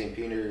 They had St.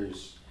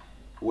 Peter's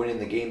winning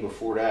the game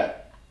before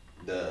that.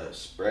 The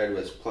spread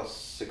was plus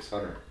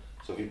 600.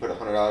 So if you put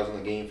 $100 on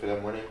the game for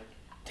them winning,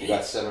 you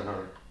got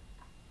 $700.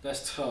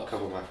 That's tough. A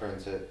couple of my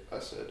friends said, I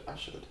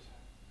should have.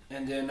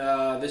 And then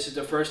this is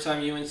the first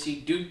time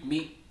UNC Duke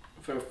meet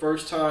for the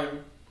first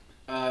time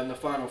in the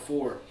Final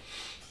Four.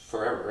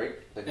 Forever, right?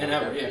 Like and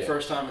ever, yeah.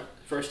 First time.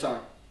 It's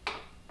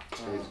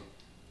crazy.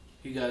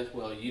 You guys,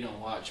 well, you don't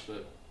watch,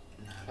 but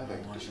I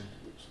think watching.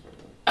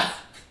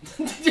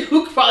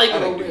 Duke probably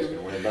gonna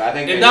win, but I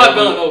think if not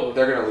Villanova,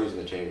 they're gonna lose in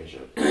the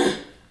championship.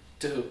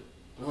 To who?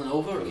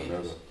 Villanova or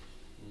Villanova?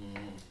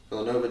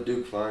 Villanova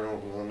Duke final.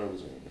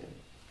 Villanova's gonna win.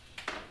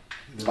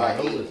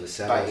 Villanova is the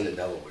South of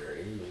Delaware.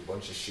 A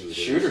bunch of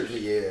shooters.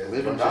 Yeah,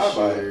 live and die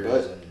by it.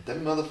 But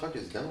them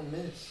motherfuckers don't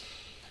miss.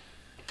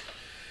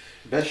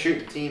 Best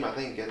shooting team, I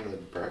think, in the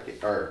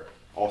bracket or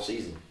all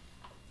season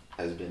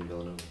has been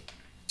Villanova.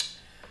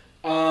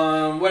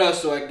 What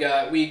else do I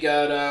got? We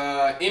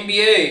got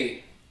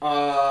NBA.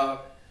 I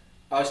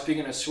was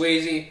speaking of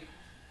Swayze.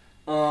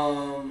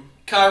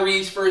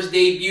 Kyrie's first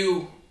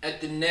debut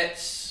at the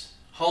Nets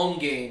home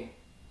game.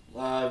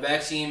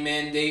 Vaccine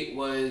mandate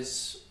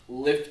was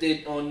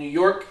lifted on New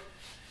York.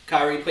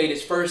 Kyrie played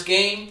his first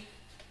game,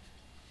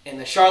 and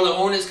the Charlotte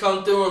Hornets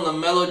come through, and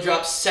LaMelo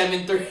drops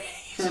 7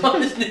 threes on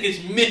this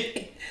nigga's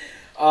mid.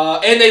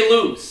 And they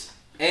lose.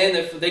 And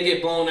if they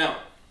get blown out.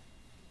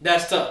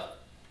 That's tough.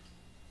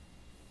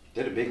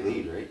 They had a big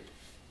lead, right?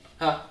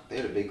 Huh? They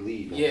had a big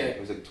lead. Yeah. It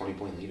was like a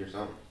 20-point lead or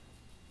something.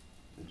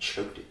 And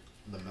choked it.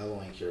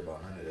 LaMelo ain't care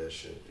about none of that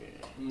shit.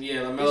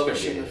 Yeah, LaMelo was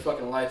shooting the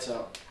fucking lights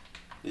out.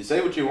 You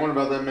say what you want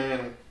about that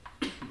man.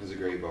 He's a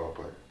great ball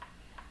player.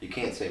 You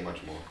can't say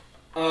much more.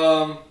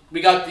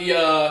 We got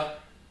the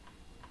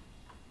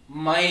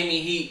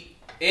Miami Heat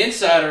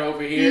insider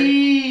over here.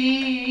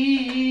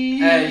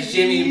 As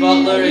Jimmy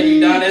Butler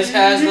and Udonis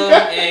Haslem.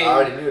 I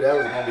already knew that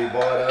was going to be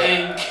bought up.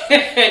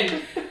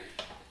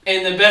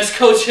 And the best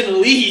coach in the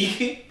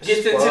league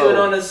gets into it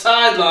on the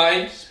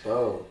sideline.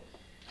 Spo.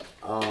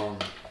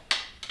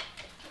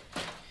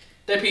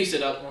 They pieced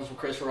it up once with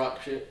Chris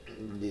Rock shit.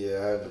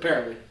 Yeah.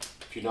 Apparently.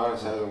 If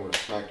Udonis hasn't, would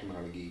have smacked him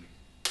out of Geek.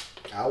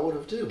 I would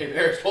have too. If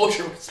Eric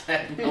Spoelstra was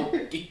having no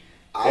Geek.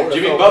 I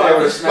Jimmy Butler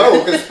would have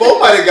Spo, because Spo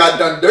might have got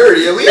done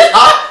dirty. At least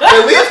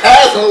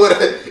Haslam would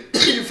have,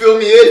 you feel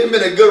me, hit him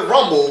in a good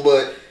rumble,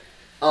 but,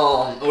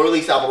 or at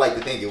least I would like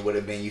to think it would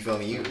have been, you feel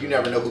me? You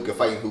never know who can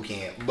fight and who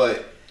can't,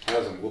 but.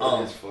 Haslam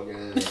whooping his fucking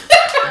ass.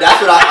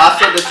 That's what I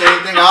said the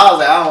same thing. I was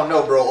like, I don't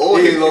know, bro. Oh,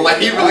 he look like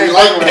he really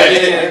liked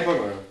that.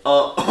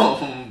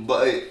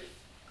 But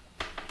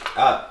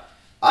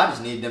I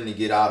just need them to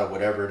get out of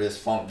whatever this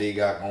funk they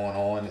got going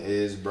on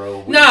is,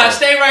 bro. Nah,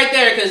 stay right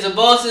there, because the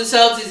Boston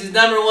Celtics is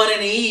 #1 in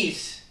the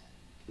East.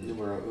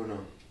 Numero uno.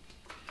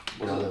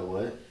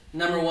 What?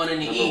 #1 in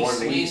the East.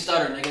 We ain't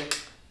stutter, nigga.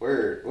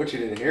 Word. What, you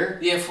didn't hear?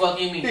 Yeah, fuck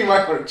you mean. You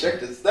might want to check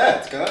the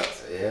stats,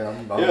 cuz. Yeah,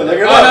 I'm Yeah, look look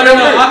it Oh, up. no.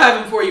 I'll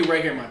have him for you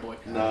right here, my boy.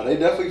 Nah, they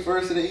definitely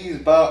first in the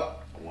East, Bob.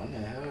 When the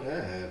hell did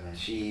that happen?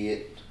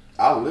 Shit.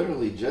 I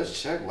literally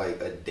just checked like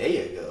a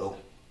day ago.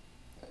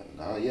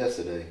 Not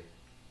yesterday.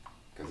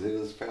 Because it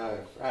was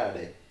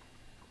Friday.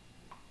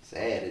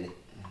 Saturday.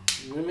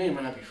 What do you mean it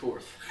might not be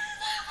 4th?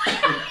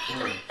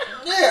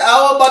 Yeah, I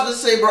was about to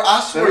say, bro,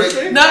 I swear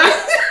to Nah.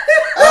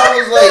 I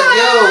was like,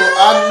 yo,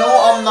 I know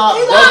I'm not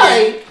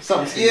bugging.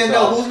 Something seems Yeah,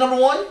 no, off. who's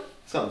 #1?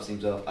 Something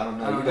seems up. I don't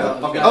know. I don't You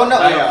got know. fucking. Oh no!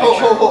 I got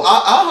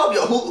I'll help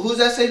you. Who's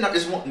that say? No,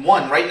 it's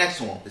one right next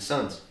to him. the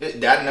Suns.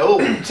 That no.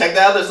 Check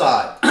the other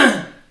side.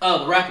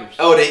 Oh, the Raptors.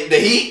 Oh, the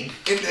Heat.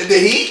 The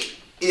Heat.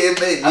 Yeah,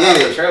 man, I thought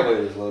the yeah.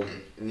 Trailblazers,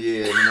 Logan.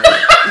 Yeah. No.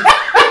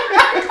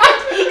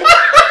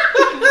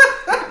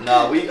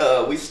 Nah,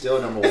 we still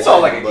 #1. It's all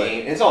like a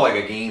game. It's all like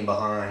a game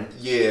behind.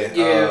 Yeah.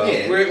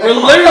 Yeah. We're Come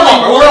on, literally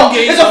bro. one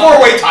game. It's a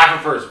 4-way tie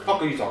for first.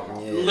 Fuck are you talking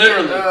about? Yeah.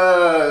 Literally.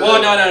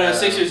 Well, no. yeah.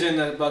 Sixers and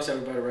the Bucks have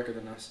a better record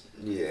than us.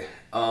 Yeah.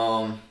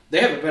 They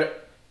have a better.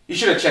 You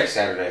should have checked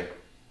Saturday.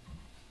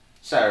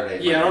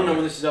 Saturday. Yeah, I don't know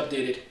when this is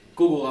updated.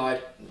 Google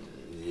lied.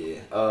 Yeah.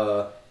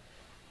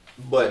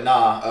 But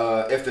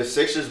nah. If the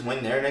Sixers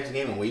win their next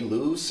game and we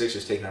lose,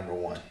 Sixers take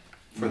 #1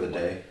 for the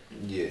day.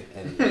 Yeah.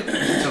 And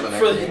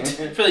For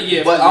the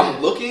year. but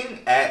I'm looking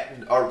at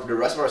the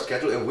rest of our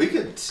schedule. If we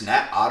could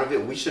snap out of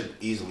it, we should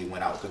easily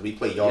win out because we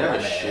play y'all bum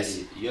ass.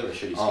 You have a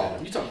shitty schedule.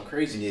 You talking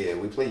crazy? Yeah,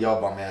 we play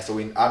y'all bum ass. So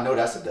I know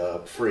that's a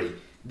dub. Free.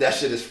 That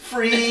shit is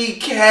free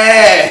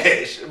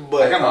cash.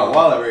 But I got my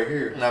wallet right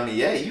here. I mean,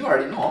 yeah, you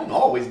already know I'm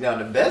always down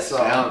to bet.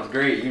 Sounds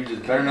great. You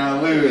just better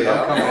not lose.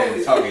 Yeah, I'm coming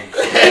in talking.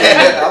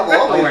 I'm I'm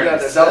always wearing down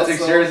the to bet.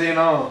 Celtics jersey and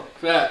all.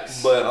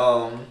 Facts.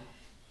 But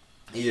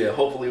yeah,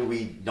 hopefully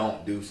we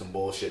don't do some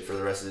bullshit for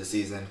the rest of the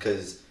season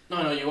because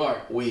No, you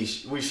are. we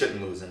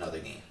shouldn't lose another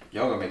game.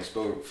 Y'all gonna make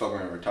Spo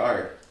fucking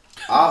retire.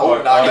 I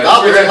hope not. oh,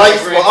 I'll be that's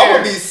like, right I'm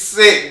gonna there. be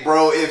sick,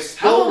 bro. If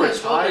How Spo long has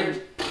Spo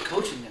retired, been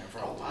coaching there for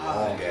a while?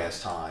 long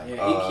ass time.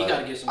 Yeah, he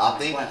gotta get some. I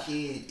think slack.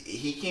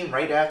 he came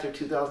right after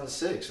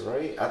 2006,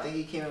 right? I think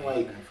he came in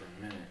like Been for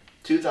a minute.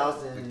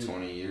 2000. Like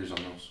 20 years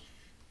almost.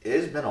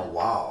 It's been a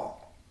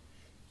while.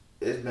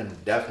 It's been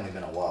definitely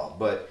been a while,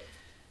 but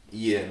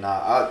yeah,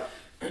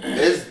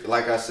 it's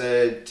like I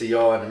said to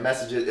y'all in the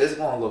messages. It's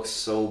gonna look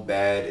so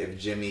bad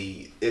if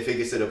it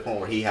gets to the point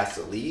where he has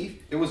to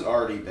leave. It was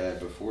already bad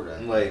before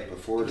that. Like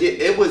before. Yeah,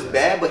 it was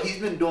bad, but he's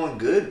been doing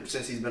good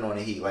since he's been on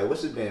the Heat. Like,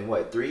 what's it been?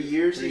 What, 3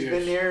 years 3 he's years.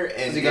 been there,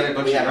 and he got a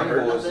bunch we of haven't young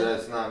heard boys nothing?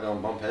 that's not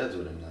gonna bump heads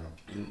with him now.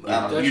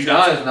 That's Udonis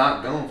true. is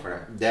not going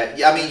for that.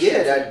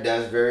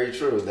 That's very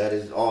true. That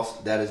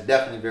is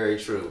definitely very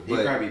true. He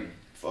But probably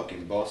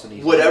fucking bossing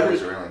these whatever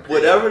boys around like crazy.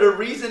 whatever the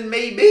reason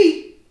may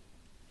be,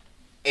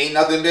 ain't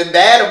nothing been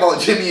bad about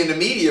Jimmy in the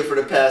media for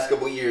the past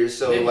couple years.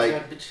 So Maybe like,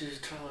 that bitch is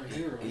Tyler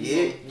Hero.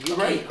 yeah, you're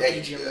right.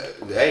 Okay, Jimmy.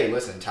 Hey,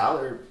 listen,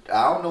 Tyler.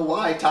 I don't know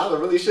why Tyler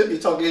really should be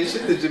talking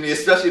shit to Jimmy,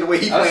 especially the way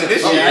he playing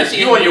this yeah, year. I see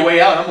You on your way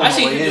out? I'm on I my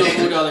seen way him do a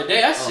in. move the other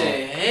day. I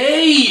said,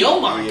 "Hey,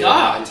 oh my Yeah,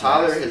 god!"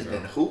 Tyler has nasty, bro.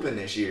 been hooping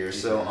this year.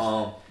 He's So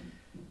nasty.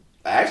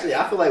 actually,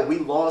 I feel like we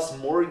lost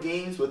more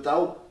games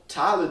without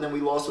Tyler than we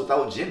lost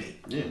without Jimmy.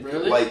 Yeah.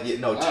 Really? Like,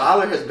 Wow.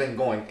 Tyler has been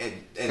going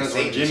Because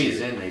insane. when this Jimmy's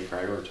year. in, they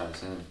prioritize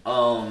him.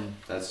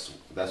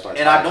 That's why.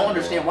 And I don't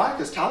understand why,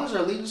 because Tyler's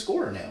our leading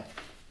scorer now.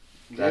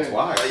 That's Yeah.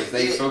 why. Because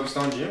they Yeah. focused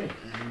on Jimmy.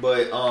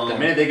 But The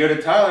minute they go to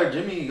Tyler,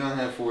 Jimmy gonna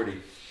have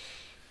 40.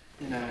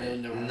 Nah, he'll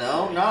never.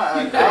 no,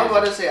 I was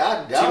about to say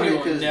I doubt Jimmy it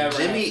will because never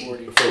Jimmy, have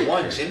 40. for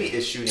one, Jimmy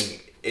is shooting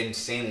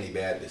insanely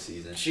bad this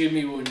season.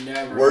 Jimmy will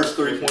never. Worst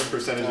have 3-point 40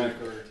 percentage.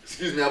 attacker.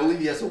 Excuse me, I believe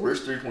he has the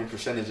worst 3-point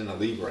percentage in the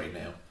league right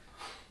now.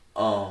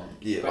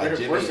 Yeah, like Better,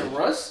 Jimmy. worse than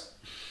Russ?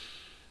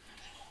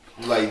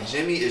 Like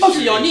Jimmy is. Oh, so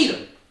shooting- y'all need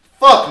him.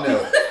 Fuck no.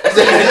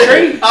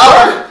 Trade?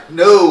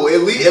 No,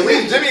 at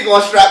least Jimmy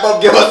gonna strap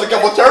up, give us a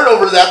couple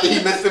turnovers after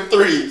he missed them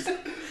threes.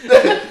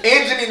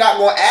 And Jimmy not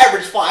gonna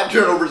average 5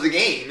 turnovers a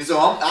game, so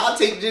I'll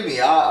take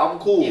Jimmy. I'm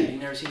cool. Yeah, you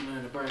never seen him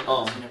in the bird. You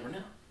never know.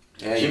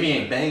 Yeah, Jimmy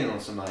ain't banging on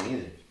somebody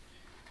either.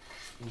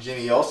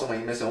 Jimmy also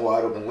ain't missing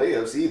wide open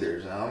layups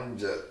either. So I'm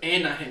just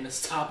And not hitting the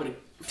top of the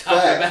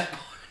backboard.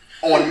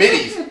 on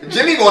middies.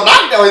 Jimmy gonna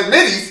knock down his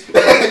middies.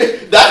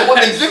 That's one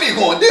thing Jimmy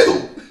gonna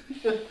do.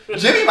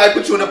 Jimmy might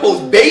put you in a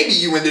post, baby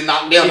you, and then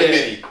knock down the Yeah.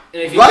 midi.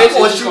 Russ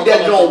going to shoot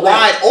that joint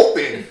wide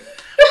open.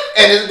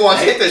 And it's going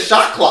to hit the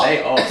shot clock.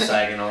 They all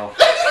sagging off.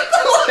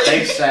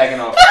 They sagging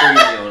off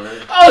crazy on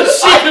it. Oh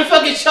shit, the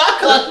fucking shot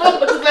clock.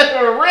 Motherfuckers left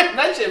on the rim.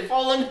 That shit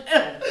falling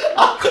down.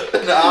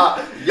 Nah.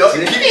 Yo,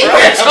 He's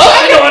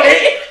choking on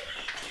it.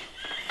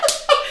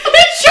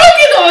 He's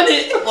choking on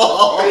it.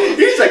 Oh,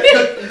 he's like,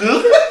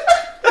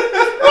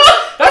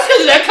 that's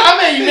because of that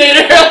comment you made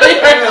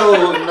earlier.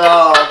 hell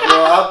no,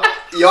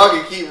 bro. Y'all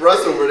can keep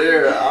Russ over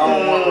there. I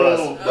don't want Russ.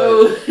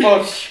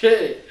 Oh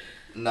shit.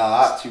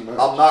 Nah, too much.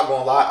 I'm not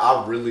gonna lie.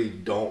 I really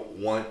don't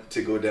want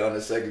to go down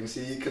to second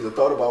seed because the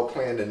thought about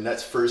playing the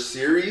Nets first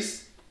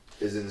series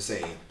is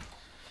insane.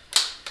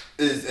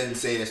 Is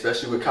insane,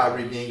 especially with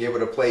Kyrie being able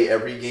to play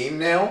every game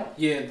now.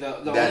 Yeah,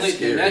 the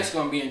Nets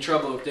gonna be in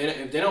trouble if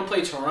they don't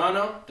play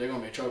Toronto. They're gonna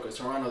be in trouble because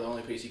Toronto the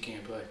only place he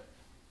can't play.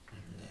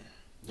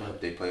 I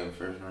hope they play him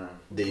first round.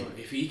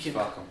 If he can,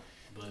 fuck him.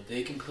 But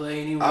they can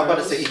play anywhere. I was about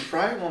to else. say he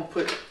probably won't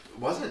put.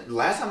 Wasn't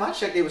last time I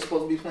checked they were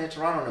supposed to be playing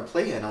Toronto in the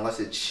play-in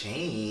unless it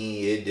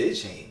changed. It did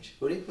change.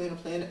 Who they playing in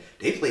the play-in?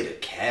 They played the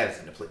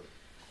Cavs in the play.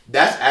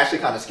 That's actually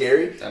kind of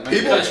scary. People,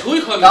 I was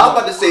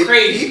about to say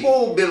crazy.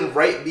 People be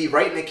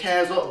writing the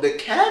Cavs up. The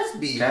Cavs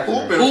be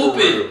hooping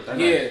for real.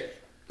 Yeah.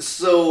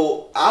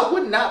 So I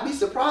would not be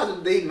surprised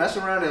if they mess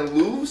around and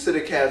lose to the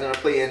Cavs in the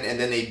play-in, and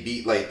then they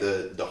beat like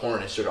the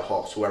Hornets or the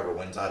Hawks, whoever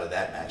wins out of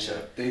that matchup.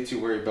 Yeah, they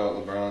too worried about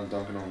LeBron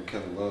dunking on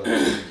Kevin Love.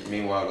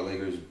 Meanwhile, the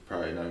Lakers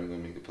probably not even gonna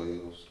make the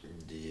playoffs.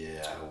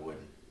 Yeah, I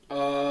wouldn't.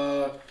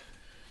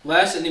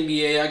 Last in the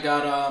NBA, I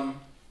got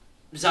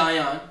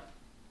Zion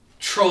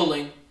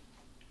trolling,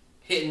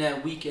 hitting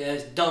that weak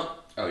ass dunk.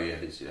 Oh yeah, I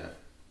did see that.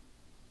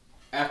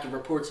 After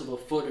reports of a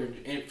foot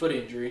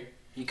injury,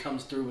 he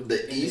comes through with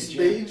the East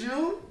Bay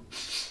Joe.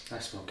 I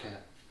smell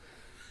cap.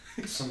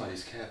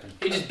 Somebody's capping.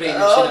 He just baiting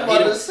the shit out.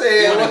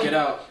 He want to get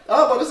out.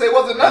 I was about to say,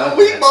 wasn't nothing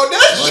weak about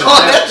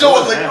that Joe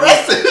was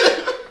aggressive.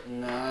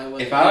 Nah, it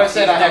wasn't. If I would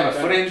said I have a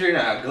foot injury and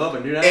I'd go up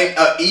and do that.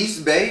 And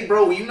East Bay,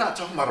 bro, you're not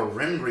talking about a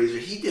rim grazer.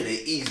 He did an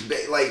East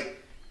Bay. Like,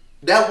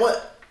 that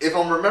what? If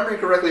I'm remembering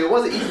correctly, it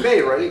was an East Bay,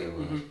 right?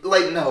 Mm-hmm.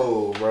 Like,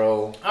 no,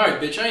 bro. Alright,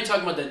 bitch, I ain't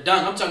talking about the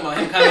dunk. I'm talking about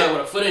him coming out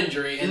with a foot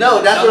injury. And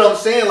no, that's what I'm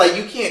saying. Like,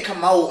 you can't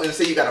come out and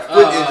say you got a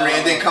foot injury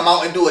and then come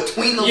out and do a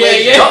tween the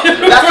legs dunk. That's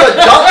a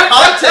dunk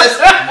contest.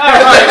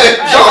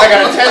 I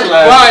got a 10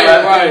 last.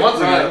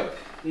 Right.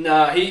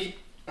 Nah, I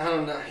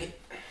don't know.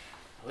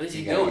 What is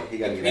he doing? He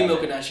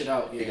milking that shit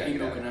out. Yeah, he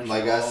milking that shit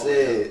out. Like I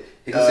said,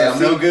 he can say I'm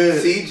no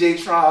good.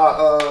 CJ try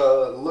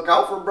look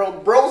out for bro.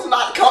 Bro's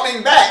not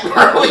coming back,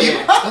 bro.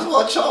 You might as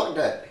well chalk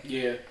that.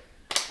 Yeah.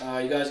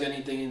 You guys got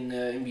anything in the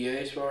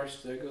NBA as far as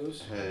that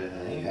goes?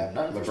 Yeah,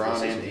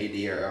 LeBron and AD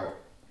are out.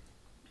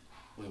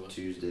 Wait, what?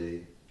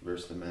 Tuesday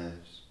versus the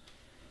Mavs.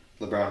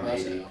 LeBron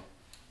and AD.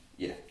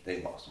 Yeah,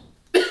 they lost.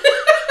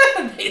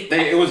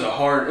 It was a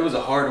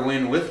hard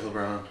win with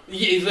LeBron.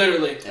 Yeah,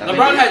 literally.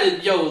 LeBron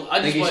had to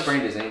I think he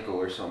sprained his ankle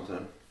or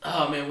something.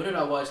 Oh man, what did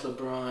I watch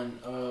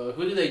LeBron?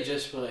 Who did they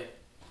just play?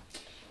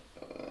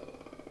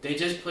 They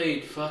just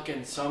played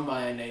fucking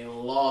somebody and they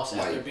lost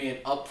after being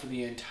up for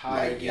the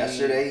entire game.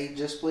 Yesterday he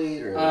just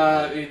played?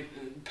 Or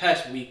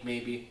past week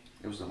maybe.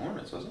 It was the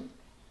Hornets, wasn't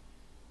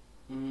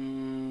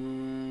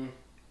it?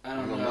 I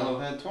don't know.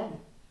 LaMelo had 20.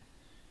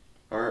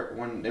 Or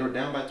when they were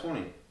down by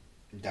 20.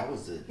 That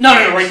was it. No,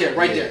 right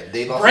there.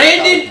 They lost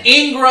Brandon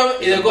Ingram.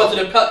 They'll go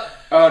to the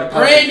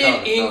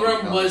Brandon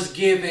Ingram was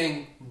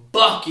giving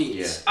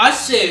buckets. Yeah. I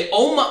said,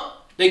 oh my.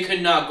 They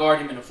could not guard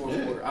him in the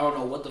fourth quarter. I don't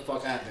know what the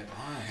fuck happened.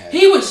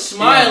 He was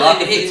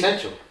smiling and hitting.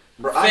 Potential.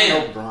 Bro, I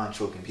know Bron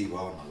choking people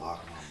out in the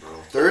locker room, bro.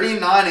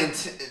 39 and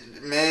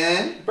 10,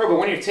 man. Bro, but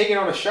when you're taking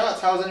all the shots,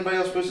 how is anybody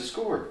else supposed to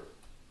score?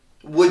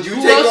 Would you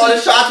take all the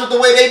shots with the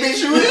way they be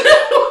shooting?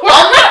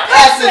 I'm not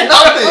passing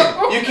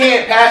nothing. You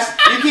can't pass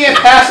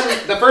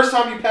it. The first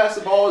time you pass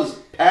the ball is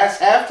past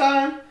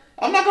halftime.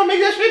 I'm not gonna make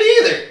that shit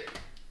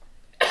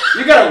either.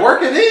 You gotta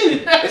work it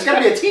in. It's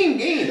gotta be a team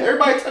game.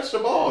 Everybody touch the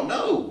ball.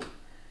 No.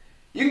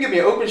 You can give me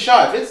an open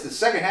shot. If it's the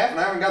second half and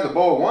I haven't got the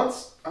ball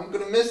once, I'm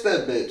gonna miss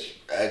that bitch.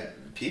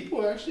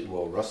 People actually,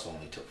 Russell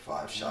only took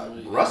 5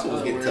 shots. Russell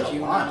was getting to the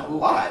line a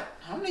lot.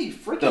 How many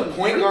freaking? The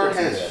point guard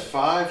has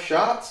 5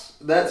 shots.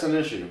 That's an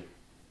issue.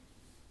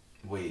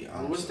 Wait,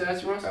 what was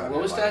stats, Russell?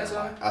 What was stats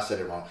on? I said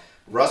it wrong.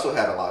 Russell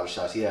had a lot of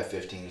shots. He had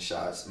 15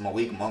 shots.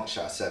 Malik Monk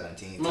shot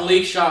 17.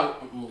 Malik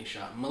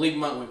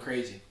Monk went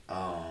crazy.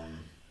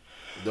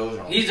 Those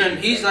are he's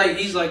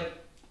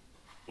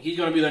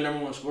gonna be their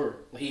number 1 scorer.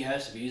 He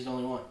has to be. He's the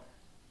only one.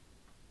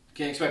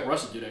 Can't expect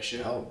Russ to do that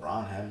shit. Oh,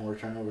 Bron had more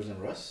turnovers than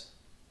Russ.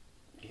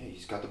 Yeah,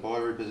 he's got the ball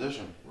every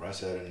position.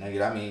 Russ had a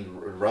negative. I mean,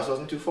 Russ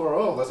wasn't too far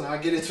off. Let's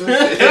not get into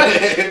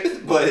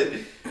it. But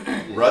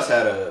Russ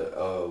had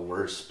a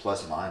worse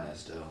plus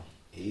minus though.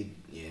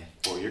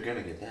 Well, you're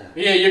gonna get that.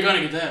 Yeah, you're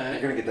gonna get that.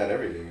 You're gonna get that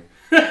every game.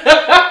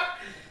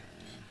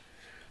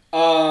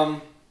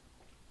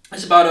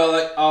 That's about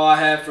all I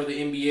have for the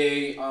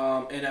NBA,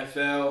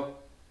 NFL.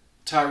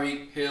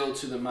 Tyreek Hill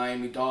to the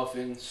Miami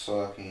Dolphins.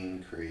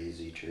 Fucking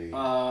crazy trade.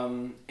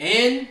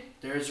 And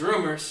there's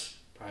rumors.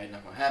 Probably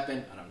not gonna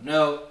happen. I don't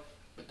know,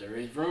 but there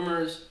is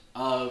rumors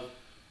of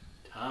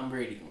Tom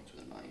Brady going to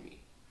the Miami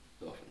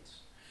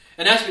Dolphins.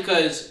 And that's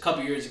because a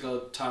couple years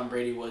ago, Tom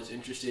Brady was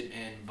interested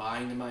in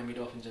buying the Miami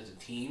Dolphins as a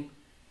team.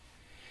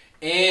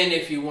 And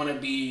if you want to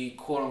be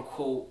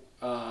quote-unquote,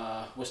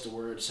 what's the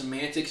word,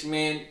 semantics,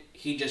 man,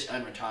 he just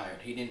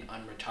unretired. He didn't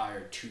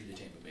unretire to the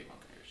Tampa Bay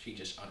Buccaneers. He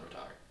just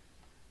unretired.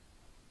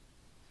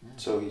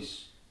 So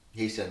he's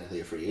technically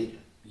a free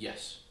agent.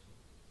 Yes.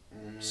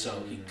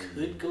 So he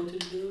could go to the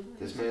Dolphins.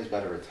 This man's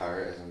about to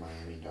retire as a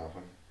Miami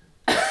Dolphin.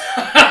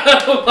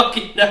 I don't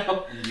fucking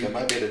know. That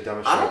might be the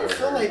dumbest I shit don't I've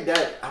feel ever heard. like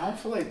that. I don't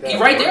feel like that. He's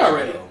right there works,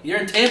 already. though. You're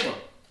in Tampa.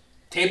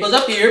 Tampa's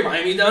up here.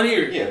 Miami's down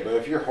here. Yeah, but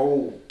if your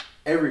whole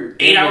every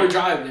 8-hour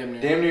drive, damn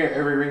near. damn near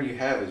every ring you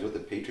have is with the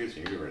Patriots,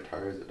 and you're gonna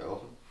retire as a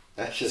Dolphin.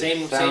 That shit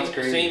sounds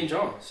crazy. Same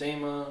John.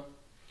 Same.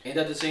 Ain't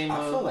that the same? I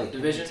feel like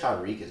division.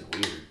 Tyreek is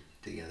weird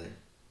together.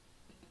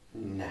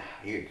 Nah,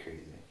 you're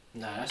crazy.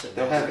 Nah, that's a.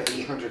 They'll have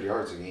 800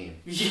 yards a game.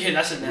 Yeah,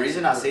 that's a. The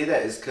reason I say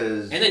that is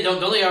because. And they don't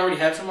they already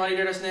have somebody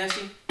there that's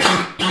nasty?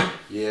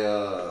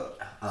 Yeah.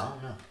 I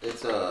don't know.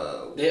 It's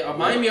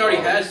Miami already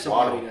has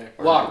somebody there.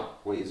 Waddle.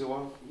 Wait, is it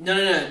Waddle? No.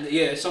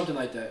 Yeah, it's something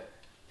like that.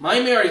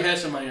 Miami already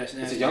has somebody that's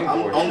nasty. It's a young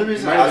boy. Only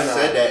reason I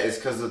said that is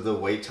because of the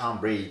way Tom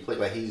Brady played.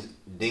 Like, he's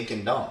dink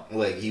and dunk.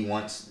 Like, he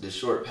wants the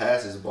short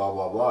passes, blah,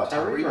 blah, blah.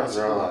 Tyreek runs wants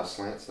around a to lot of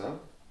slants, though.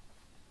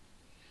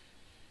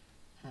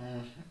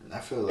 I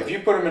feel like... If you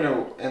put him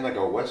in like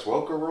a Wes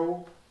Welker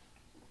role,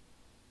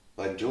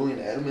 like Julian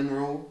Edelman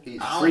role,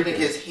 he's I don't think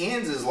his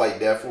hands is like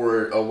that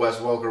for a Wes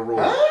Welker role.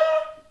 Huh?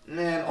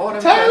 Man, all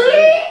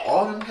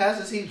them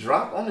passes he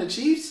dropped on the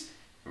Chiefs,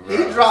 Bro. he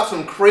dropped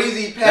some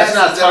crazy passes.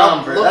 That's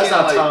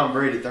not like, Tom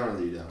Brady throwing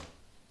to you, though.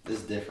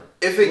 It's different.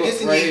 If it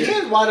gets in right your here.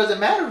 hands, why does it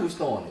matter who's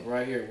throwing it?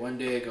 Right here, one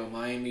day ago,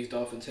 Miami's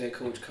Dolphins head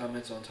coach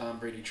comments on Tom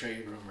Brady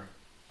trade rumor.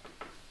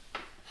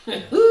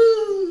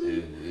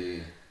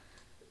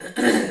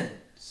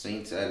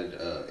 Saints added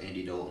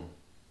Andy Dalton.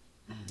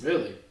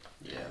 Really?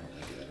 Yeah, I don't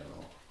like that at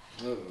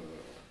all.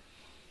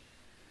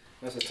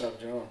 That's a tough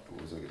job.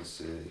 What was I gonna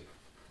say?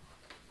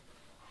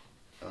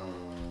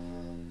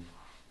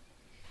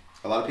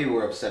 A lot of people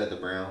were upset at the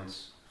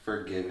Browns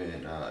for giving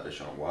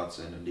Deshaun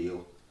Watson a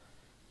deal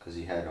because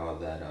he had all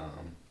that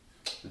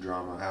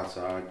drama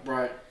outside.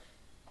 Right.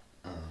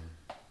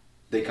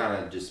 They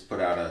kind of just put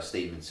out a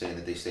statement saying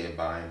that they stand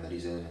by him, that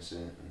he's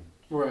innocent. And,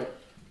 Right.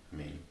 I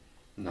mean,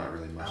 not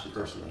really much to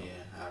talk about.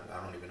 Yeah,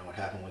 I don't even know what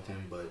happened with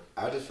him, but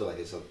I just feel like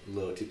it's a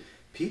little too.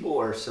 People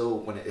are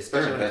so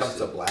especially when it comes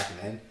to black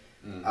men.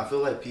 I feel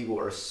like people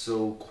are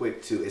so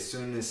quick to, as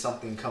soon as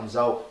something comes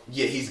out,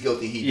 yeah, he's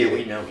guilty. He did it.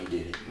 We know he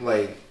did it.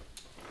 Like,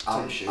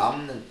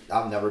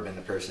 I've never been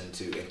the person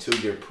to, until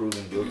you're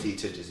proven guilty,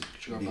 to just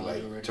be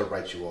like to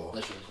write you off.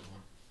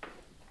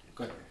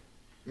 Go ahead.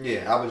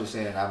 Yeah, I was just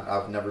saying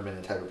I've never been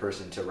the type of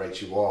person to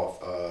write you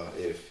off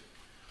if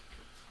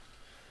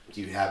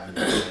you haven't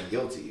been proven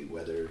guilty,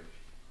 whether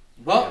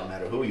Well, no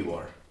matter who you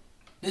are.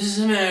 This is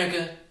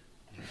America.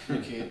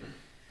 Okay.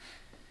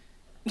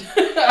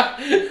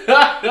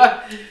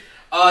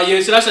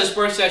 Yeah, so that's a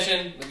sports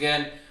session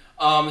again.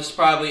 It's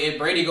probably it.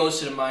 Brady goes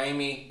to the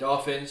Miami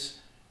Dolphins.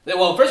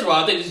 Well, first of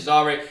all, I think this is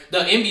already the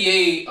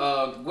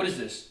NBA. What is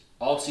this?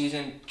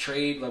 Off-season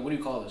trade? Like, what do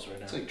you call this right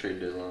now? It's like trade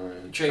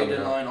deadline. Trade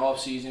deadline,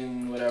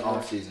 off-season, whatever.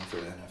 Off-season for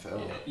the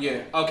NFL.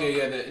 Yeah. Okay.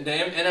 Yeah. The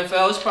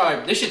NFL is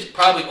probably this shit's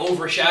probably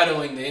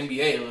overshadowing the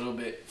NBA a little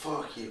bit.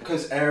 Fuck yeah.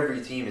 Because every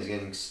team is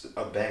getting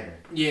a banger.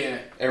 Yeah.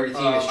 Every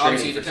team is trading.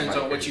 Obviously, it for depends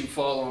somebody on what you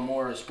follow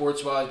more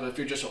sports-wise, but if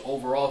you're just an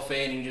overall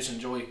fan and you just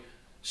enjoy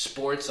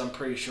sports, I'm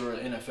pretty sure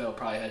the NFL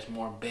probably has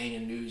more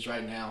banging news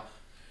right now.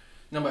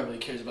 Nobody really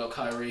cares about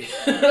Kyrie.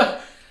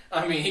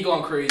 I mean, he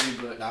going crazy,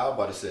 but Now, I was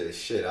about to say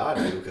shit. I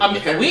do. I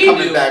mean, we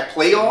coming do. back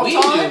playoff we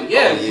time. do,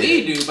 yeah, Oh,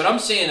 we do. But I'm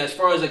saying, as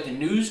far as like the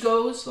news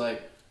goes,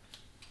 like,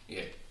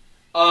 yeah.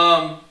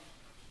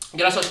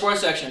 Get us our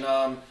sports section.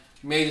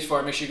 Made this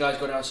far. Make sure you guys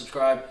go down and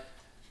subscribe,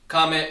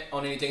 comment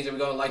on any things that we're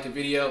gonna like the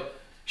video,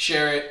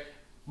 share it.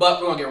 But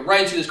we're gonna get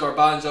right into this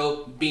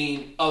garbanzo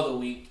bean of the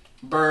week.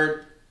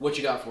 Bird, what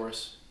you got for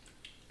us?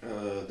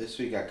 This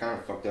week I kind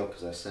of fucked up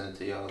because I sent it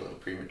to y'all a little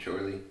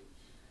prematurely.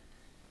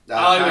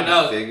 I don't even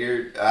know.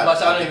 Figured. I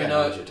don't even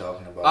know what you're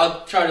talking about.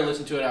 I'll try to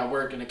listen to it at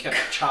work, and it kept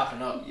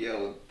chopping up.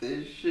 Yo,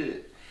 this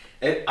shit.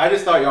 I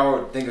just thought y'all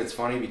would think it's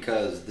funny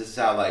because this is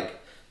how like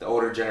the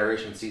older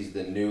generation sees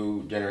the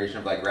new generation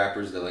of like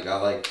rappers. That like I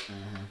like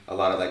a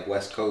lot of like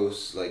West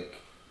Coast like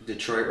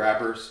Detroit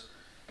rappers.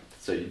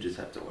 So you just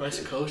have to watch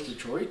West it. Coast,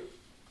 Detroit.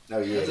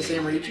 Oh yeah, That's the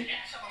same region.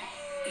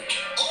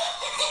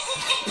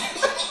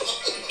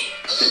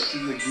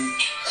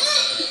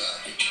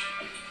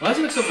 Why does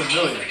it look so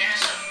familiar?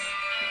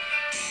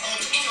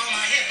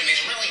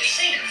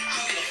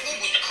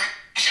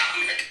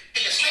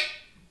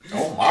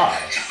 Oh my.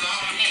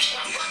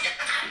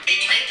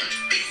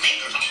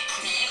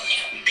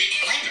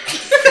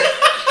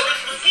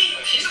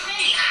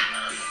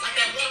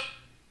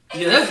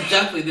 Yeah, that's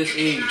definitely this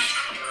age.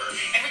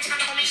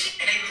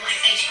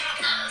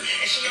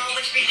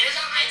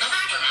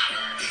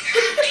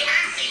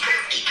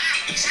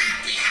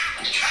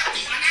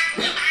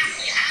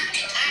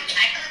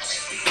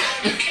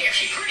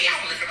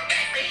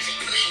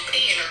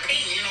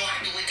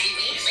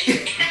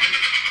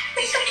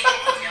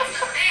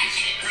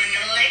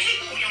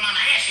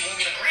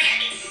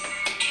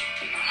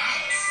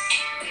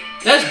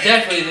 That's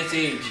definitely this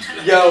age.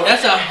 Yo,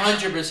 that's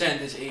 100%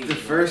 this age. The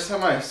first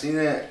time I seen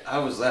that, I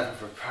was laughing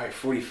for probably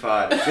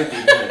 45 to 50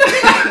 minutes.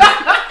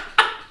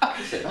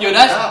 Yo,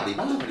 that's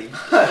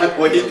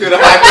when he threw the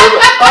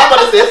hyperbole. I'm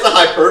about to say it's a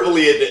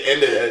hyperbole at the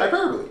end of that.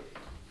 Hyperbole.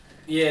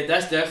 Yeah,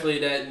 that's definitely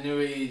that new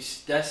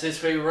age. That's his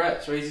favorite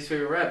rap. Swayze's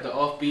favorite rap. The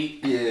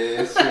offbeat.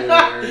 Yes,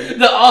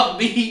 the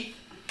offbeat.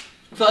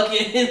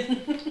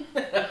 Fucking.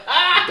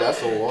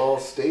 That's a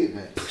wild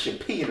statement. Pushing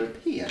P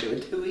and P. I do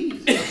it too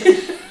easy.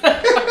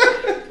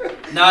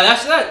 Nah,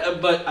 that's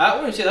that. But I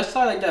wouldn't say that's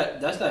not like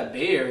that. That's that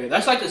Bay Area.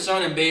 That's like the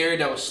song in Bay Area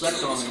that was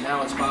slept on, and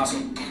now it's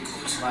popping.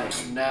 Like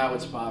now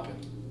it's popping.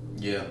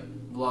 Yeah.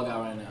 Vlog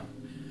out right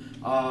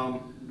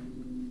now.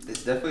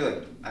 It's definitely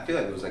like I feel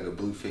like it was like a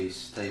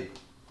Blueface type.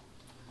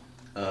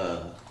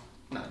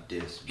 Not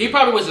diss. He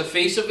probably was the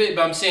face of it,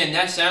 but I'm saying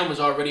that sound was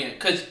already in.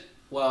 Cause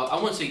well, I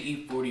wouldn't say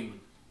E40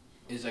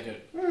 is like a.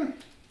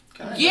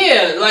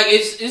 Yeah, like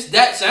it's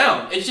that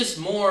sound. It's just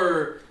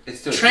more.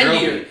 It's still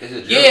trendier. It's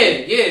a drill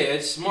beat. beat.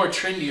 It's more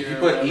trendier. If you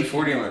put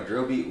E40 on a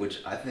drill beat,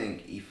 which I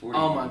think E40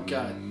 oh my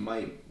God.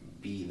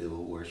 might be the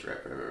worst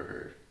rapper I've ever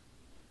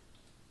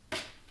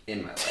heard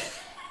in my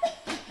life.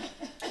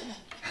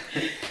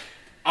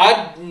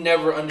 I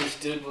never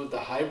understood what the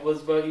hype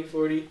was about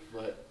E40,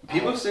 but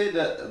people say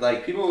that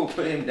like people will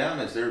put him down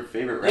as their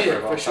favorite rapper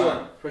of all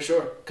time. For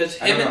sure. Because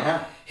him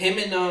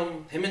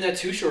and that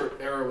Too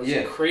Short era was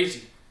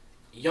crazy.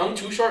 Young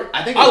Too Short.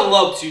 I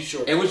love Too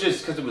Short. It was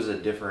just because it was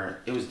different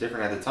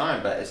at the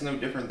time, but it's no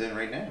different than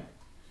right now.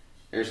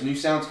 There's new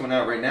sounds coming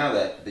out right now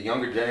that the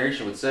younger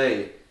generation would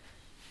say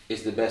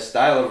is the best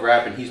style of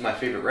rap, and he's my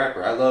favorite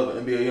rapper. I love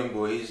NBA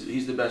YoungBoy.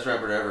 He's the best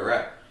rapper to ever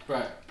rap.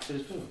 Right. Shit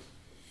is cool.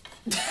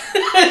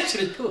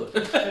 Shit is cool.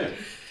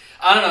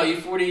 I don't know,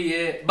 E40,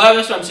 yeah. But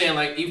that's what I'm saying,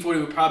 like,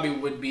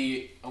 E40 would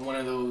be one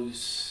of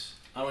those,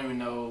 I don't even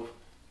know,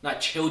 not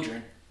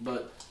children,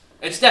 but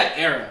it's that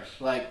era.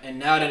 Like, and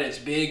now that it's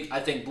big, I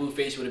think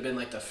Blueface would have been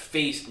like the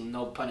face,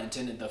 no pun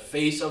intended, the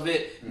face of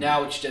it. Mm-hmm.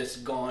 Now it's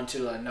just gone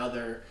to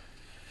another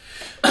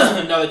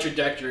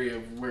trajectory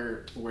of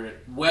where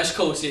West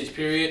Coast is,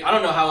 period. I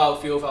don't know how I would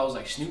feel if I was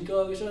like Snoop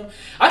Dogg or something.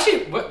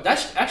 Actually,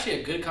 that's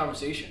actually a good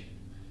conversation.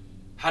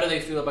 How do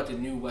they feel about the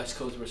new West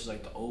Coast versus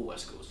like the old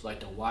West Coast, like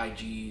the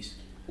YGs?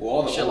 Well,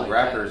 all the old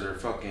rappers are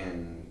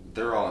fucking.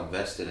 They're all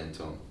invested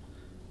into them.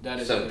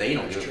 So they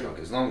don't give a fuck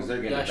as long as they're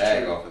getting a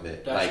bag off of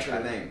it. Like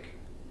I think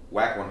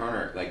Whack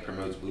 100 like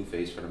promotes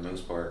Blueface for the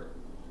most part.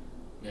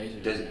 Yeah,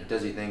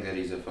 does he think that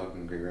he's a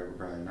fucking great rapper?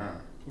 Probably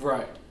not.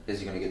 Right. Is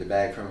he gonna get the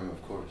bag from him?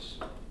 Of course.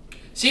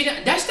 See,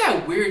 that's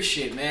that weird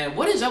shit, man.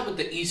 What is up with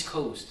the East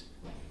Coast?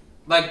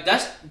 Like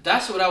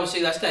that's what I would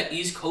say. That's that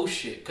East Coast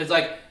shit. Cause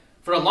like.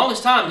 For the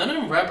longest time, none of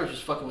them rappers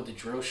was fucking with the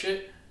drill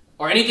shit.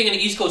 Or anything in the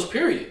East Coast,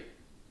 period.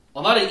 A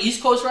lot of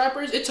East Coast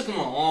rappers, it took them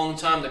a long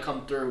time to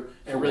come through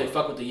and really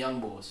fuck with the young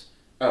boys.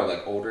 Oh,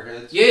 like older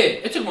heads? Yeah,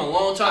 it took them a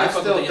long time to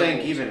fuck with the young boys. I still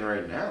think even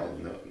right now,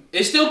 no.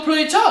 It's still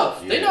pretty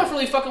tough. Yeah. They're not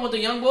really fucking with the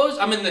young boys.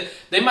 I mean,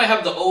 they might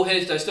have the old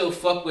heads that still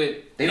fuck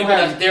with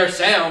that's their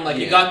sound. Like,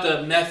 you got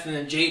the Meth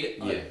and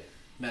Jada. Yeah.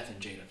 Meth and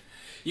Jada.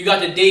 You got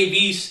the Dave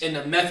East and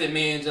the Method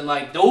Mans and,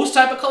 like, those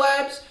type of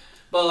collabs.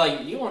 But,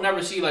 like, you won't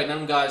never see, like,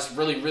 them guys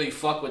really, really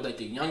fuck with, like,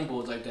 the young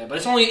boys like that. But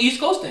it's only an East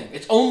Coast thing.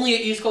 It's only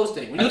an East Coast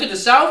thing. When you look at the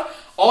South,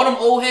 all them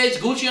old heads,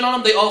 Gucci and all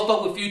them, they all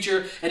fuck with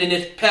Future, and then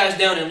it's passed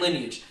down in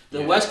lineage.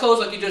 The West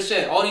Coast, like you just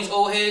said, all these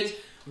old heads,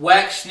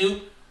 Whack,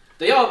 Snoop,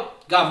 they all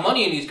got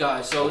money in these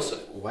guys. So it's...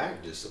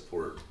 Whack just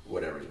support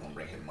whatever's going to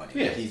bring him money.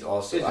 Yeah. Like he's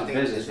also,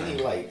 isn't he,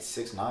 like,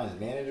 6ix9ine's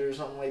manager or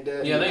something like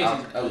that? Yeah, I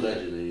think he's...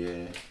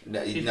 Allegedly,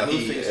 yeah.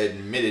 He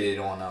admitted it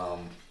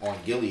on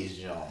Gilly's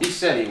Jones. He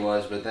said he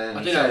was, but then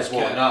he said,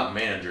 well, not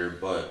manager,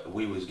 but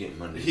we was getting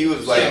money. He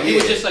was like, he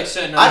was just like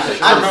setting up. I just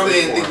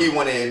didn't think he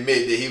wanted to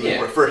admit that he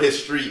was for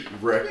his street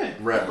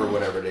rep or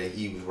whatever that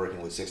he was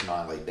working with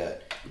 6ix9ine like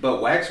that.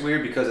 But Wack's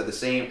weird because in the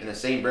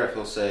same breath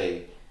he'll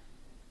say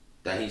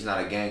that he's not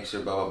a gangster,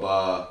 blah blah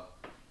blah.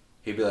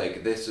 He'd be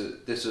like, this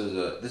is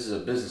a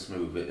business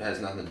move. It has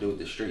nothing to do with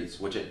the streets,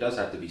 which it does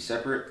have to be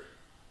separate.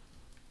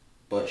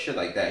 But shit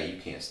like that,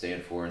 you can't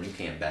stand for, and you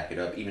can't back it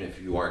up, even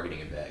if you are getting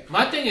it back.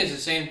 My thing is the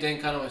same thing,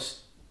 kind of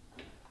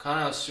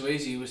how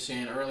Swayze was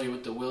saying earlier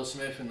with the Will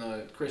Smith and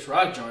the Chris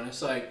Rock joint.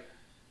 It's like,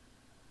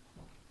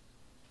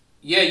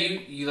 yeah,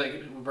 you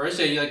like Roberto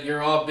said,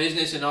 you're all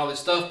business and all this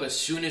stuff, but as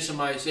soon as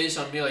somebody says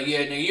something, you're like,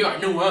 yeah, nigga, you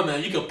already know where I'm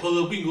at. You can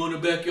pull up, we can go in the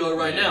backyard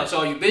right now. So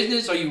are you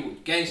business or are you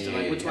gangster?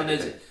 Like, which one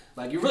is it?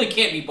 Like, you really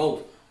can't be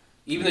both.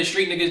 Even the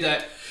street niggas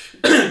that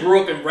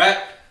grew up in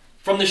rap.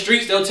 From the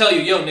streets, they'll tell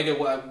you, yo, nigga,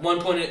 at one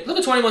point, look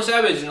at 21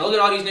 Savage, and look at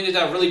all these niggas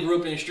that really grew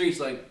up in the streets,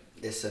 like...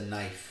 It's a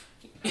knife.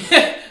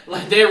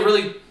 Like, they're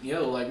really,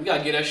 like, we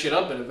gotta get that shit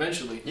up and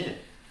eventually. Yeah,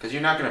 because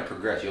you're not gonna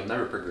progress. You'll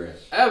never progress.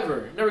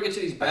 Ever. Never get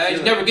to these bags.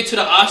 You never get to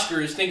the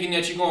Oscars thinking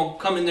that you're gonna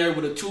come in there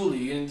with a Thule,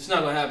 and it's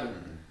not gonna happen.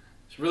 Mm-hmm.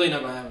 It's really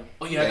not gonna happen.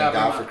 Oh, yeah, I got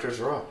down for Chris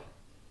Rock.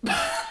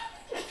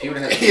 He would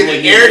have had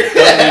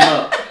him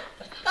up.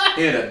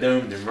 He would have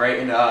doomed him right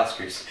in the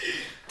Oscars.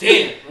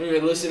 Damn,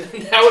 listen.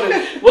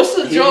 What's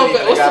the job?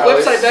 What's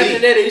the website back in the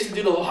day? They used to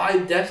do the high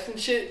def and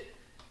shit.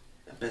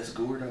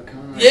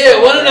 bestgore.com.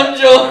 Yeah, one of them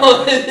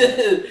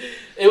joints.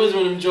 It was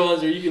one of them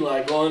joints where you can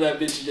like go on that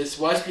bitch and just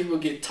watch people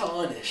get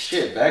tarnished.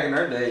 Shit, back in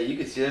our day, you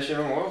could see that shit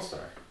on All Star.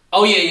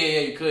 Oh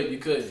yeah, you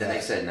could. Then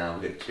they said, "Nah,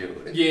 we gotta chill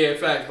with it." Yeah,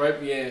 fact,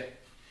 right? Yeah.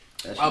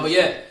 But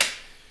yeah,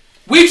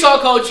 We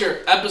Talk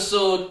Culture,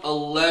 episode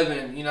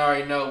 11. You know,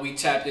 already know we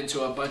tapped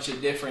into a bunch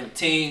of different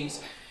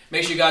teams.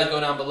 Make sure you guys go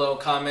down below,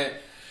 comment,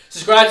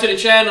 subscribe to the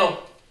channel.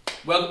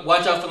 Well,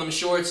 watch out for them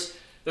shorts.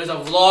 There's a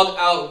vlog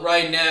out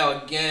right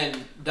now.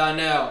 Again,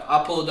 Donnell.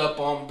 I pulled up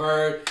on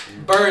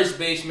Bird's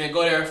Basement.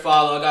 Go there and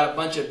follow. I got a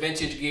bunch of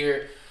vintage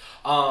gear.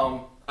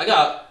 Every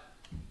time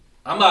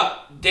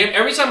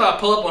I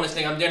pull up on this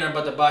thing, I'm damn near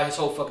about to buy his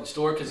whole fucking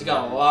store because he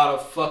got a lot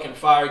of fucking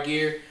fire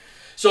gear.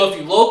 So if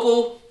you're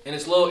local in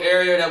this little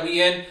area that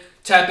we in,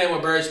 tap in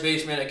with Bird's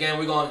Basement. Again,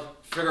 we're going to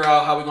figure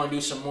out how we're going to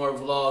do some more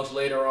vlogs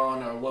later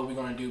on or what we're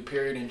going to do,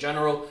 period, in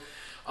general.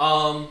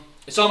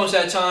 It's almost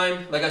that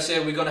time. Like I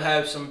said, we're going to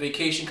have some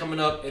vacation coming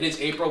up. It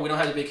is April. We don't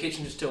have the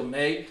vacation until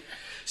May.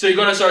 So you're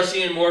going to start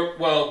seeing more.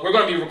 Well, we're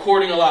going to be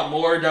recording a lot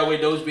more. That way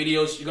those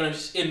videos,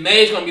 in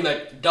May, it's going to be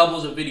like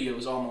doubles of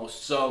videos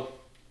almost. So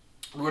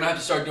we're going to have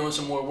to start doing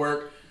some more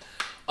work.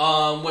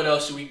 What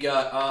else do we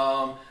got?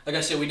 Like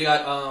I said, we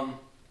got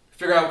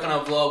figure out what kind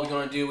of vlog we're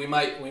going to do. We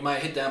might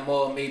hit that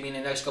mall maybe in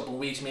the next couple of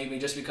weeks, maybe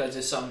just because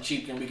it's something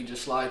cheap and we can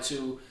just slide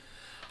to.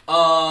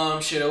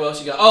 Shit, what else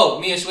you got? Oh,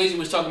 me and Swayze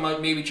was talking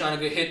about maybe trying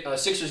to hit a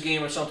Sixers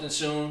game or something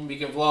soon. We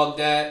can vlog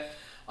that.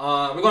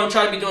 We're going to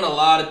try to be doing a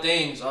lot of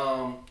things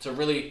to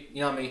really, you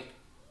know what I mean,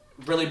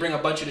 really bring a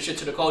bunch of the shit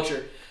to the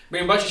culture.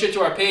 Bring a bunch of shit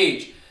to our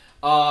page.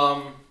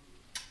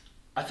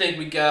 I think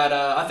we got,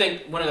 I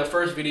think one of the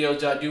first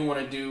videos that I do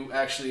want to do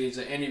actually is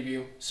an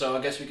interview. So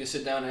I guess we can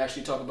sit down and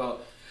actually talk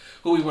about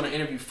who we want to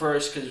interview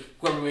first, because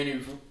whoever we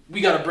interview, we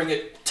got to bring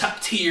it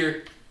top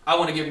tier. I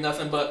want to give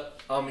nothing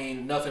but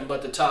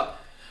the top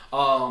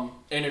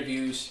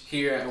interviews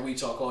here at We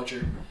Talk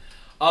Culture.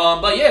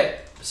 But yeah,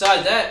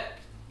 besides that,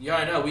 you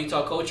already know We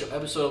Talk Culture,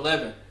 episode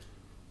 11.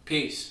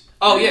 Peace.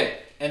 Oh yeah,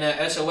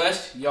 and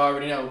SOS, you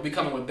already know, we'll be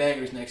coming with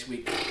bangers next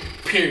week.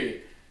 Period.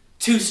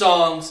 2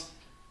 songs.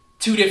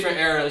 2 different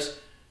eras,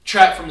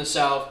 trap from the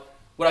South.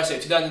 What I say,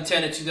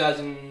 2010 to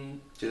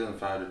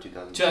 2005 to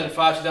 2010.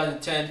 2005,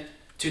 2010,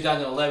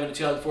 2011 to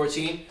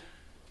 2014.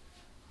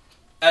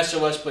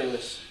 SOS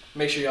playlist.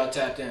 Make sure y'all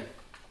tapped in.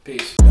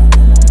 Peace.